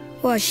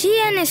 Was she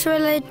an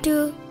Israelite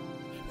too?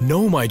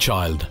 No, my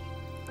child.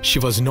 She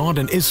was not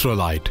an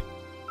Israelite.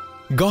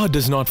 God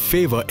does not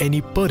favor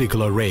any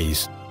particular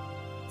race.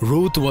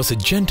 Ruth was a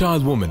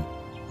Gentile woman,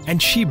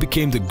 and she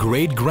became the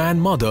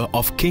great-grandmother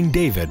of King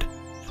David,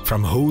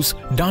 from whose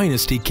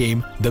dynasty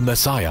came the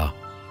Messiah.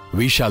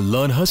 We shall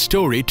learn her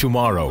story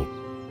tomorrow.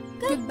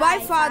 Goodbye,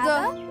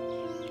 Father.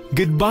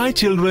 Goodbye,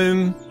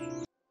 children.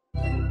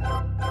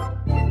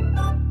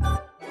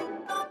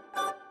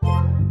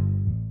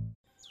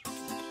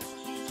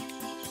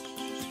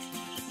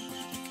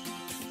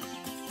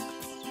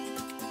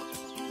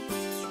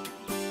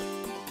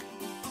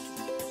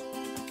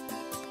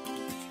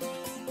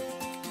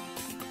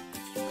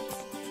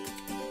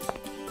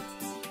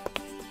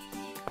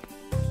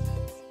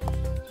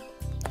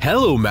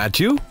 Hello,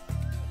 Matthew.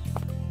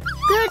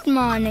 Good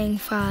morning,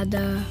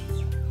 Father.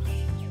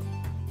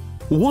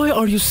 Why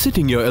are you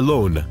sitting here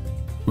alone?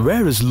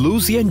 Where is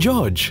Lucy and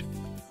George?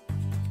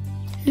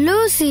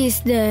 Lucy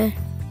is there.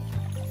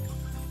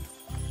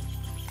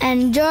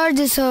 And George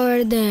is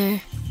over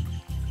there.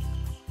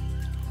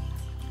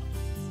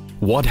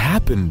 What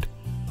happened?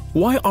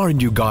 Why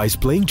aren't you guys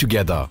playing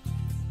together?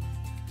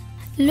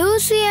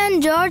 Lucy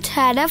and George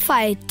had a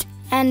fight,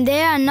 and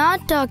they are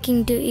not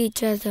talking to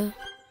each other.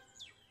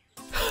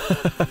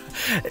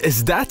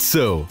 Is that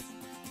so?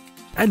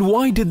 And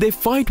why did they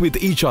fight with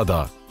each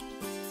other?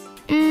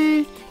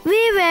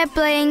 We were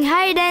playing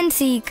hide and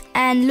seek,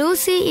 and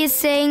Lucy is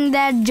saying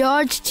that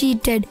George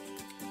cheated.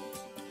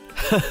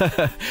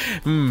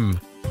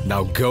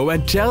 Now go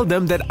and tell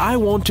them that I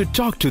want to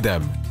talk to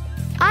them.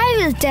 I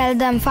will tell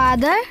them,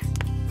 Father.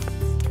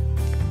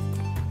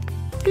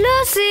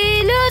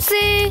 Lucy,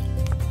 Lucy!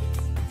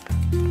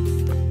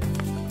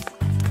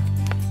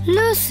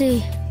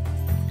 Lucy!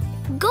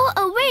 Go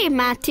away,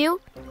 Matthew.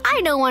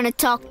 I don't want to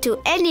talk to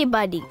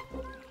anybody.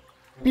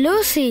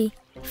 Lucy,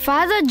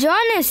 Father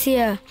John is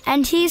here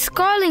and he's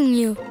calling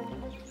you.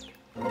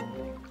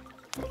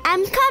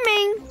 I'm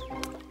coming.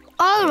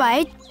 All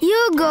right,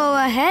 you go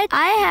ahead.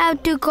 I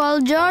have to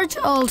call George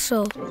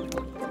also.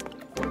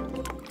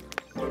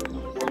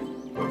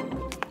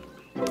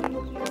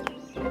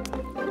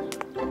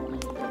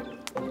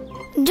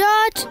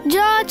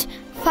 George,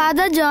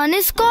 Father John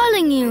is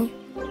calling you.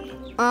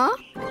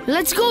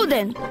 Let's go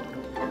then.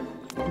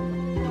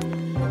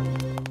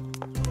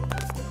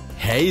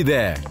 Hey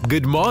there,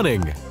 good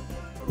morning.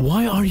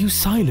 Why are you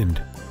silent?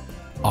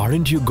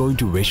 Aren't you going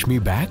to wish me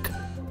back?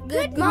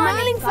 Good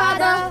morning,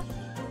 Father.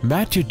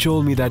 Matthew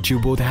told me that you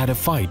both had a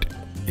fight.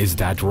 Is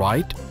that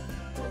right?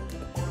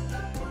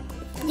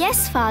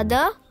 Yes,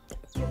 Father.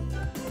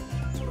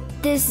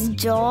 This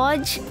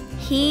George,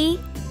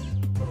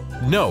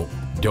 No,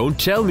 don't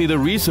tell me the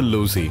reason,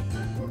 Lucy.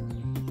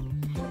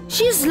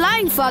 She's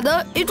lying,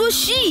 Father. It was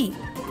she.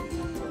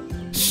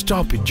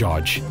 Stop it,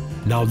 George.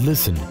 Now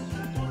listen.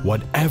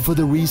 Whatever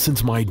the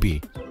reasons might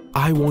be,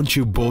 I want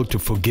you both to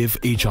forgive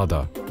each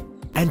other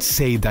and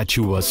say that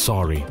you were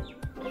sorry.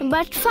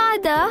 But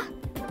Father...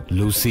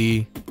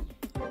 Lucy...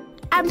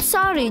 I'm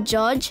sorry,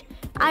 George.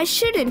 I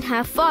shouldn't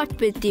have fought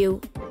with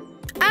you.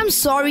 I'm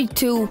sorry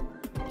too.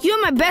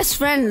 You're my best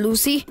friend,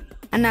 Lucy,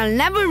 and I'll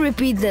never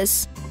repeat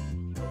this.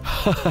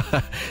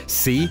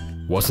 See?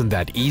 Wasn't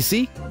that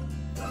easy?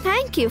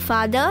 Thank you,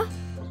 Father.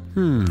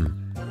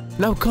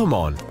 Now come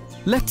on,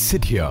 let's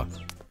sit here.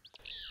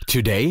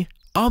 Today,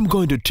 I'm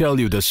going to tell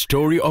you the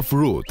story of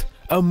Ruth,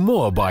 a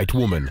Moabite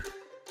woman.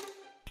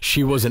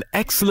 She was an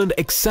excellent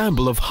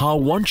example of how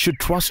one should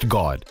trust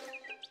God.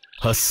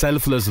 Her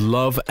selfless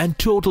love and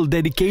total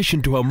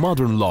dedication to her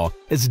mother-in-law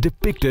is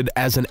depicted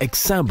as an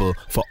example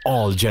for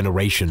all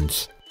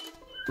generations.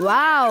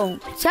 Wow!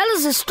 Tell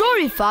us the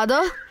story,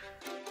 Father.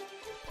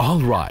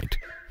 All right,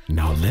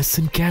 now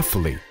listen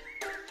carefully.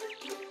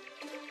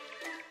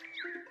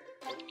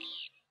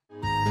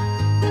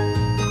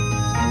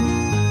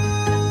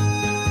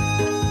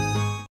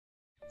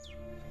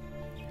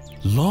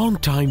 Long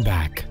time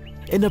back,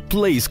 in a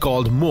place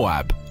called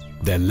Moab,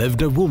 there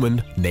lived a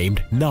woman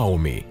named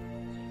Naomi.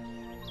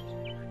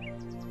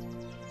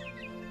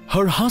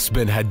 Her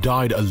husband had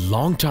died a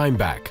long time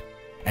back,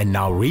 and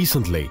now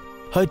recently,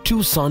 her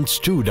 2 sons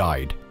too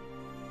died.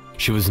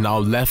 She was now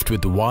left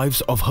with the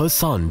wives of her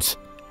sons,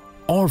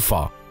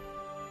 Orpah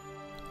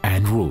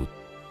and Ruth.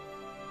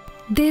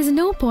 There's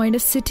no point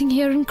of sitting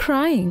here and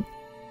crying.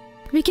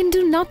 We can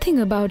do nothing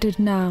about it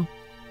now.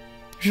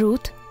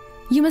 Ruth,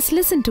 you must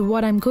listen to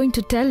what I'm going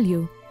to tell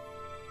you.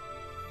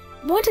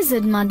 What is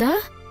it, Mother?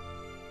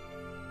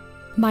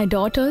 My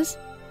daughters,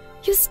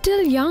 you're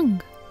still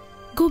young.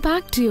 Go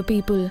back to your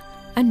people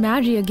and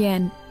marry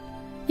again.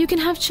 You can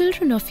have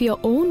children of your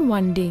own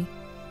one day.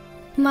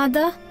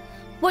 Mother,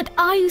 what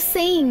are you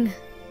saying?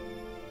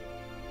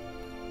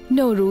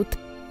 No, Ruth.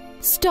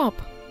 Stop.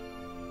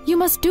 You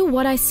must do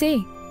what I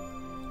say.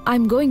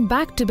 I'm going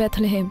back to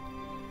Bethlehem,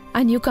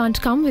 and you can't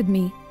come with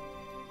me.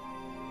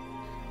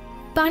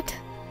 But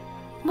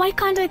why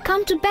can't I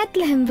come to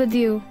Bethlehem with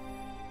you?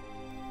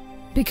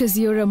 Because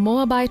you're a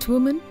Moabite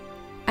woman,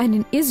 and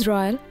in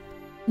Israel,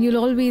 you'll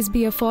always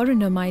be a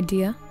foreigner, my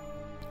dear.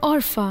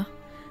 Orpah,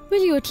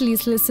 will you at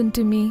least listen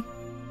to me?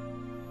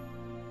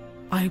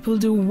 I will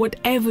do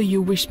whatever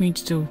you wish me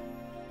to do.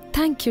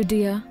 Thank you,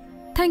 dear.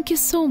 Thank you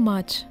so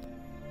much.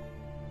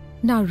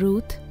 Now,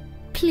 Ruth,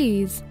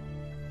 please.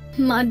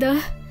 Mother,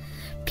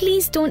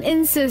 please don't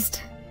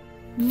insist.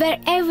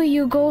 Wherever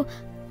you go,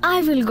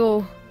 I will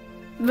go.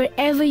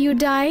 Wherever you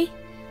die,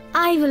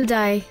 I will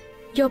die.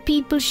 Your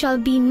people shall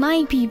be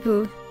my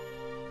people,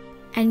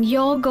 and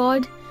your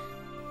God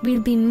will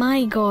be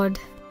my God.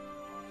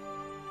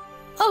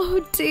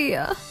 Oh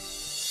dear.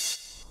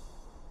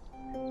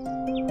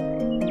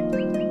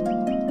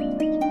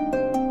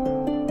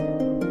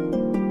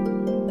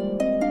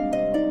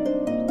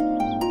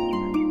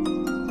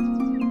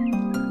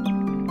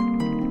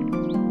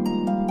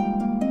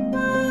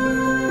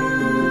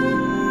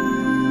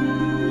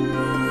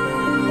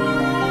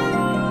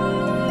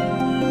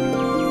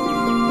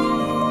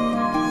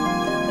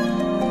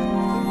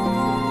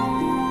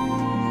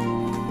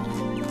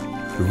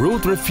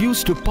 Ruth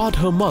refused to part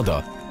her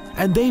mother,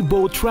 and they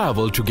both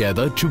traveled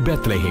together to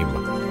Bethlehem.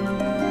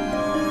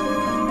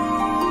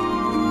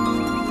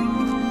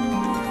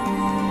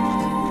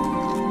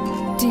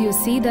 Do you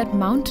see that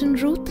mountain,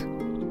 Ruth?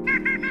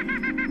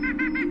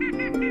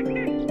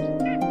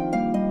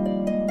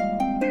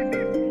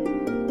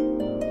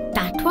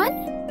 That one?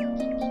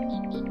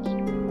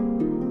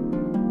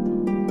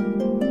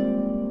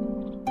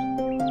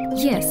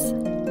 Yes,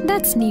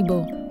 that's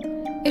Nebo.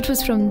 It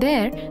was from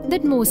there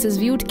that Moses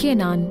viewed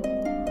Canaan.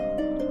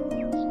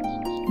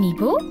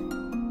 Nebo?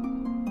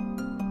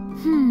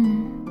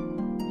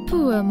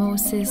 Poor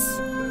Moses.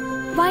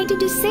 Why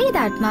did you say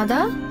that,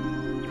 Mother?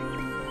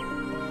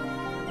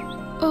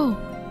 Oh,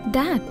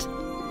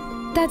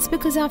 that's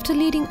because after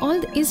leading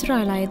all the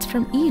Israelites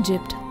from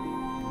Egypt,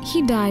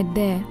 he died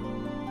there.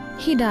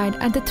 He died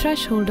at the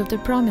threshold of the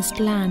promised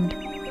land.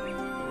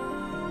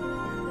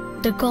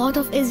 The God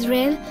of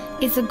Israel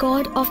is the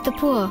God of the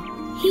poor.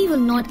 He will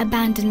not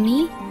abandon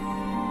me.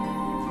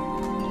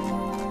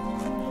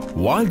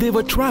 While they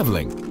were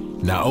traveling,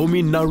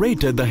 Naomi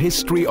narrated the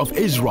history of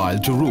Israel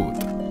to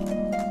Ruth.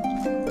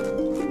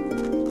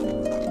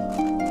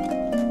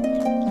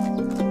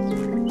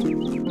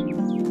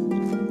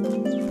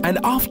 And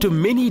after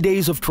many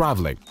days of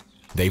traveling,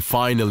 they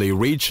finally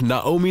reached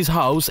Naomi's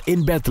house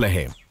in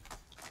Bethlehem.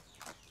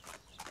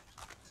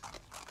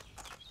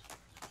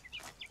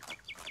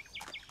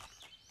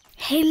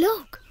 Hey,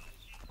 look.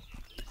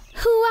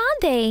 Who are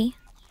they?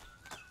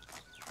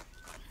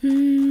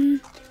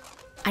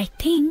 I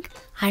think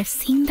I've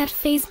seen that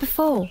face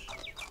before.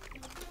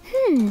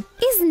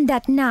 Isn't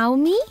that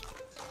Naomi?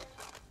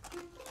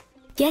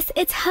 Yes,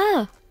 it's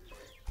her.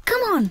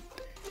 Come on.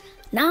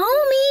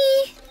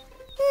 Naomi!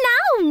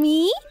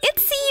 Naomi,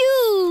 it's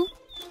you!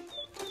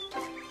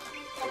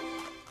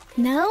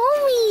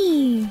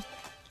 Naomi!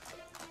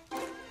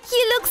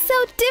 You look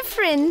so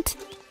different.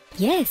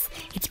 Yes,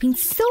 it's been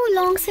so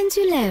long since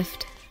you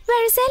left.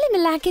 Where is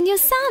Elimelech and your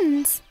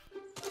sons?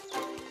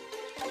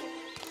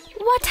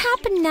 What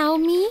happened,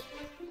 Naomi?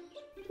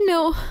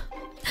 No,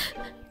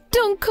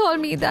 don't call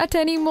me that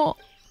anymore.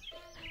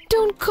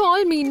 Don't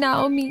call me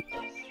Naomi.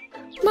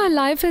 My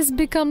life has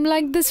become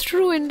like this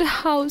ruined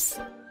house.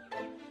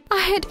 I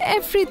had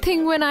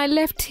everything when I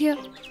left here,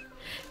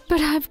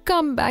 but I've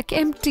come back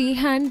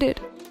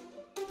empty-handed.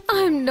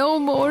 I'm no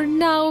more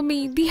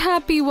Naomi, the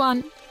happy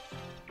one.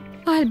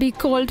 I'll be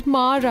called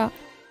Mara,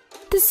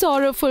 the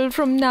sorrowful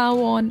from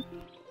now on.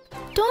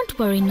 Don't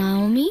worry,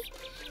 Naomi.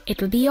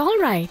 It'll be all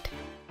right.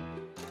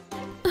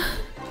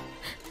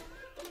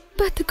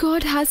 But the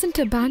God hasn't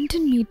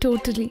abandoned me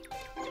totally.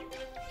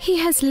 He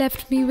has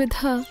left me with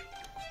her,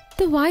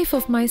 the wife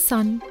of my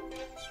son.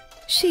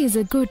 She is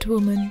a good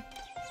woman.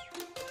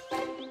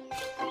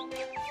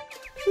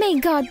 May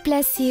God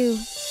bless you.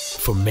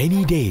 For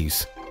many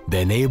days,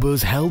 their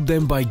neighbors helped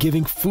them by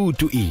giving food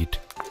to eat.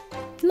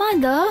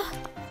 Mother?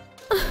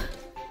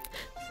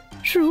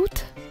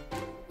 Ruth,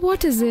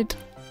 what is it?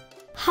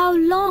 How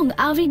long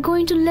are we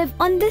going to live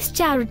on this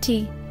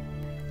charity?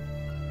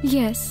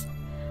 Yes,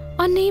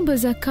 our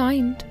neighbors are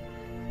kind,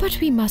 but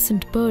we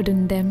mustn't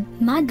burden them.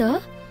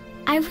 Mother,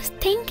 I was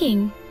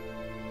thinking.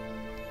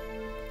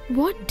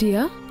 What,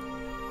 dear?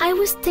 I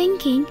was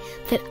thinking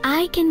that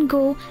I can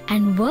go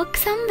and work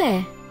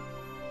somewhere.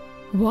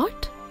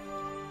 What?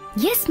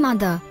 Yes,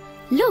 Mother.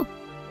 Look,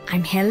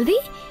 I'm healthy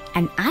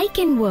and I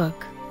can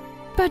work.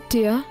 But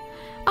dear,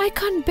 I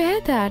can't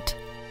bear that.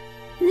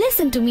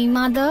 Listen to me,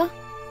 Mother.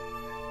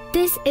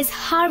 This is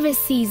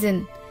harvest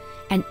season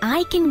and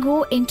I can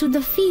go into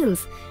the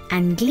fields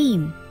and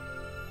glean.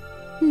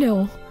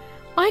 No,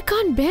 I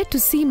can't bear to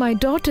see my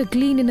daughter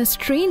glean in a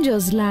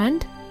stranger's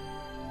land.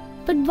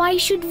 But why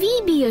should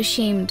we be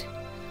ashamed?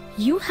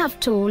 You have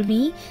told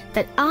me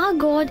that our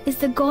God is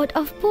the God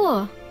of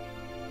poor.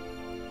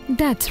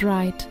 That's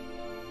right.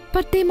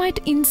 But they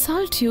might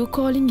insult you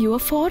calling you a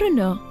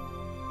foreigner.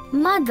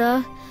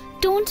 Mother,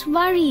 don't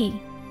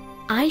worry.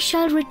 I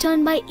shall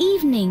return by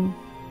evening.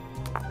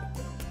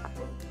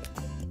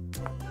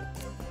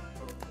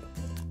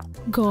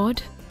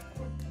 God,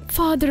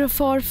 Father of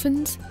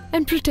orphans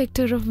and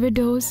protector of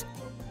widows,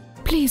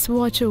 please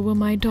watch over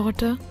my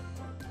daughter.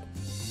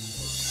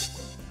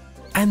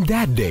 And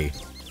that day,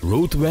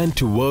 Ruth went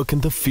to work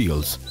in the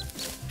fields.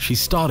 She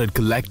started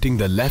collecting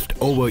the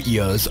leftover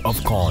ears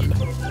of corn.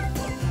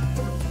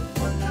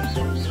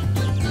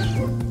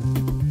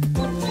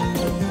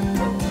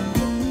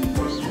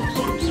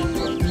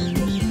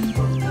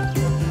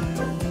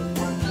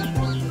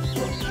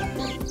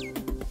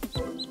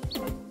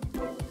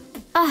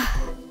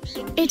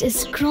 It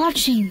is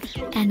scorching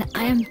and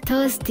I am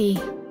thirsty.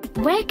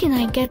 Where can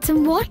I get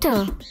some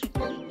water?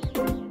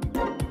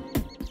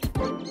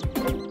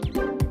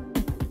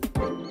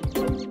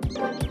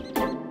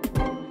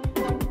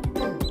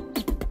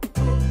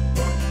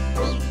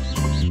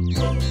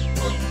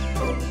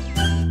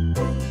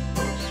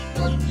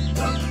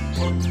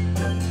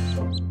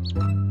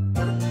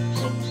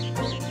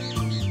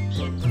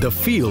 The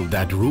field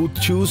that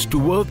Ruth chose to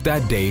work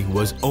that day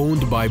was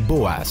owned by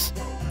Boaz,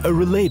 a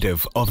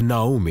relative of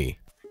Naomi.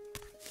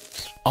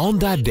 On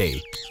that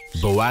day,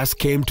 Boaz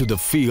came to the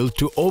field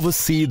to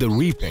oversee the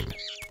reaping.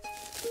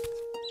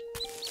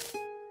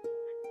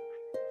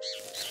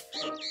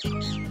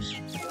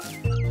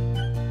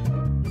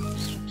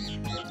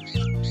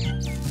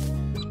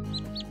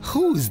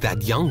 Who is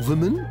that young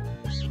woman?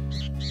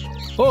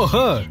 Oh,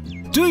 her!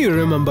 Do you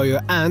remember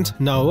your aunt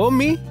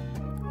Naomi?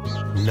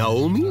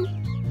 Naomi?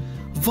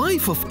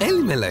 Wife of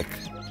Elimelech.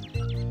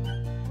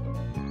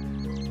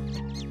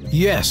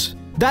 Yes,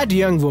 that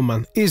young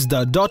woman is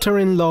the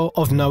daughter-in-law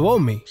of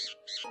Naomi.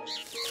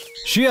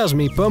 She asked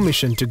me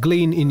permission to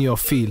glean in your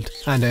field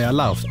and I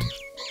allowed.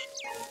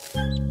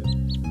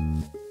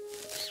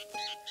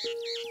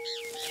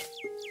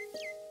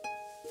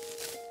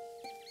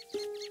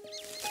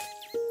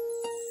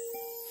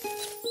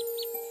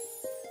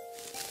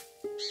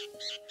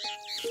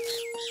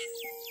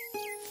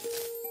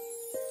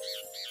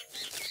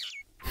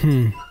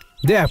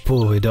 They are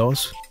poor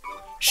widows.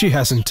 She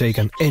hasn't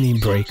taken any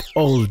break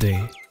all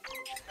day.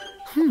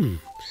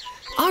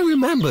 I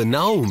remember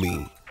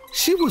Naomi.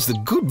 She was a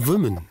good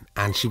woman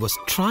and she was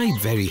tried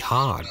very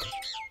hard.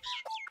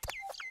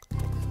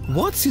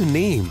 What's your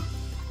name?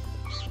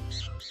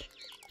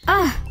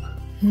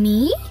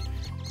 Me?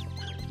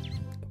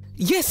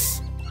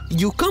 Yes,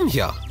 you come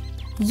here.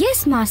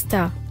 Yes,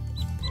 Master.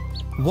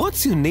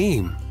 What's your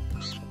name?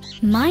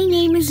 My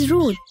name is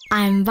Ruth.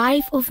 I am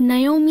wife of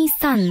Naomi's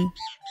son.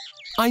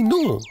 I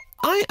know.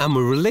 I am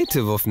a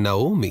relative of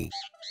Naomi.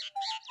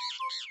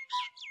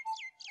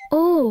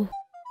 Oh.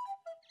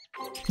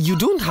 You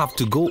don't have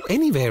to go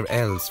anywhere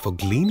else for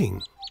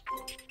gleaning.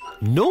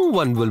 No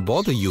one will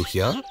bother you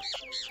here.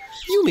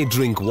 You may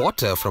drink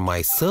water from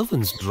my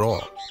servant's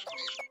drawer.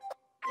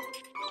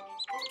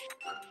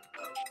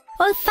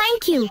 Oh,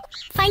 thank you.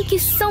 Thank you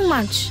so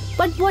much.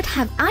 But what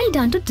have I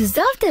done to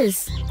deserve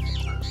this?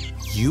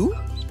 You?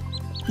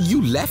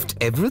 You left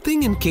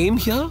everything and came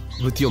here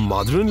with your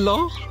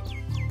mother-in-law?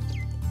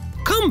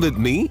 Come with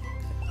me.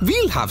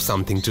 We'll have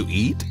something to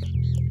eat.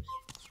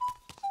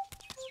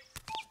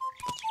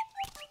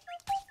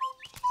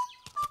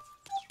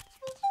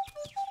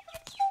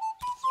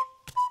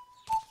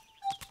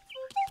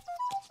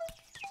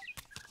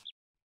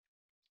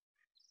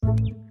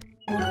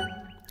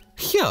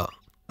 Here,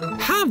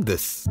 have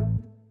this.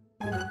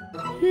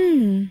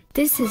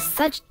 This is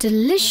such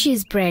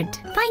delicious bread.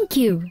 Thank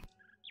you.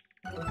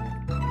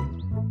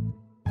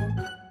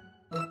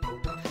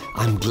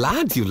 I'm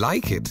glad you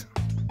like it.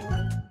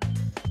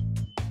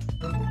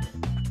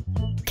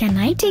 Can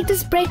I take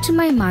this bread to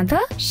my mother?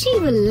 She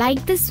will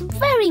like this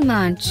very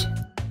much.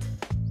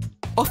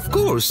 Of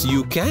course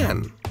you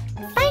can.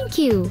 Thank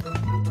you.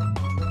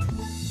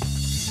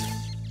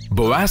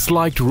 Boaz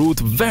liked Ruth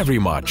very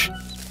much,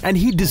 and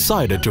he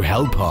decided to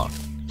help her.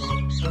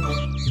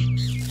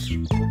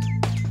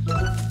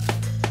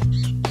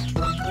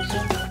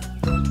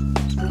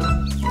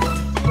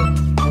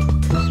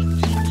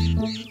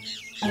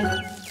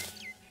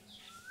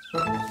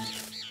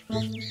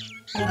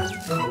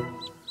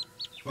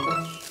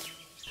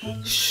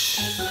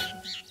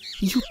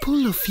 You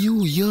pull a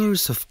few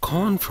ears of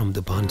corn from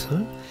the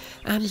bundle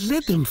and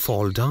let them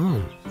fall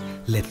down.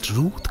 Let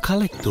Ruth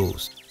collect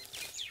those.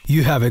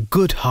 You have a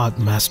good heart,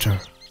 Master.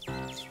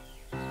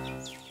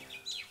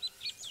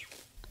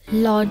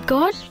 Lord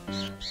God,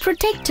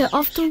 protector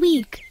of the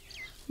weak,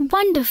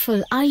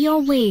 wonderful are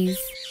your ways.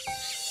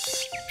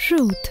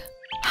 Ruth,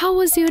 how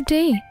was your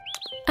day?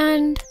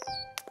 And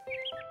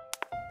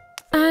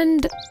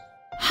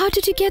how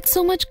did you get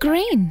so much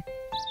grain?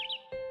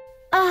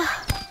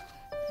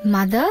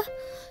 Mother,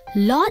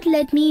 Lord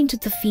led me into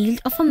the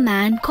field of a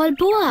man called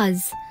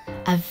Boaz,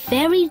 a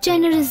very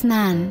generous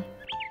man.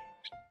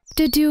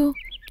 Did you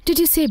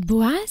say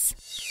Boaz?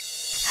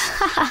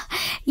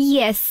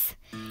 Yes,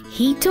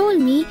 he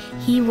told me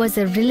he was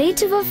a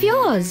relative of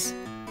yours.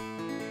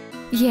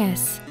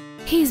 Yes,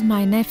 he's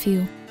my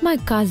nephew, my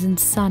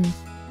cousin's son.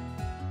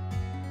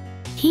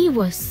 He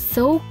was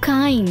so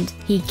kind.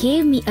 He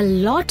gave me a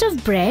lot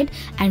of bread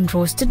and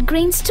roasted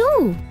grains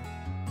too.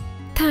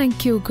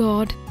 Thank you,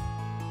 God.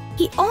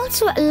 He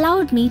also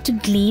allowed me to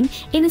glean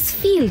in his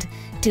field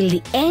till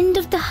the end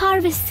of the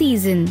harvest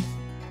season.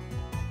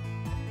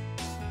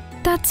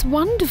 That's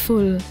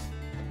wonderful.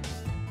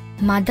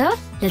 Mother,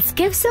 let's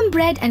give some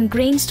bread and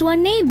grains to our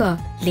neighbor,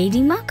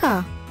 Lady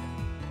Maka.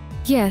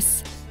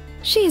 Yes,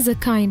 she is a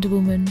kind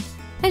woman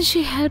and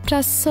she helped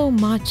us so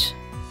much.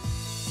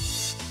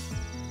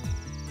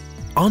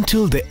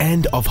 Until the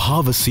end of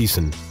harvest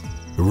season,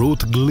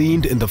 Ruth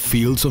gleaned in the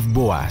fields of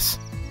Boaz.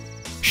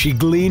 She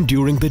gleaned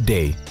during the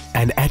day,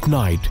 and at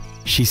night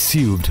she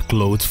sewed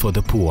clothes for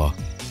the poor.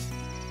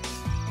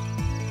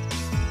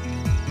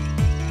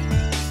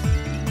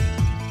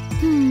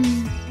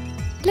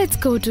 Let's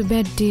go to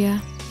bed,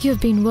 dear.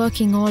 You've been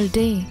working all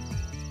day.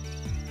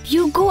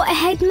 You go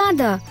ahead,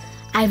 Mother.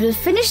 I will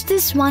finish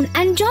this one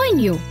and join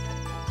you.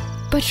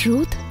 But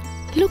Ruth,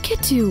 look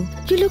at you.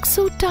 You look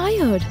so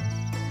tired.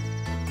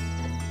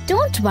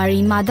 Don't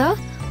worry, Mother.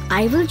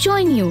 I will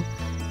join you.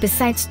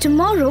 Besides,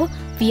 tomorrow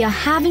we are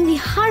having the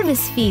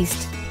harvest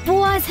feast.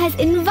 Boaz has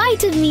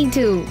invited me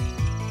to.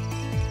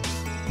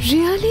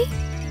 Really?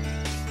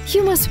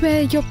 You must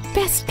wear your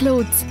best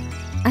clothes.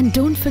 And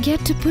don't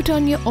forget to put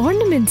on your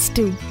ornaments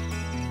too.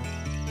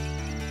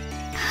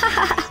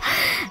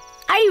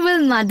 I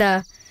will,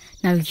 Mother.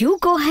 Now you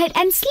go ahead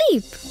and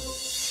sleep.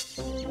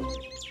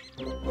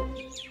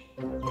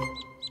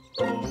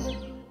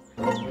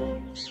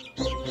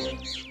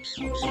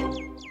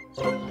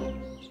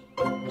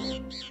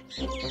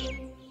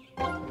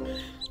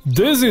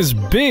 This is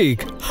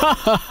big! Ha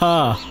ha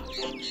ha!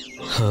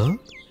 Huh?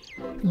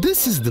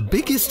 This is the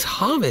biggest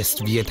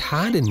harvest we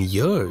had in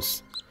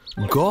years.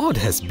 God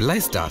has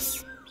blessed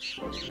us.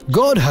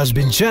 God has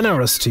been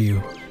generous to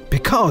you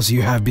because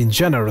you have been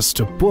generous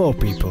to poor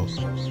people.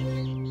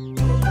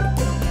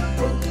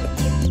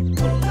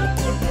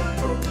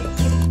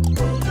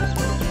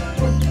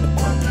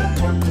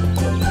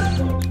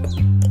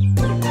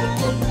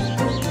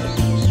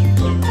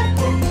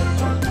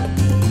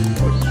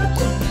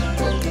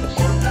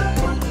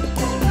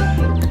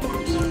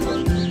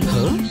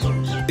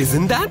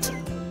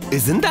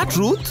 Isn't that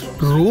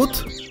Ruth?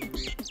 Ruth?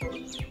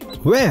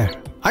 Where?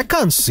 I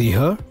can't see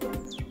her.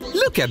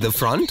 Look at the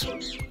front.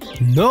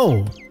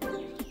 No,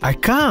 I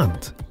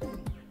can't.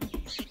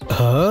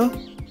 Her?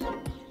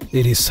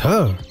 It is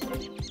her.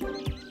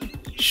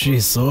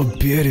 She's so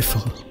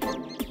beautiful.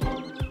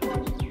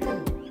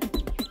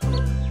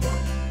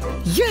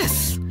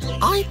 Yes,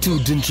 I too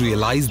didn't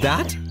realize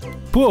that.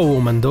 Poor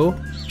woman though.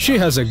 She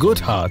has a good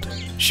heart.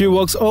 She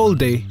works all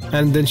day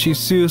and then she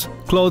sews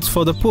clothes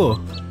for the poor.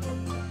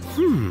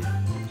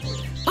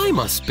 I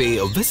must pay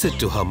a visit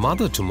to her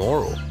mother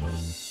tomorrow.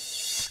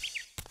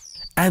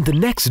 And the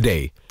next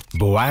day,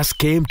 Boaz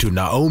came to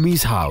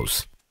Naomi's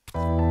house.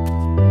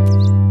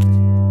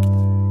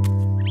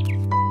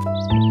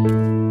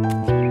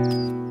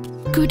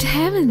 Good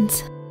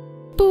heavens!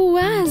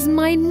 Boaz,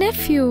 my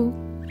nephew!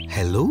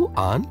 Hello,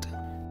 Aunt.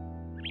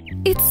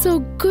 It's so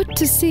good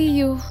to see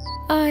you.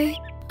 I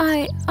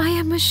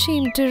am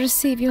ashamed to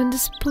receive you in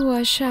this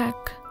poor shack.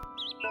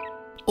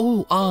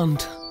 Oh,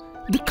 Aunt.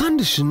 The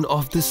condition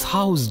of this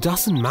house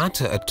doesn't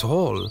matter at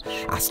all,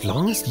 as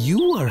long as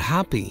you are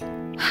happy.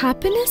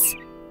 Happiness?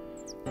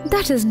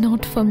 That is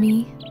not for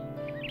me.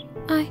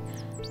 I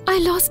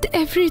lost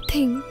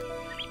everything.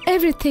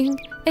 Everything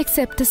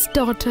except this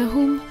daughter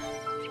whom...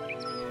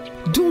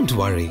 Don't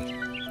worry.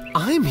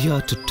 I'm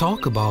here to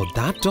talk about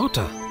that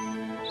daughter.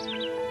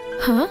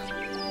 Huh?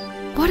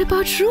 What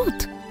about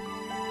Ruth?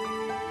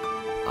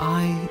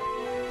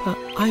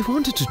 I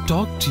wanted to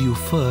talk to you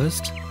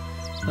first.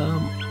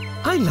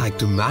 I'd like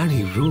to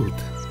marry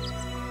Ruth,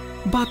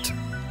 but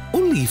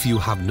only if you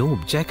have no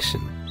objection.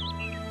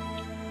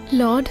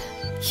 Lord,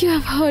 you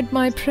have heard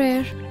my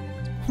prayer.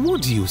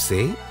 What do you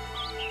say?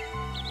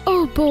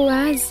 Oh,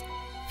 Boaz,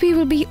 we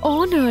will be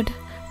honored,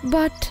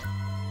 but...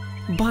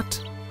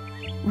 But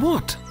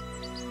what?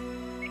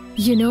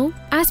 You know,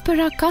 as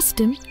per our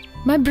custom,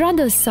 my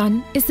brother's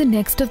son is the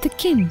next of the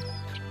kin.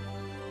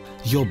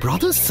 Your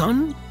brother's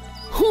son?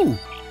 Who?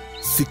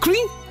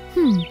 Sikri?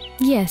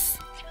 Yes.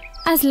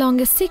 As long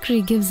as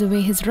Sikri gives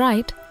away his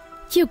right,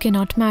 you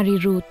cannot marry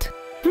Ruth.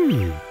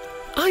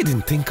 I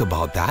didn't think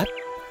about that.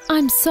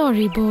 I'm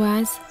sorry,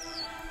 Boaz.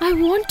 I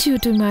want you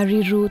to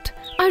marry Ruth.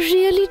 I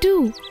really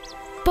do.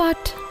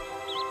 But...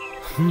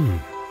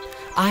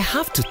 I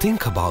have to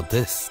think about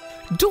this.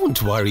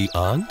 Don't worry,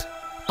 Aunt.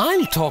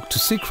 I'll talk to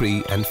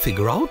Sikri and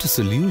figure out a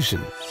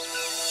solution.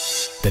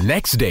 The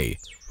next day,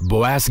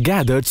 Boaz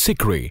gathered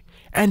Sikri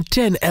and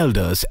 10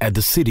 elders at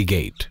the city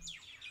gate.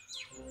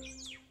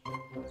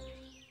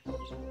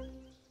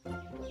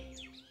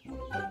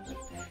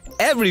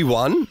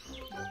 Everyone,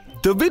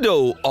 the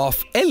widow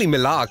of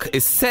Elimelech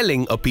is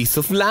selling a piece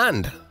of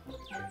land.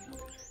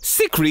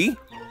 Sikri,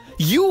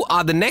 you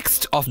are the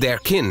next of their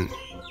kin.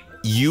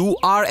 You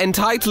are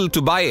entitled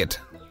to buy it.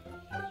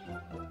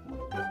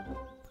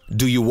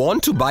 Do you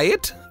want to buy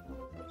it?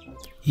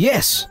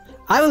 Yes,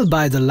 I will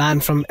buy the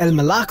land from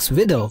Elimelech's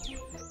widow.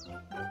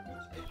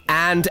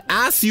 And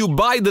as you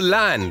buy the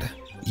land,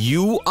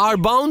 you are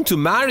bound to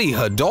marry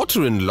her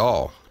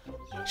daughter-in-law.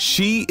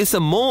 She is a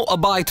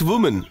Moabite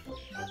woman.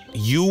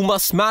 You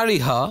must marry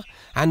her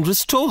and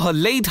restore her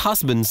late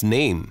husband's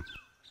name.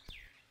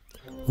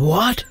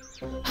 What?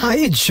 Are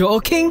you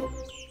joking?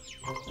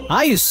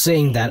 Are you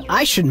saying that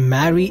I should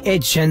marry a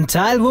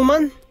Gentile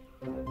woman?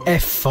 A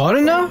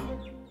foreigner?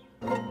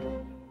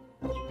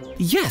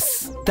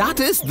 Yes, that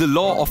is the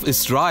law of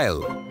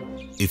Israel.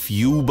 If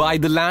you buy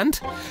the land,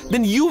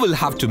 then you will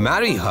have to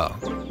marry her.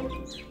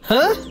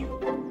 Huh?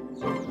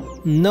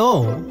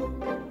 No.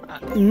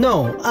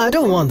 No, I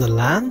don't want the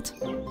land.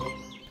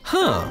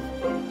 Huh?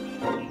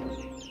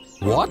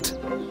 What?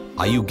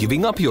 Are you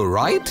giving up your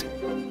right?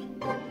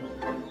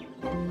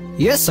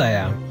 Yes, I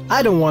am.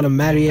 I don't want to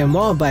marry a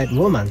Moabite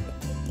woman.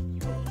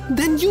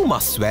 Then you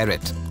must swear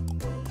it.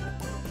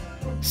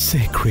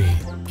 Sikri,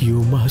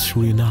 you must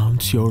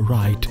renounce your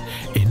right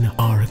in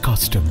our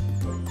custom.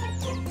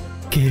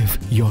 Give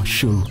your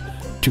shoe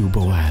to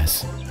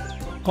Boaz.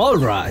 All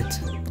right.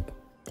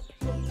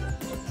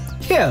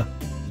 Here.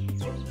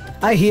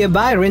 I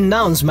hereby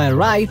renounce my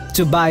right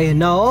to buy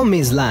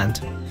Naomi's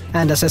land,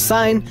 and as a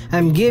sign,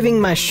 I'm giving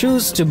my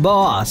shoes to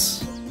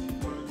Boaz.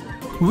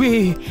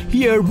 We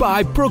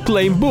hereby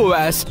proclaim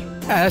Boaz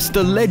as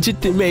the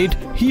legitimate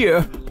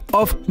heir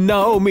of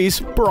Naomi's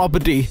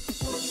property.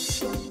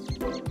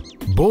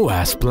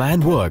 Boaz's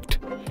plan worked,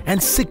 and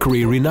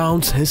Sikri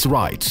renounced his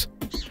rights.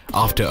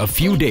 After a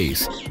few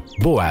days,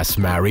 Boaz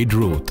married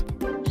Ruth.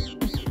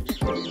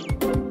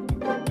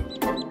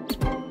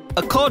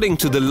 According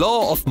to the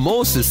law of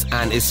Moses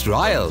and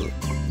Israel,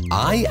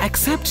 I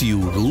accept you,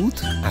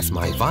 Ruth, as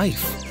my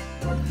wife.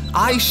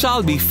 I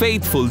shall be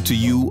faithful to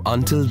you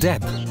until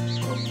death.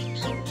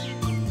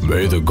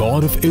 May the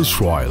God of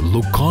Israel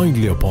look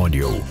kindly upon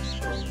you.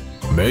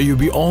 May you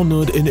be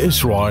honored in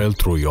Israel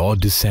through your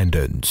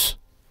descendants.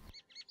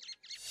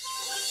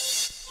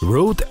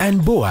 Ruth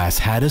and Boaz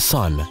had a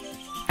son,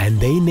 and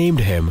they named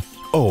him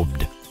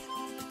Obed.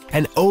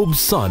 And Obed's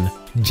son,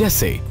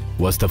 Jesse,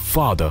 was the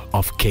father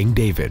of King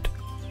David.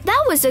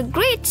 That was a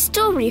great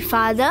story,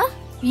 Father.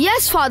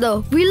 Yes, Father,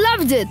 we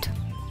loved it.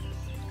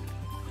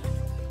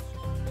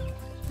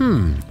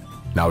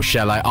 Now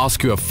shall I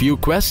ask you a few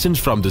questions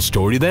from the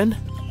story then?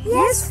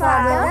 Yes,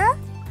 Father.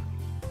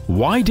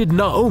 Why did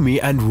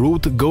Naomi and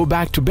Ruth go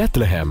back to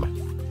Bethlehem?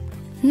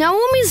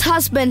 Naomi's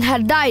husband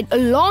had died a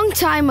long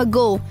time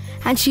ago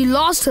and she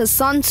lost her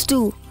sons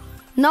too.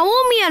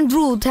 Naomi and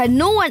Ruth had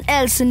no one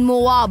else in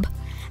Moab,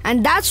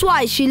 and that's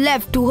why she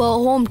left to her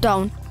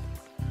hometown.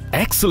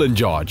 Excellent,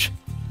 George.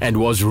 And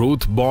was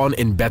Ruth born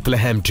in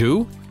Bethlehem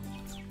too?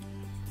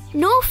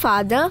 No,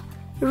 Father.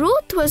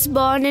 Ruth was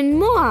born in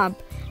Moab,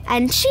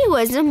 and she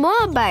was a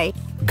Moabite.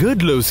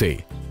 Good,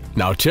 Lucy.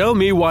 Now tell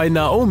me why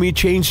Naomi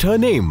changed her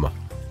name.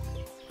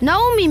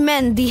 Naomi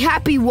meant the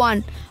happy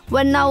one.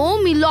 When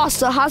Naomi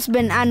lost her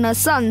husband and her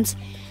sons,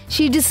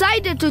 she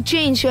decided to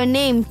change her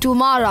name to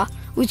Mara,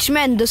 which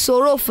meant the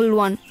sorrowful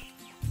one.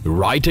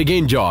 Right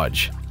again,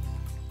 George.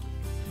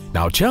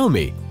 Now tell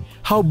me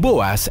how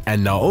Boaz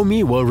and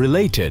Naomi were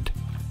related.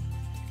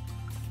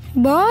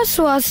 Boaz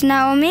was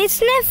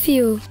Naomi's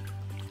nephew.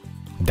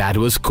 That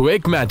was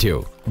quick,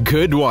 Matthew.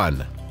 Good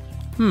one.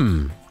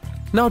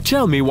 Now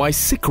tell me why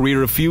Sikri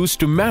refused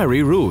to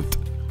marry Ruth.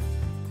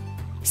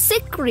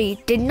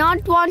 Sikri did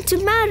not want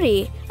to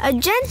marry a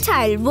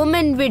Gentile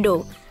woman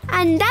widow,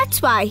 and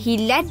that's why he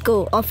let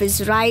go of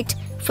his right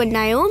for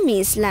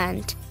Naomi's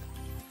land.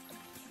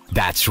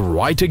 That's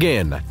right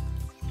again.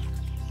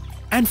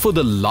 And for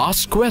the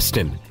last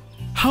question,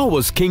 how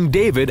was King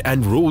David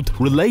and Ruth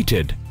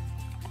related?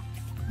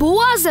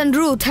 Boaz and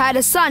Ruth had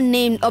a son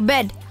named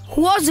Obed,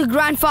 who was the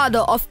grandfather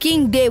of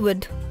King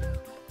David.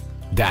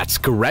 That's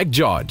correct,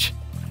 George.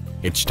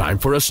 It's time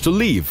for us to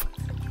leave.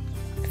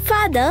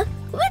 Father,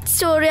 what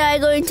story are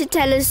you going to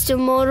tell us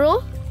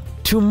tomorrow?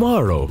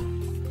 Tomorrow?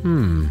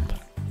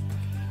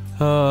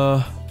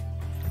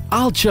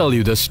 I'll tell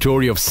you the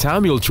story of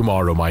Samuel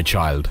tomorrow, my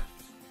child.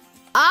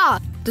 Ah,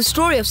 the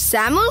story of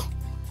Samuel?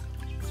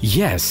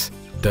 Yes,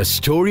 the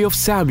story of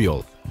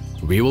Samuel.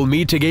 We will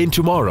meet again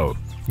tomorrow.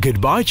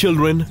 Goodbye,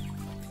 children.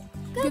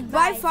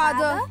 Goodbye,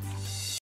 Father.